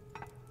not?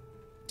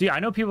 Dude, I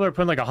know people are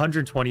putting like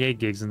 128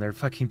 gigs in their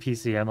fucking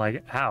PC. I'm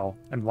like, how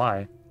and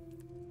why?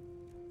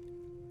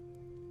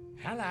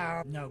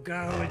 Hello. No good.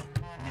 No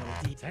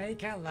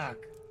take a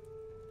look.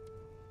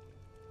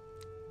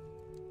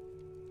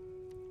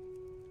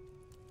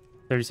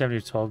 3070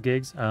 to 12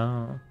 gigs?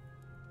 Oh.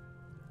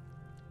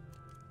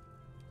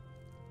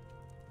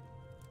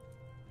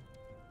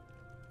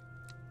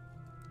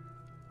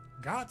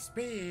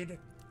 Godspeed.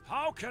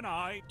 How can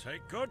I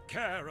take good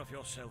care of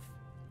yourself?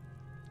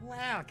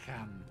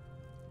 Welcome.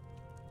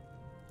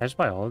 I just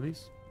buy all of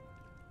these?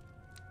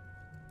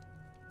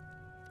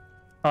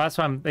 Oh, that's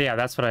what I'm... Yeah,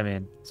 that's what I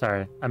mean.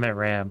 Sorry, I meant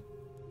RAM.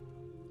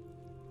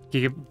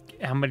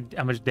 How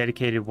much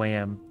dedicated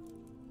WAM?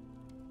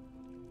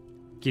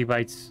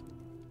 Gigabytes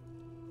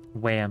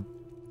WAM.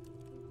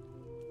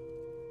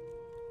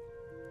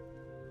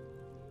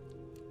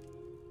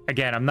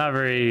 Again, I'm not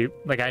very...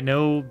 Like, I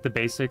know the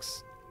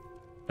basics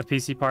of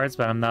PC parts,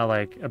 but I'm not,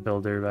 like, a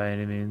builder by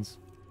any means.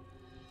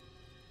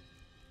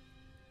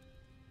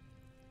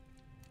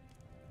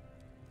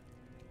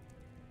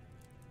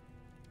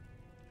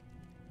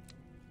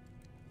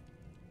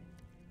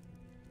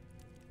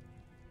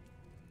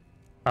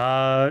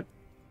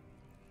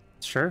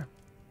 Sure.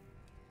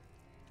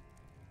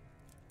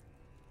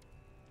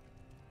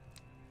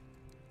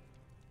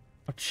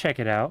 I'll check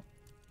it out.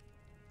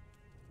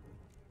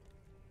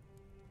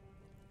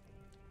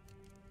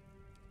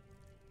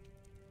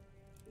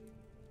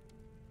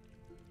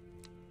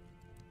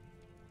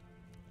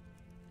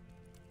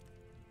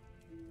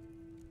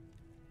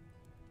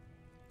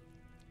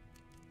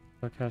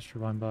 Caster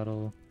wine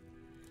bottle.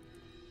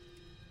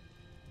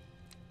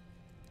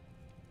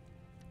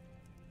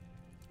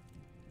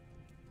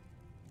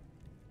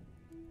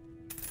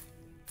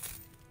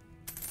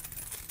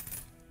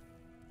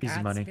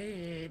 Easy money.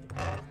 Godspeed.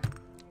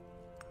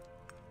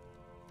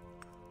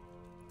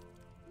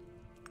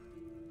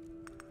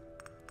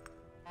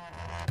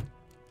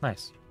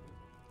 Nice.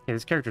 Okay,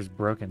 this character's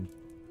broken.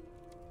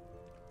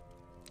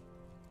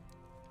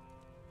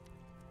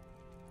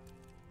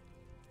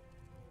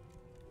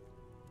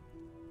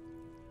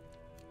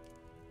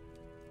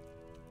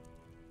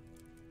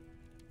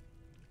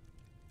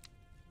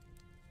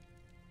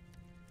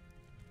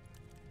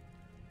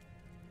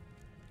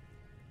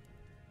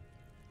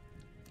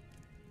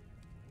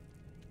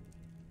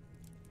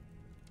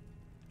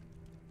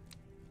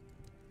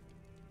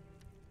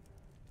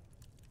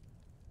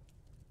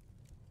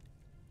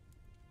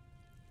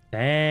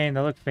 Dang,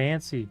 that look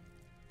fancy.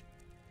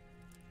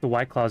 The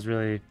White Claws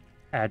really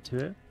add to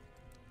it.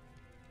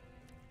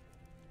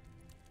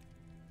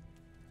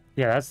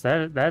 Yeah,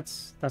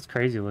 that's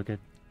crazy looking.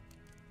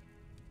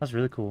 That's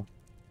really cool.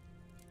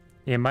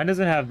 Yeah, mine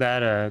doesn't have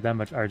that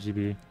much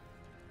RGB.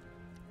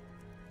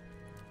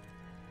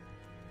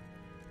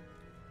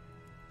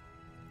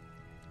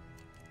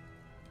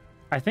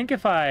 I think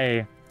if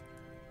I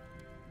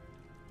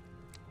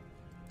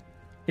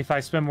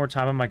spend more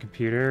time on my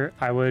computer,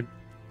 I would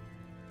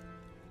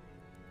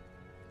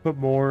put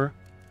more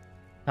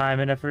time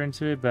and effort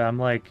into it, but I'm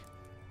like,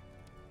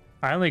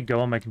 I only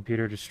go on my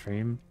computer to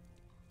stream.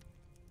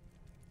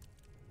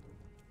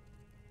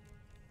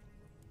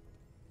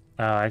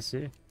 Oh, I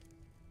see.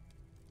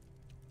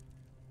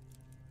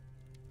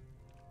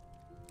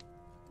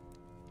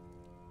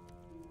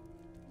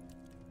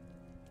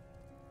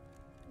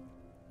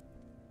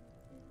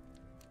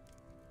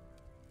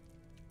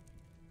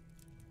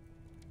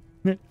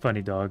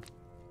 Funny dog.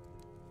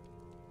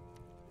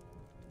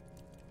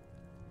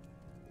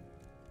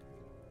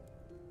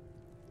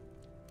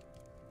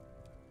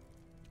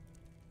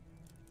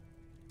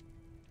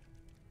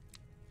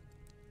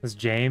 That's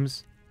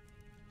James.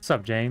 What's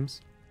up,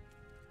 James?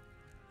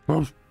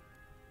 Oh,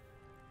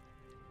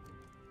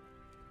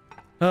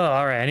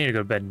 alright, I need to go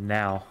to bed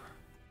now.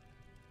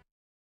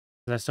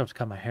 I still have to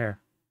cut my hair.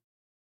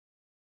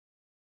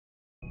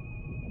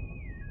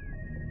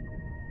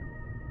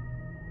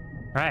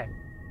 Alright.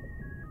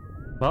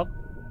 Well.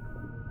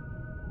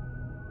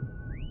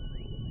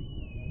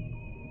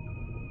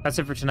 That's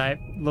it for tonight.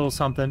 A little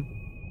something.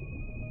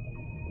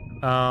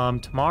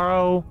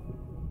 Tomorrow's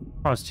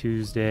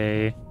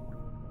Tuesday.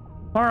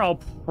 Tomorrow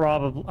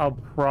I'll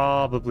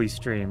probably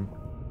stream.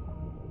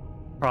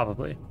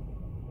 Probably.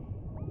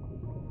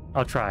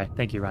 I'll try.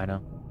 Thank you,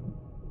 Rhino.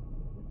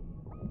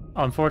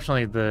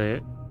 Unfortunately,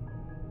 the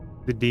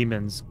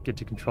demons get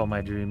to control my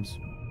dreams.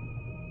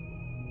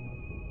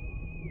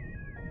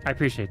 I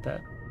appreciate that.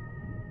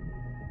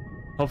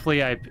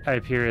 Hopefully I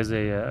appear as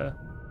a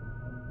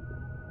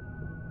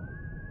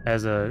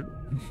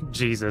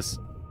Jesus.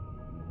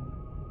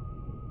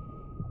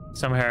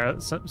 Somehow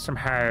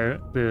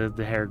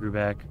the hair grew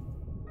back.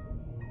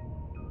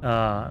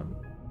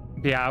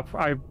 Yeah,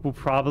 I will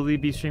probably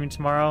be streaming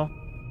tomorrow.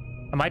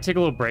 I might take a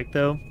little break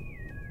though,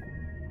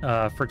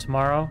 for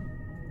tomorrow,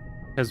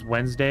 because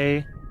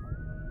Wednesday,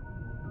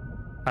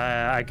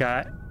 I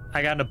got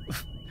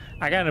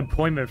an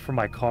appointment for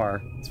my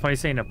car. It's funny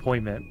saying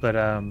appointment, but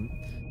I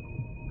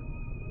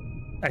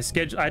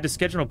had to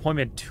schedule an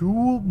appointment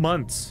 2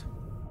 months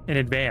in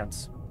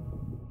advance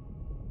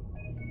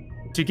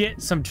to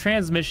get some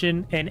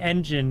transmission and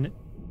engine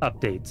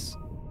updates.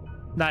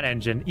 Not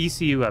engine,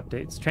 ECU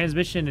updates.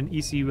 Transmission and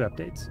ECU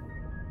updates.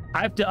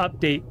 I have to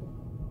update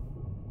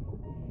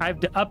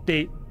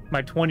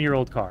my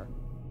 20-year-old car.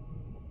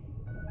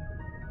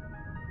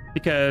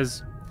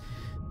 Because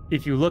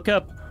if you look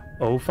up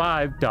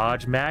 05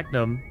 Dodge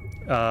Magnum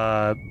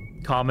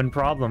common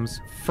problems,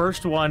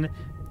 first one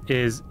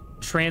is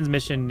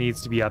transmission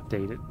needs to be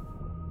updated.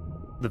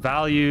 The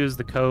values,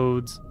 the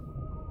codes,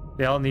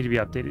 They all need to be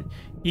updated.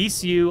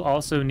 ECU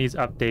also needs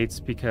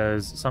updates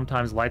because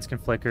sometimes lights can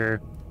flicker.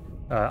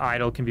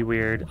 Idle can be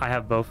weird. I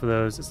have both of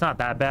those. It's not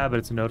that bad, but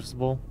it's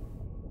noticeable.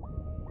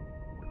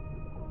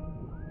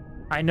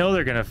 I know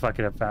they're gonna fuck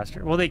it up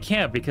faster. Well, they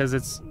can't because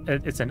it's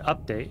an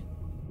update.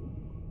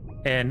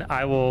 And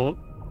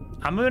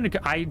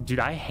dude,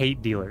 I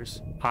hate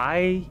dealers.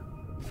 I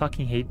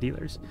fucking hate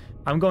dealers.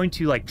 I'm going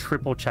to like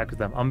triple check with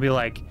them. I'm gonna be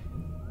like,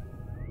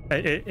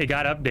 it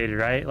got updated,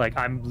 right? Like,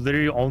 I'm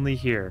literally only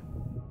here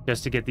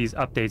just to get these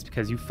updates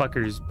because you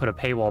fuckers put a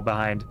paywall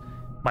behind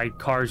my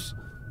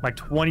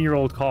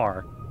 20-year-old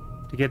car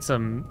to get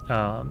some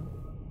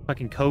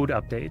fucking code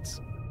updates.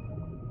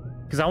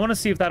 Because I want to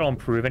see if that'll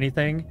improve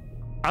anything.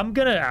 I'm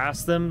gonna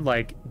ask them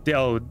like,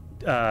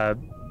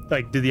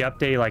 like, did the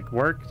update like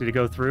work? Did it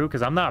go through?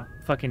 Because I'm not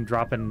fucking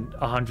dropping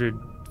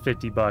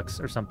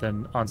 $150 or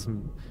something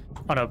on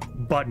a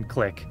button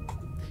click.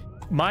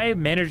 My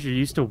manager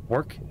used to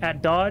work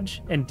at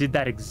Dodge and did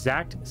that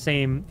exact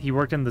same. He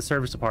worked in the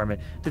service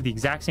department, did the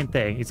exact same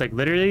thing. He's like,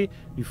 literally,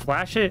 you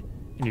flash it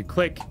and you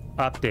click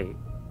update.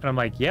 And I'm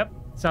like, yep,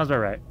 sounds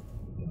about right.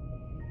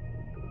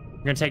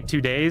 You're gonna take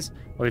 2 days?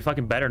 Well, they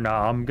fucking better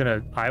not.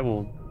 I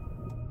will,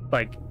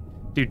 like,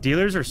 dude,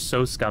 dealers are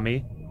so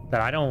scummy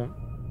that I don't,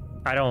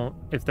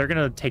 if they're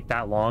gonna take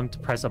that long to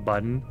press a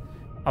button,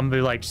 I'm gonna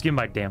be like, just give me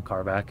my damn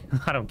car back.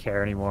 I don't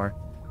care anymore.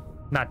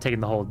 Not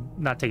taking the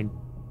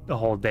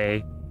whole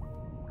day.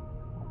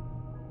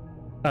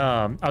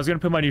 I was gonna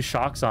put my new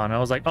shocks on. I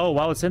was like, oh,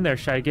 while it's in there,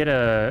 should I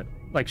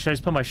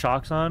just put my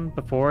shocks on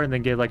before and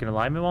then get like an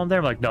alignment while I'm there?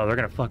 I'm like, no, they're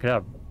gonna fuck it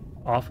up.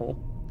 Awful.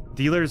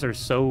 Dealers are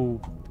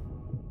so,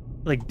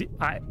 like,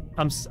 I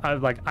don't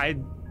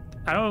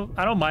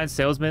mind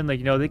salesmen. Like,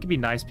 you know, they can be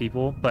nice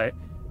people, but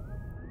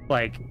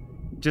like,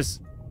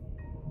 just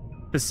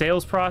the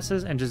sales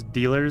process and just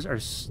dealers are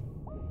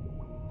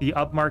the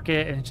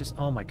upmarket, and it's just,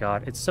 oh my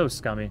god, it's so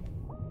scummy.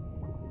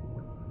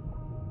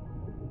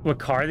 What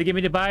car they give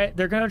me to buy it?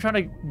 They're gonna try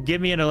to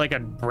give me into like a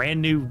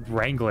brand new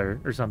Wrangler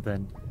or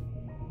something.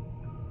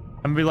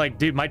 I'm gonna be like,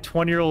 dude, my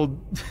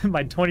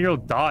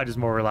 20-year-old Dodge is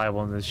more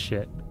reliable than this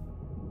shit.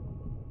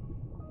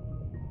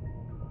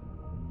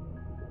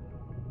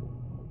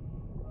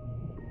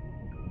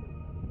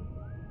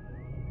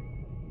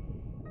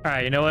 All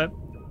right, you know what?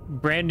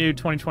 Brand new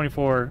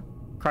 2024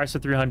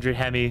 Chrysler 300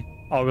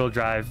 Hemi, all-wheel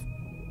drive,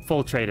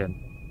 full trade-in.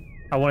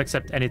 I won't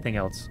accept anything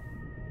else.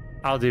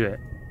 I'll do it.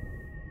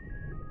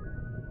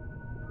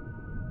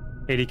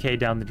 80K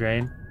down the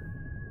drain.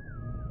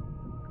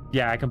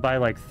 Yeah, I can buy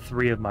like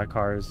 3 of my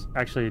cars.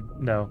 Actually,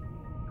 no.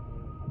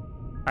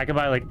 I can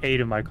buy like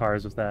 8 of my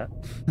cars with that.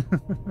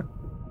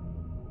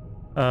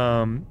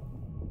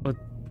 But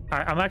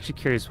I'm actually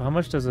curious. How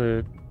much does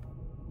a...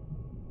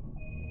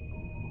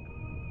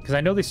 Because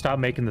I know they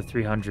stopped making the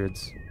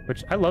 300s,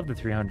 which I love the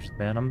 300s,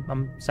 man.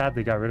 I'm sad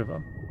they got rid of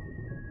them.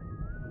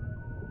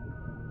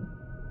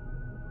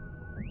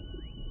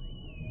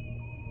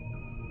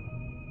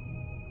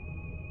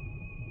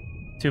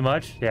 Too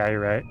much? Yeah, you're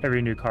right.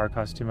 Every new car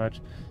costs too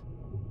much.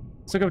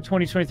 Let's look up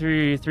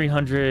 2023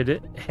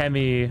 300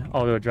 Hemi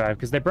all-wheel drive,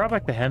 because they brought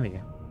back the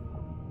Hemi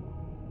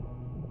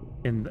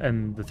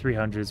in the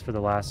 300s for the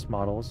last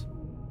models.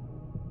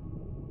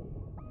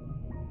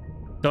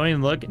 Don't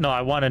even look. No,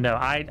 I want to know.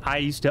 I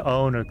used to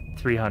own a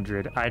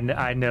 300.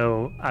 I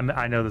know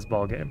this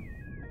ball game.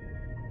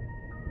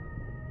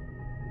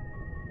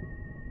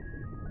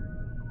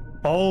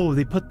 Oh,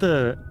 they put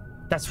the.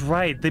 That's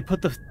right. They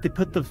put the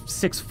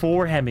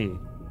 6.4 Hemi.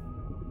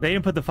 They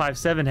didn't put the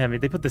 5.7 Hemi.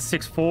 They put the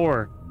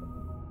 6.4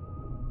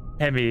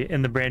 Hemi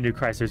in the brand new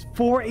Chryslers.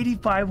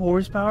 485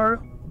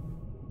 horsepower.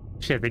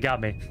 Shit, they got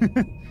me.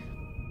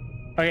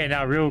 Okay,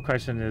 now real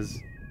question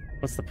is,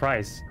 what's the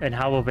price and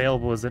how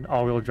available is an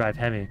all-wheel drive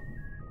Hemi?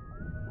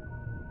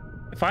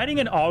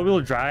 Finding an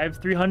all-wheel drive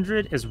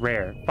 300 is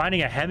rare.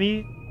 Finding a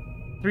Hemi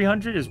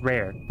 300 is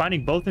rare.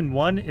 Finding both in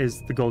one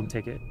is the golden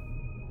ticket.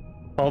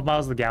 12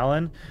 miles a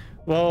gallon.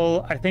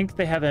 Well, I think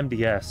they have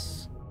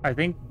MDS. I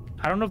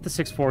don't know if the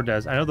 6.4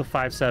 does. I know the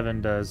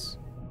 5.7 does.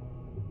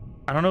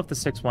 I don't know if the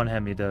 6.1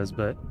 Hemi does,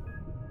 but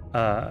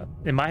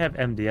it might have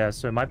MDS,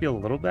 so it might be a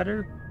little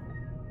better.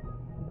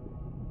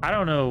 I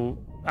don't know.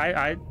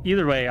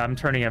 Either way, I'm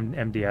turning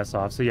MDS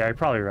off, so yeah, you're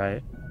probably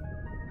right.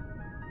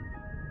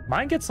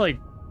 My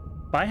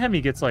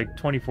Hemi gets like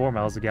 24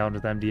 miles a gallon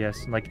with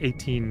MDS and like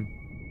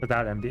 18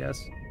 without MDS.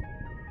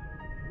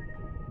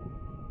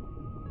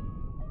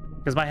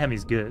 Because my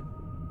Hemi's good.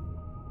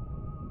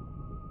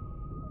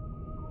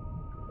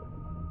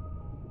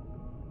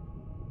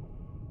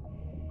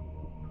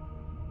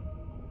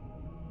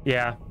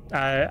 Yeah,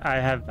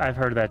 I've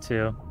heard of that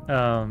too.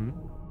 I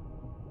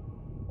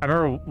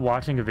remember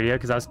watching a video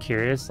because I was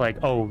curious,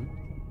 like, oh,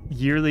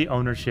 yearly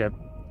ownership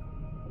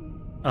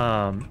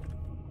of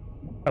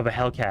a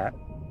Hellcat,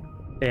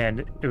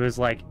 and it was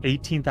like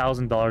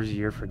 $18,000 a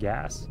year for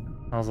gas.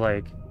 I was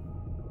like,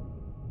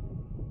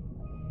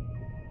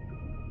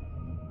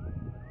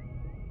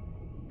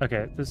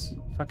 okay, just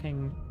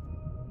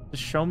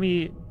show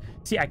me.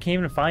 See, I can't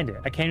even find it.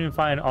 I can't even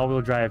find an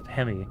all-wheel drive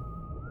Hemi.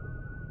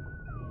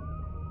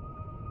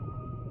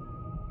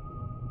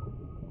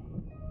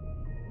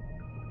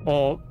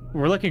 Well,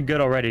 we're looking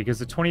good already because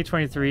the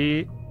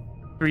 2023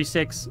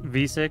 36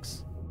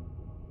 V6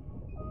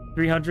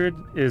 300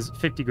 is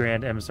 50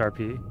 grand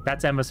MSRP.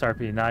 That's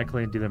MSRP, not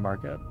including dealer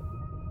markup.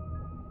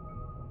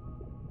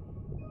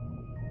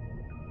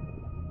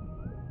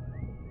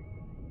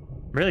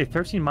 Really,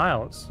 13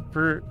 miles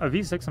for a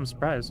V6. I'm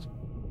surprised.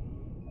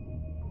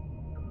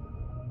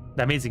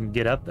 That means it can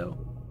get up though.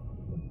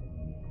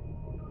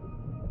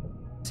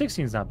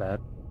 16's not bad.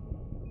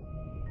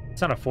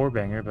 It's not a four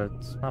banger, but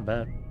it's not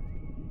bad.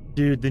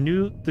 Dude,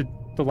 the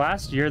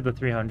last year the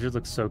 300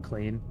 looks so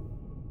clean.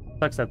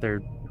 Sucks that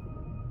they're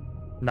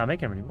not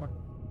making them anymore.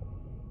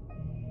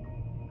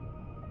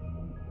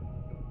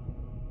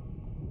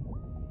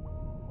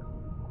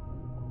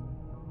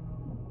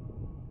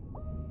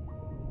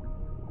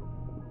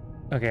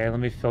 Okay, let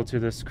me filter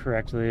this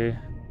correctly.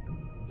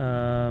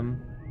 So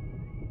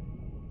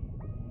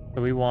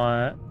we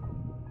want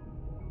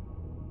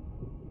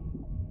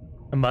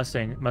a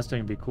Mustang.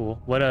 Mustang would be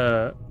cool. What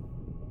a...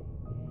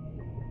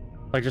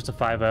 Like just a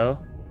 5.0?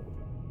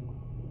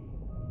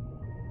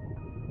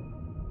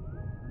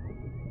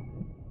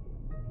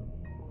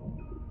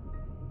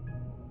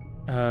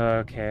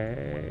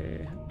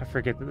 Okay. I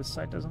forget that this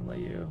site doesn't let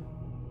you.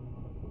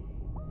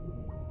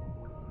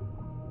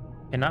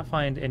 Cannot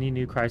find any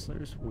new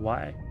Chryslers.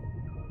 Why?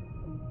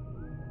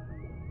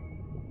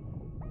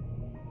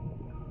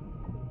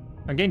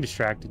 I'm getting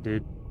distracted,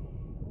 dude.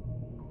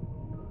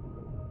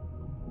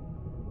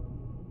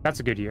 That's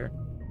a good year.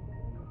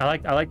 I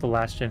like the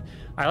last gen.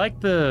 I like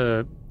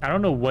the... I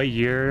don't know what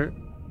year.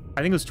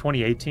 I think it was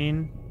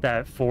 2018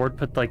 that Ford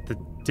put like the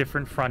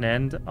different front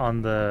end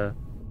on the...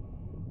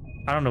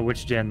 I don't know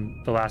which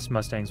gen the last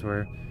Mustangs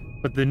were.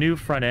 But the new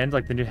front end,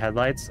 like the new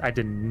headlights, I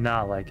did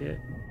not like it.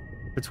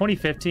 The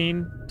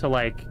 2015 to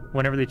like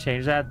whenever they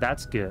changed that,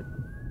 that's good.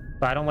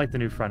 But I don't like the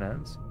new front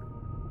ends.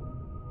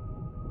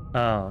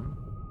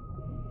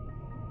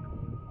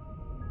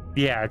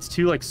 Yeah, it's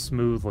too like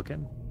smooth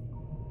looking.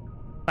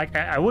 Like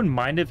I wouldn't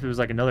mind if it was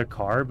like another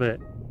car, but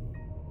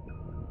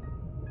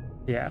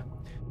yeah.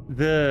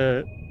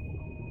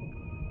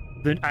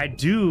 I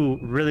do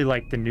really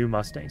like the new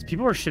Mustangs.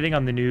 People are shitting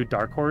on the new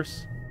Dark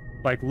Horse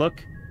like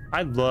look.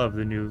 I love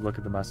the new look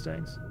of the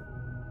Mustangs.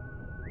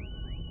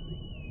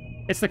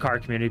 It's the car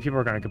community. People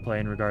are going to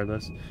complain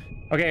regardless.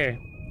 Okay,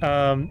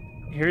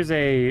 here's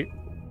a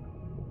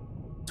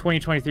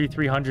 2023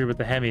 300 with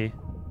the Hemi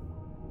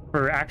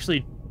for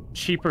actually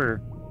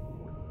cheaper.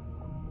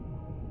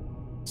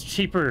 It's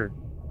cheaper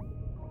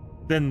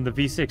than the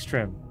V6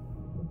 trim.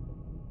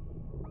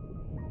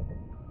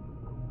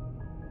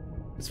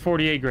 It's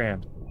 48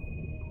 grand.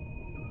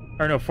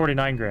 Or no,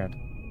 49 grand.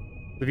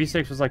 The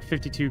V6 was like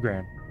 52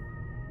 grand.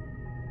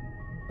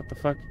 What the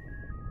fuck?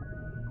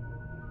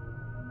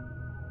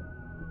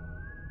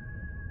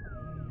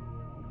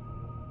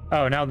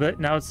 Oh, now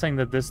it's saying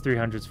that this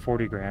 300 is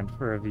 40 grand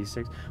for a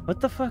V6. What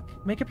the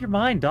fuck? Make up your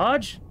mind,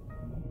 Dodge?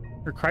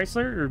 Or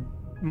Chrysler? Or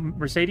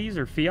Mercedes?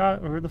 Or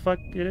Fiat? Or who the fuck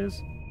it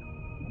is?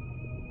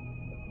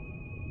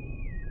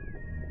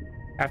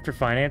 After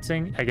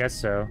financing? I guess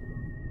so.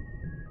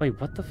 Wait,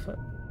 what the fuck?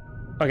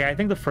 Okay, I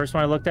think the first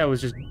one I looked at was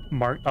just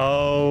marked.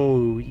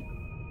 Oh.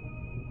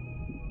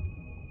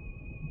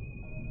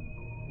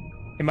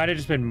 It might have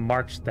just been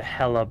marked the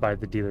hell up by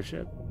the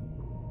dealership.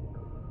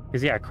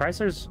 Because, yeah,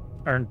 Chryslers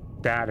aren't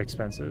that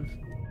expensive.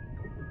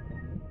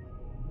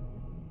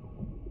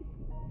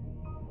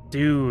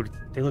 Dude,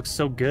 they look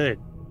so good.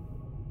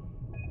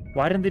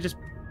 Why didn't they just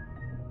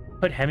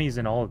put Hemis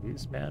in all of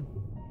these, man?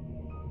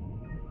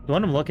 The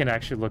one I'm looking at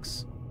actually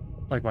looks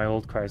like my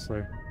old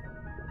Chrysler.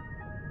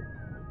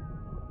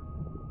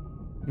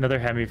 Another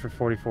Hemi for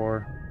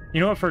 44. You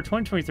know what? For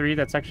 2023,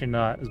 that's actually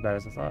not as bad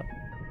as I thought.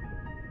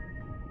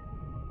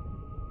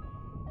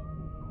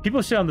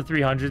 People shit on the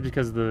 300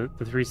 because of the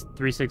 3.6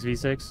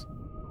 V6.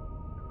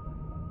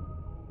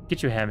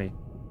 Get you a Hemi.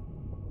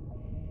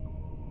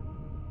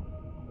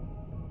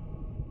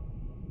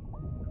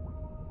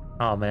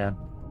 Oh, man.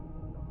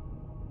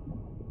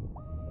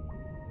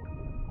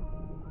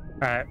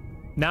 Alright.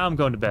 Now I'm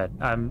going to bed.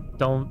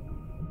 No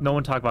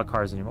one talk about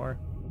cars anymore.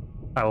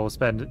 I will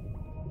spend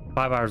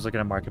 5 hours looking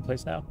at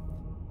Marketplace now.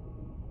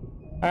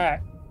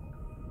 Alright.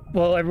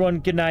 Well,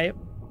 everyone, good night.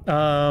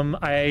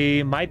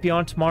 I might be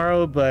on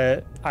tomorrow,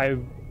 but I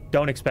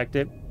don't expect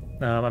it.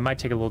 I might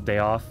take a little day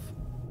off.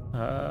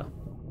 I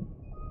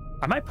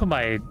might put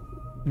my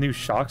new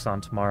shocks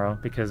on tomorrow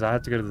because I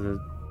have to go to the...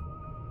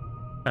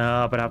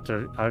 but I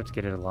have to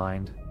get it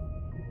aligned.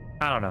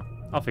 I don't know.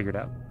 I'll figure it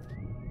out.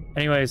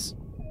 Anyways,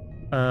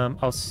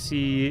 I'll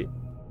see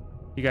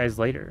you guys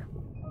later.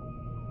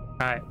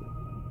 All right.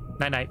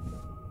 Night-night.